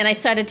 and I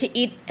started to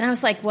eat, and I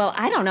was like, "Well,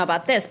 I don't know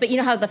about this," but you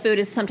know how the food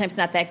is sometimes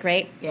not that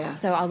great. Yeah.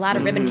 So a lot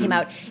of ribbon came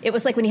out. It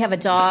was like when you have a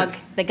dog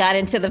that got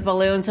into the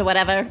balloons or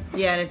whatever.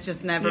 Yeah, and it's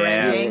just never Yeah.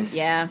 ending.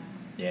 Yeah.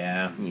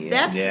 Yeah.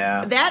 That's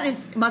Yeah.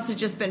 must have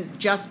just been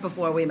just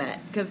before we met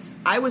because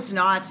I was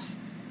not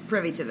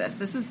privy to this.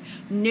 This is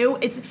new.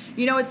 It's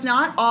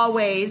not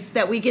always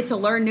that we get to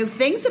learn new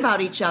things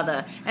about each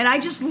other, and I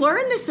just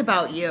learned this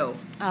about you.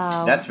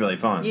 Oh. That's really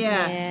fun.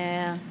 Yeah,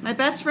 Yeah. my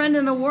best friend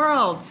in the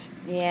world.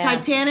 Yeah.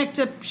 Titanic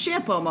to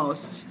ship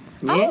almost.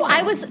 Oh,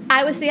 I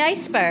was the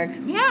iceberg.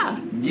 Yeah.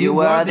 You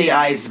were the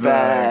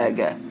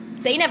iceberg.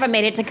 They never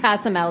made it to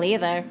Cozumel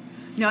either.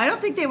 No, I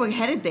don't think they were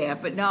headed there,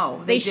 but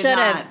no, They did should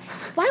have. not.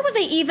 Why were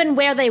they even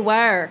where they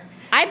were?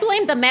 I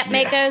blame the map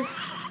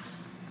makers.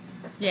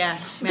 Yeah,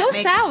 Go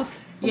south.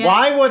 Yeah.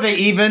 Why were they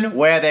even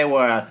where they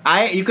were?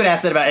 You could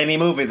ask that about any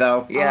movie,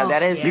 though. Yeah, Oh,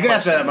 that is. yeah. You could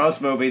ask that about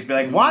most movies. Be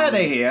like, why are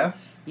they here?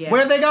 Yeah.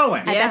 Where are they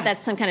going? I Yeah. bet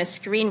that's some kind of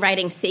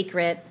screenwriting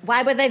secret.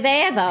 Why were they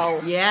there,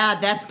 though? Yeah,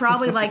 that's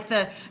probably like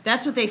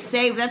that's what they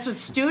say. That's what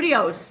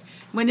studios,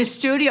 when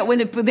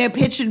they're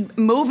pitching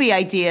movie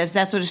ideas,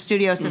 that's what a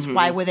studio says. Mm-hmm.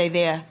 Why were they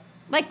there?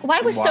 Like,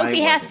 why was Why Sophie were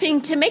they-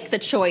 having to make the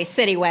choice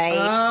anyway?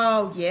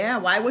 Oh, yeah.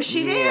 Why was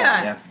she there?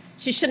 Yeah.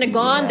 She shouldn't have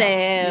gone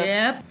there.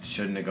 Yep.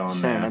 Shouldn't have gone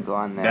Shouldn't there. have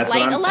gone there. That's what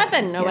Flight I'm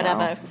saying. 11 or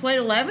whatever. Flight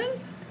 11?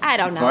 I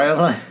don't know. Flight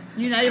 11.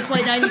 United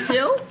Flight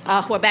 92?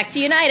 Oh, we're back to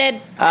United.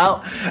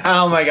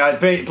 Oh my God!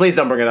 Please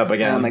don't bring it up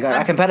again. Oh my god,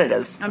 our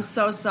competitors. I'm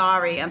so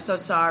sorry. I'm so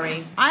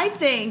sorry. I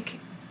think,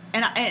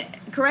 and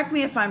correct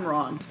me if I'm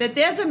wrong, that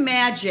there's a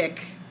magic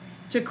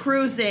to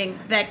cruising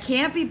that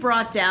can't be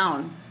brought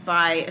down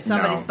by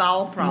somebody's No.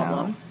 bowel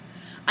problems.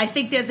 I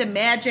think there's a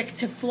magic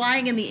to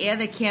flying in the air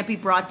that can't be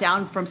brought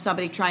down from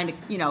somebody trying to,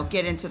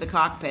 get into the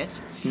cockpit.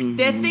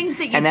 There are things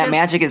that you And that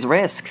magic is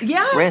risk.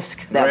 Yes.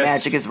 Risk. That Risk.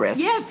 magic is risk.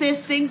 Yes,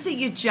 there's things that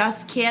you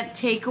just can't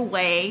take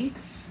away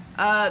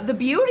the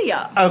beauty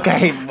of.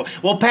 Okay,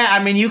 well, Pat,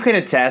 I mean, you could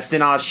attest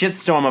in our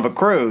shitstorm of a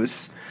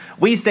cruise.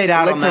 We stayed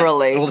out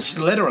Literally. on that.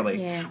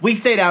 Literally. Yeah. We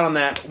stayed out on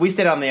that. We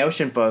stayed out on the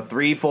ocean for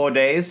 3-4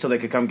 days till they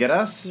could come get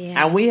us.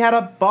 Yeah. And we had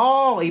a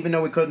ball, even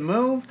though we couldn't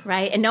move.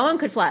 Right? And no one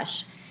could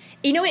flush.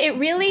 You know, it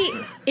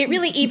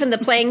really evened the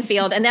playing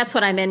field, and that's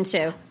what I'm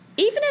into.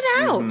 Even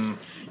it out. Mm-hmm.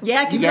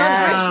 Yeah, because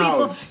Yes. those rich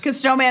people.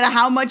 Because no matter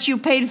how much you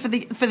paid for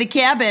the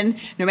cabin,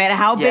 no matter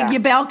how big Yeah. your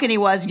balcony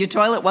was, your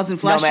toilet wasn't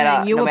No flushing, matter,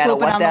 and you no were matter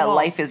pooping what on the that walls.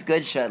 life is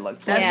good shirt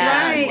looked like. That's Yeah,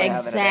 right. We're having a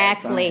bad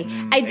exactly.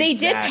 time. They did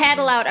Exactly.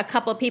 paddle out a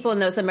couple of people in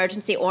those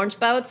emergency orange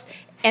boats,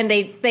 and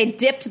they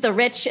dipped the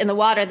rich in the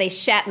water. They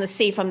shat in the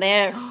sea from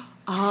there.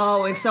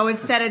 Oh, and so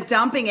instead of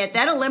dumping it,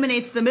 that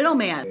eliminates the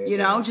middleman.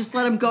 Just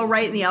let them go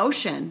right in the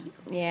ocean.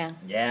 Yeah.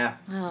 Yeah.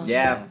 Oh,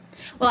 yeah.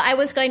 Well, I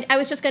was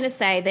just going to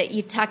say that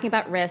you're talking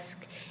about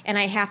risk, and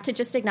I have to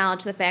just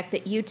acknowledge the fact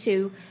that you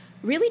two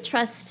really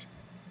trust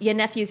your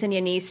nephews and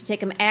your niece to take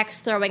them axe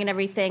throwing and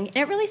everything. And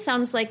it really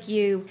sounds like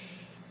you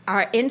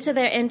are into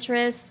their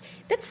interests.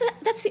 That's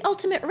the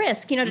ultimate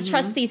risk, to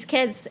trust these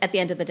kids at the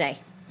end of the day.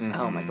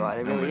 Oh my god,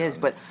 it really is.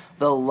 But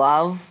the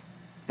love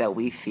that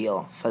we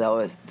feel for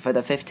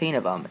the 15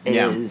 of them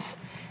Yeah.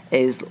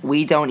 is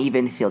we don't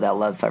even feel that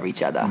love for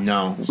each other.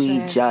 No. We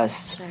Sure,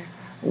 just sure.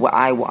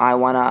 I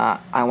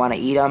wanna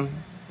eat them,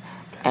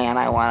 and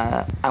I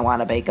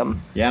wanna bake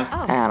them. Yeah.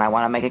 Oh. And I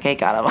want to make a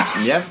cake out of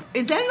them. Yep.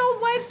 Is that an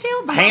old wives'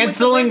 tale? The one with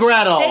Hansel the and witch?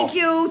 Gretel.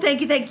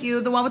 Thank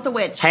you. The one with the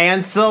witch.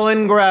 Hansel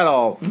and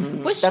Gretel.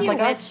 Was That's she a like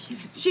witch? us.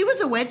 She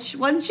was a witch,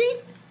 wasn't she?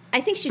 I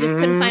think she just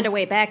couldn't find her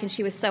way back, and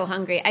she was so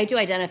hungry. I do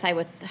identify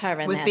with her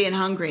in With that. being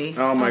hungry.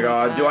 Oh my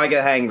God. Do I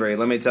get hangry?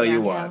 Let me tell you Yeah.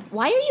 what.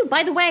 Why are you?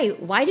 By the way,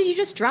 why did you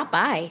just drop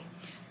by?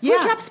 Yeah.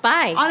 Who drops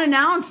by?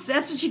 Unannounced.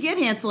 That's what you get,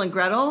 Hansel and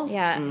Gretel.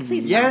 Yeah,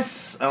 please. don't.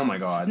 Yes. Oh my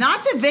God.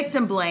 Not to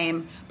victim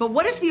blame, but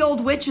what if the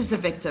old witch is a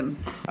victim?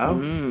 Oh.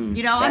 I'm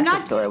That's not. a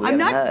story we I'm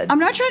haven't not. heard. I'm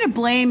not trying to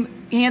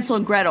blame Hansel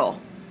and Gretel,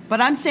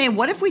 but I'm saying,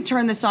 what if we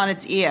turn this on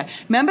its ear?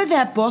 Remember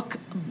that book,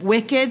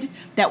 Wicked,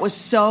 that was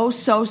so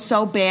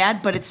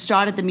bad, but it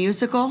started the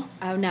musical.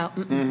 Oh no.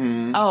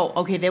 Oh,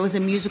 okay. There was a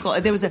musical.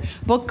 There was a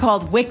book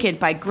called Wicked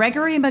by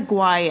Gregory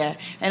Maguire,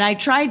 and I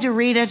tried to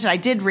read it. And I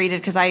did read it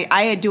because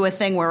I do a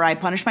thing where I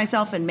punish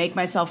myself and make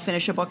myself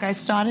finish a book I've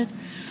started.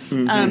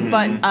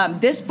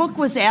 But this book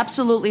was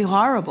absolutely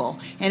horrible,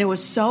 and it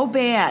was so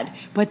bad.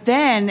 But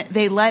then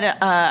they let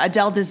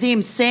Adele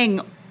Dazeem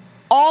sing.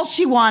 All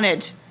she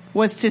wanted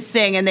was to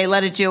sing, and they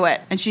let her do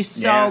it, and she's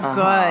so Yeah.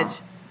 good.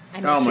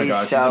 Oh my She's gosh.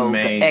 She's so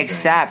amazing. good.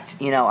 Except,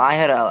 I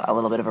heard a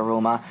little bit of a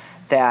rumor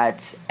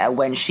that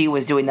when she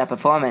was doing that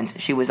performance,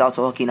 she was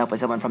also hooking up with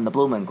someone from the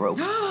Blue Man Group.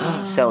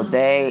 So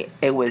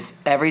it was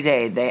every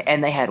day,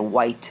 they had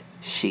white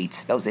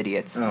sheets, those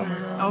idiots. Oh my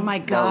God. Oh my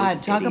God!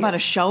 Those Talk about a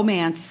idiots.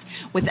 showmance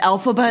with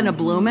Elphaba and a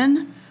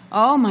Bloomin'.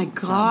 Oh my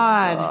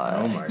God!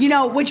 Oh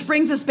my Which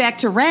brings us back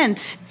to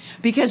Rent,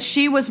 because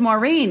she was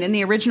Maureen in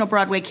the original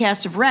Broadway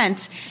cast of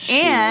Rent,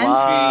 and She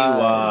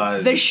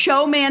was. the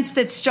showmance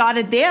that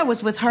started there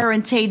was with her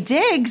and Taye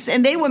Diggs,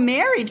 and they were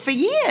married for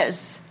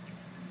years.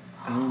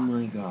 Oh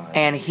my God.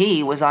 And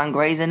he was on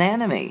Grey's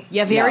Anatomy.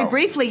 Yeah, very No.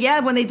 briefly.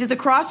 Yeah, when they did the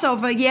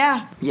crossover.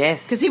 Yeah,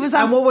 Yes. because he was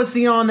And on what was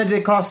he on that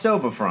they crossed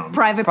over from?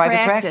 Private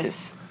Private Practice.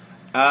 practice.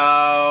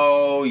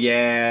 Oh,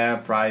 yeah.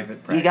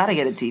 Private practice. You got to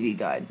get a TV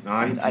guide.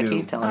 I do.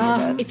 keep telling you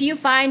that. If you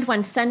find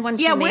one, send one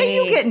to Yeah, me. where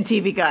are you getting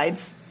TV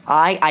guides?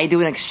 I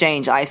do an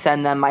exchange. I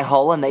send them my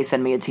whole, and they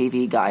send me a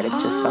TV guide.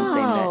 It's just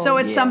something that. So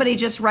it's yeah. somebody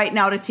just writing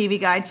out a TV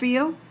guide for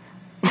you?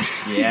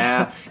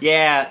 Yeah.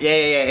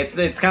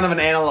 It's kind of an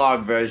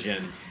analog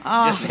version.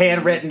 Just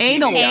handwritten.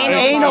 Anal, TV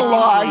guide.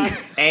 analog.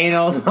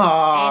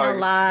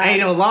 Analog.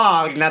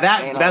 Analog. Now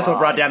that's what Analog.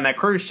 brought down that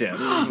cruise ship.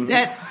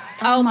 That.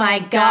 Oh my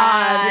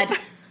God.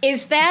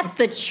 Is that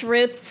the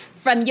truth?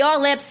 From your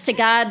lips to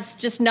God's,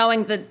 just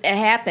knowing that it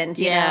happened,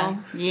 you know?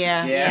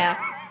 Yeah. Yeah.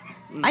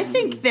 I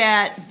think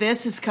that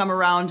this has come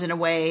around in a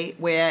way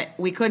where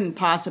we couldn't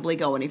possibly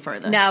go any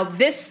further. Now,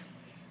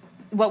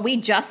 what we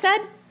just said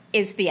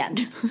is the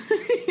end.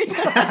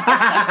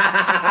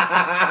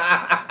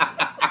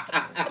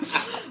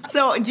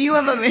 So, do you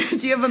have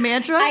a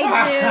mantra?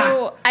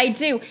 I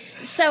do.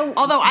 So,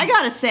 Although I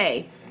gotta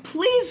say,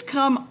 please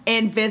come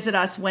and visit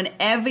us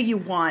whenever you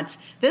want.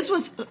 This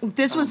was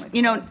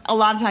a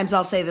lot of times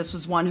I'll say this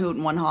was one hoot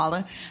and one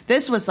holler.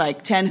 This was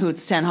like 10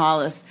 hoots, 10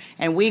 hollers,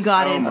 and we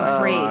got in for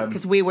free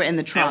because we were in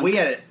the trunk.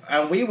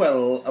 And we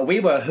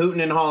were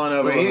hooting and hollering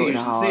over here. You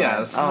should see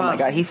us. Oh my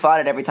god, he fought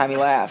it every time he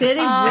laughed. Did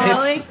he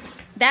really?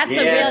 that's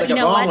Yeah, a real. it's like you a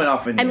know bomb what? went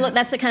off in you.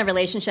 That's the kind of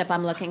relationship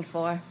I'm looking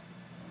for.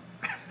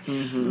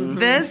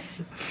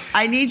 This,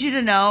 I need you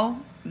to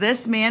know,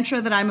 this mantra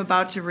that I'm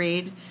about to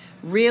read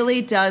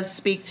really does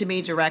speak to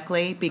me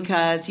directly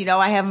because,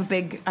 I have a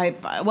big,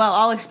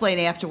 I'll explain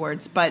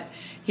afterwards, but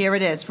here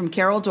it is from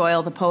Carol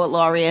Doyle, the poet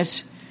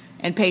laureate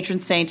and patron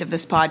saint of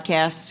this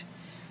podcast.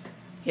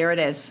 Here it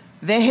is.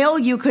 The hill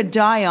you could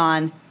die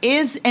on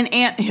is an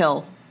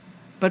anthill,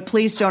 but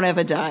please don't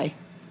ever die.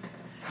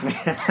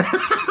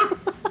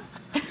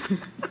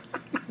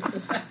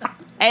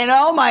 And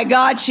oh my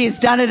God, she's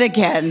done it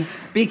again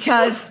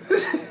because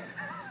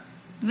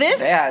this.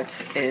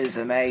 That is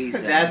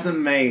amazing. That's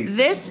amazing.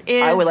 This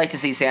is. I would like to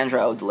see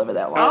Sandra Oh deliver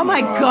that line. Oh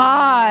my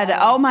God!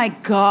 Oh my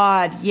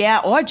God!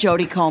 Yeah, or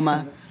Jodie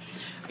Comer.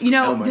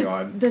 Oh my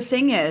God. The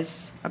thing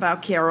is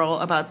about Carol,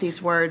 about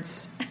these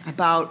words,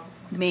 about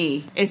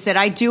me, is that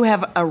I do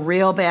have a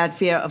real bad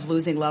fear of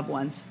losing loved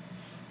ones.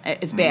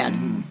 It's bad,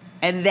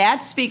 and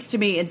that speaks to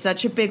me in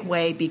such a big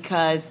way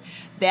because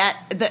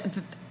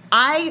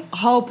I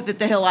hope that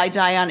the hill I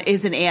die on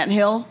is an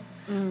anthill,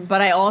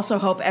 but I also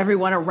hope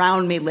everyone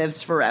around me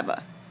lives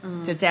forever.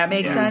 Does that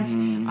make sense?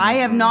 I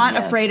am not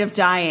afraid of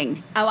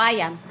dying. Oh, I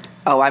am.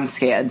 Oh, I'm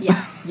scared.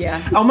 Yeah.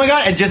 Yeah. Oh my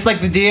God! And just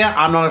like the deer,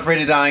 I'm not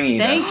afraid of dying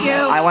either. Thank you.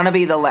 I want to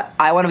be the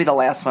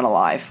last one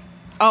alive.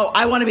 Oh,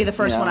 I want to be the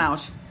first Yeah. one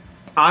out.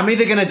 I'm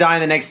either gonna die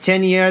in the next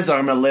 10 years or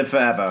I'm gonna live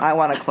forever. I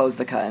want to close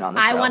the curtain on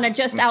the show. I want to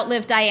just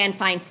outlive Diane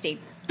Feinstein.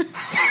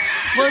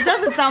 Well, it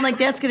doesn't sound like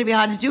that's going to be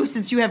hard to do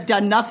since you have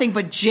done nothing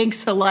but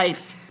jinx her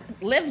life.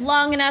 Live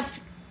long enough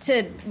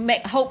to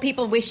hope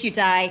people wish you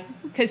die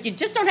because you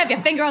just don't have your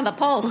finger on the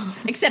pulse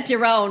except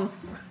your own.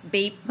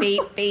 Beep,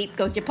 beep, beep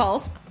goes your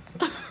pulse.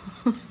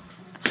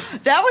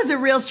 That was a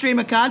real stream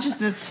of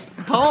consciousness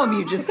poem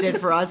you just did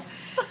for us.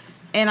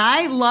 And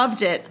I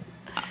loved it.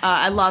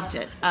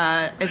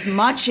 As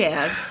much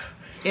as,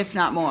 if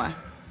not more,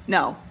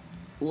 no,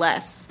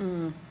 less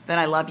than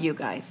I love you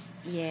guys.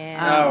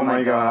 Yeah. Oh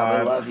my God.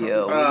 We love you.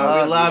 We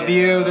love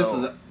you. This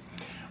was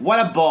what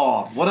a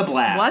ball. What a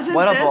blast. Wasn't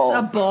What a this ball.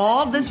 a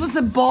ball? This was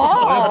a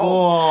ball.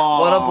 Oh.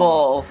 What a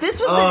bull. This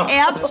was an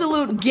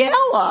absolute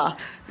gala.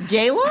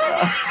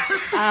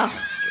 Gala?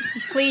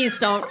 Please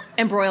don't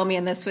embroil me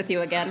in this with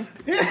you again.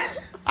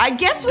 I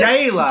guess with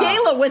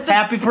Gala with the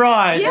Happy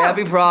Pride. Yeah.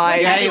 Happy Pride.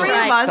 the three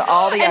of us. To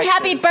all the And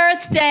happy exes.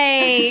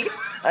 birthday.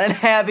 And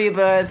happy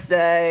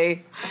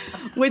birthday.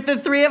 With the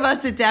three of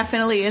us, it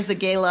definitely is a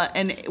gala,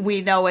 and we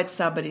know it's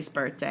somebody's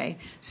birthday.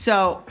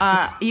 So,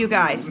 you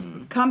guys,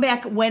 come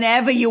back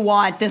whenever you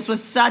want. This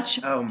was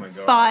such Oh my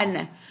God.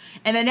 fun.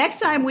 And the next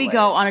time we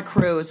go on a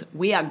cruise,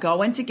 we are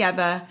going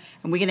together,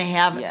 and we're going to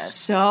have Yes.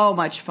 so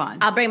much fun.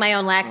 I'll bring my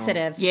own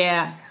laxatives.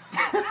 Yeah.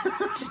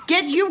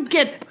 Get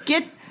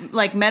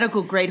like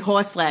medical grade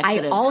horse I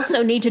laxatives.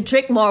 also need to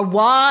drink more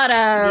water.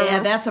 Yeah,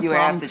 that's a You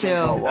problem have to drink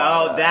more too.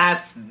 water. Oh,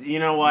 that's, you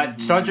know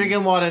what? Start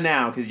drinking water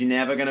now because you're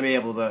never going to be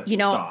able to You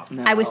know, stop.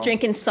 I was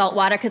drinking salt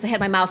water because I had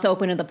my mouth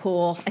open in the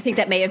pool. I think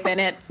that may have been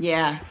it.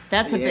 Yeah,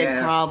 that's a big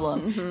Yeah.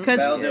 problem.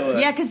 That'll do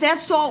it. Because that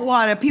salt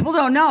water, people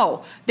don't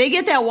know. They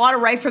get that water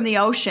right from the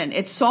ocean.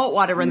 It's salt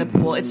water in the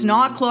pool. It's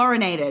not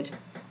chlorinated.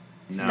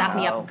 Stop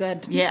me up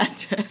good. Yeah,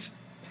 it did.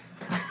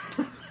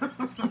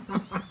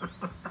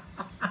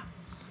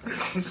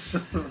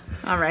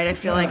 All right, I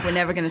feel like we're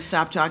never going to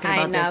stop talking I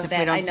about know this if we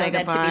that. don't I know say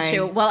that goodbye. to be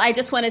true. Well, I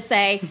just want to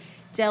say,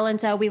 Dylan,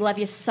 Doe, we love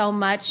you so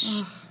much.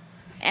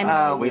 And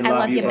we I love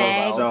love you you, both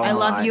Meg. so I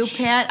love you, much.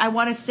 Pat. I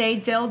want to say,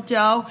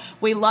 Dildo,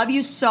 we love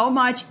you so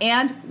much.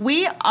 And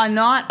we are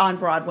not on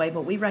Broadway,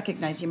 but we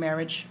recognize your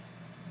marriage.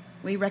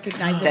 We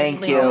recognize it. as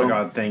Thank legal. you. Oh my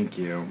God, thank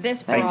you.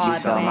 This Thank Broadway. you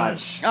so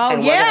much. Oh,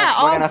 And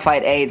yeah. We're Oh. gonna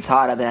fight AIDS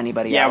harder than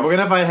anybody Yeah, else. we're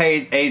going to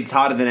fight AIDS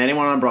harder than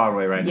anyone on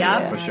Broadway right now,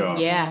 Yep. for sure.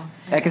 Yeah.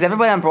 Because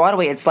everybody on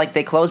Broadway, it's like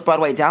they close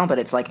Broadway down, but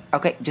it's like,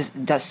 okay, just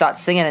start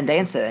singing and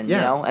dancing, Yeah.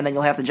 you know, and then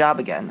you'll have the job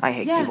again. I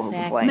hate Yeah, people who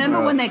exactly. complain.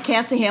 Remember when they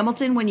cast a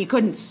Hamilton when you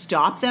couldn't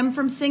stop them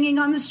from singing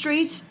on the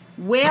street?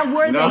 Where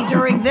were No. they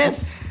during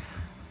this?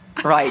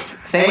 Right.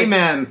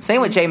 Amen.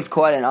 Same with James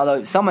Corden,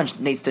 although someone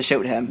needs to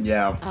shoot him.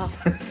 Yeah.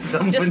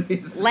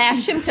 Just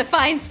lash him to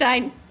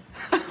Feinstein.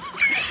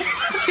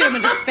 Shoot him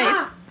in his face.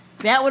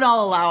 That would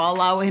all allow. I'll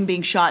allow him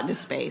being shot into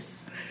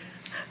space.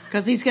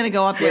 Because he's going to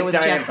go up there with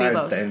Diane Jeff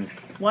Bezos. Feinstein.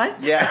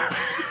 What? Yeah.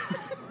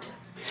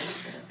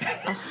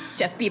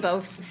 Jeff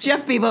Bezos.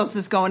 Jeff Bezos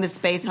is going to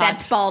space, hon.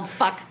 That bald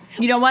fuck.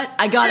 You know what?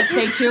 I gotta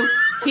say too.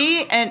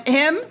 He and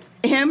him,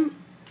 and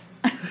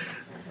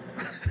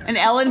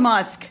Elon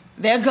Musk.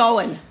 They're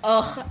going.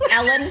 Ugh,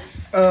 Elon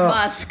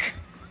Musk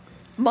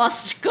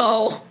must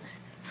go.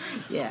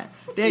 Yeah.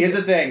 Here's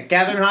the thing.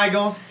 Katherine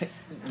Heigl,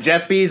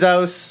 Jeff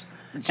Bezos,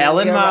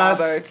 Elon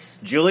Musk, Roberts,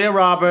 Julia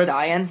Roberts,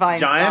 Dianne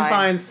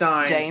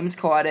Feinstein, James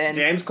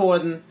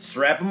Corden.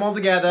 Strap them all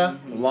together,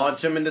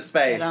 launch them into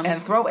space.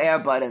 And throw Air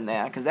Bud in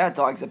there, because that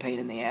dog's a pain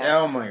in the ass.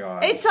 Oh my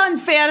god. It's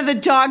unfair to the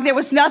dog. There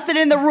was nothing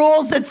in the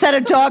rules that said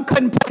a dog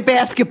couldn't play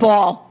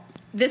basketball.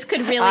 This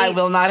could really. I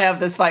will not have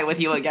this fight with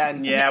you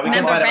again. Yeah, we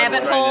can Remember fight about rabbit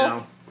this right hole?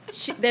 now.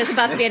 There's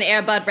about to be an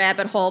Air Bud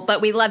rabbit hole, but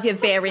we love you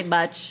very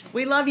much.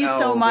 We love you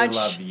so much. We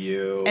love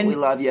you. And We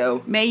love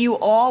you. may you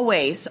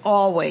always,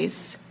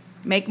 always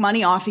make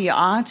money off of your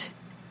art,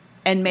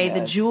 and may the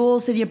Yes.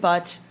 jewels in your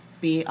butt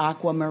be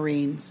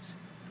aquamarines.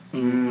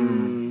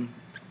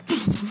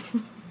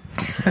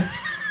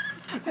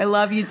 I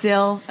love you,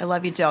 Dill. I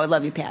love you, Joe. I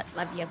love you, Pat.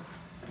 Love you.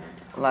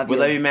 Love We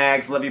you. love you,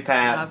 Mags. Love you,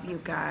 Pat. Love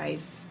you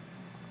guys.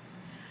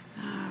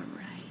 All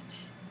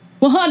right.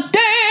 Well, hot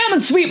damn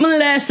and sweet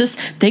molasses.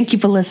 Thank you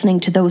for listening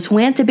to Those Who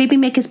Rant, a Baby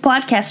Makers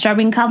podcast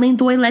starring Colleen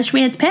Doyle as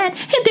Rant Pat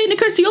and Dana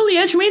Curcioli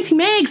as Ranty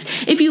Mags.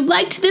 If you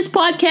liked this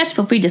podcast,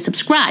 feel free to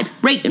subscribe,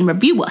 rate, and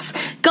review us.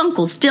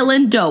 Gunkles,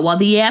 Dylan Doe are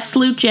the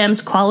absolute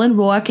gems, Colin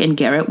Rourke and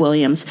Garrett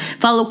Williams.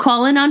 Follow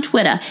Colin on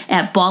Twitter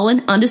at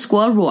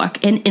Ballin_Rourke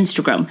and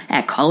Instagram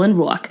at Colin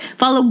Rourke.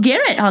 Follow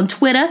Garrett on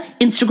Twitter,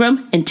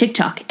 Instagram, and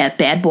TikTok at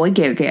Bad Boy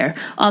Gar.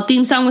 Our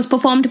theme song was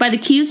performed by The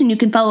Q's, and you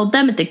can follow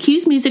them at The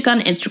Q's Music on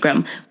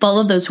Instagram.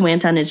 Follow Those Who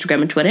Rant on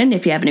Instagram and Twitter, and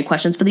if you have any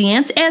questions for the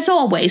ants, as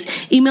always,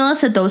 email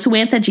us at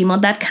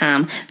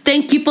thosewhorant@gmail.com.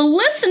 Thank you for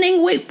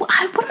listening. Wait, what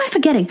am I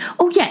forgetting?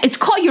 Oh yeah, it's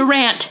Call Your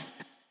Rant.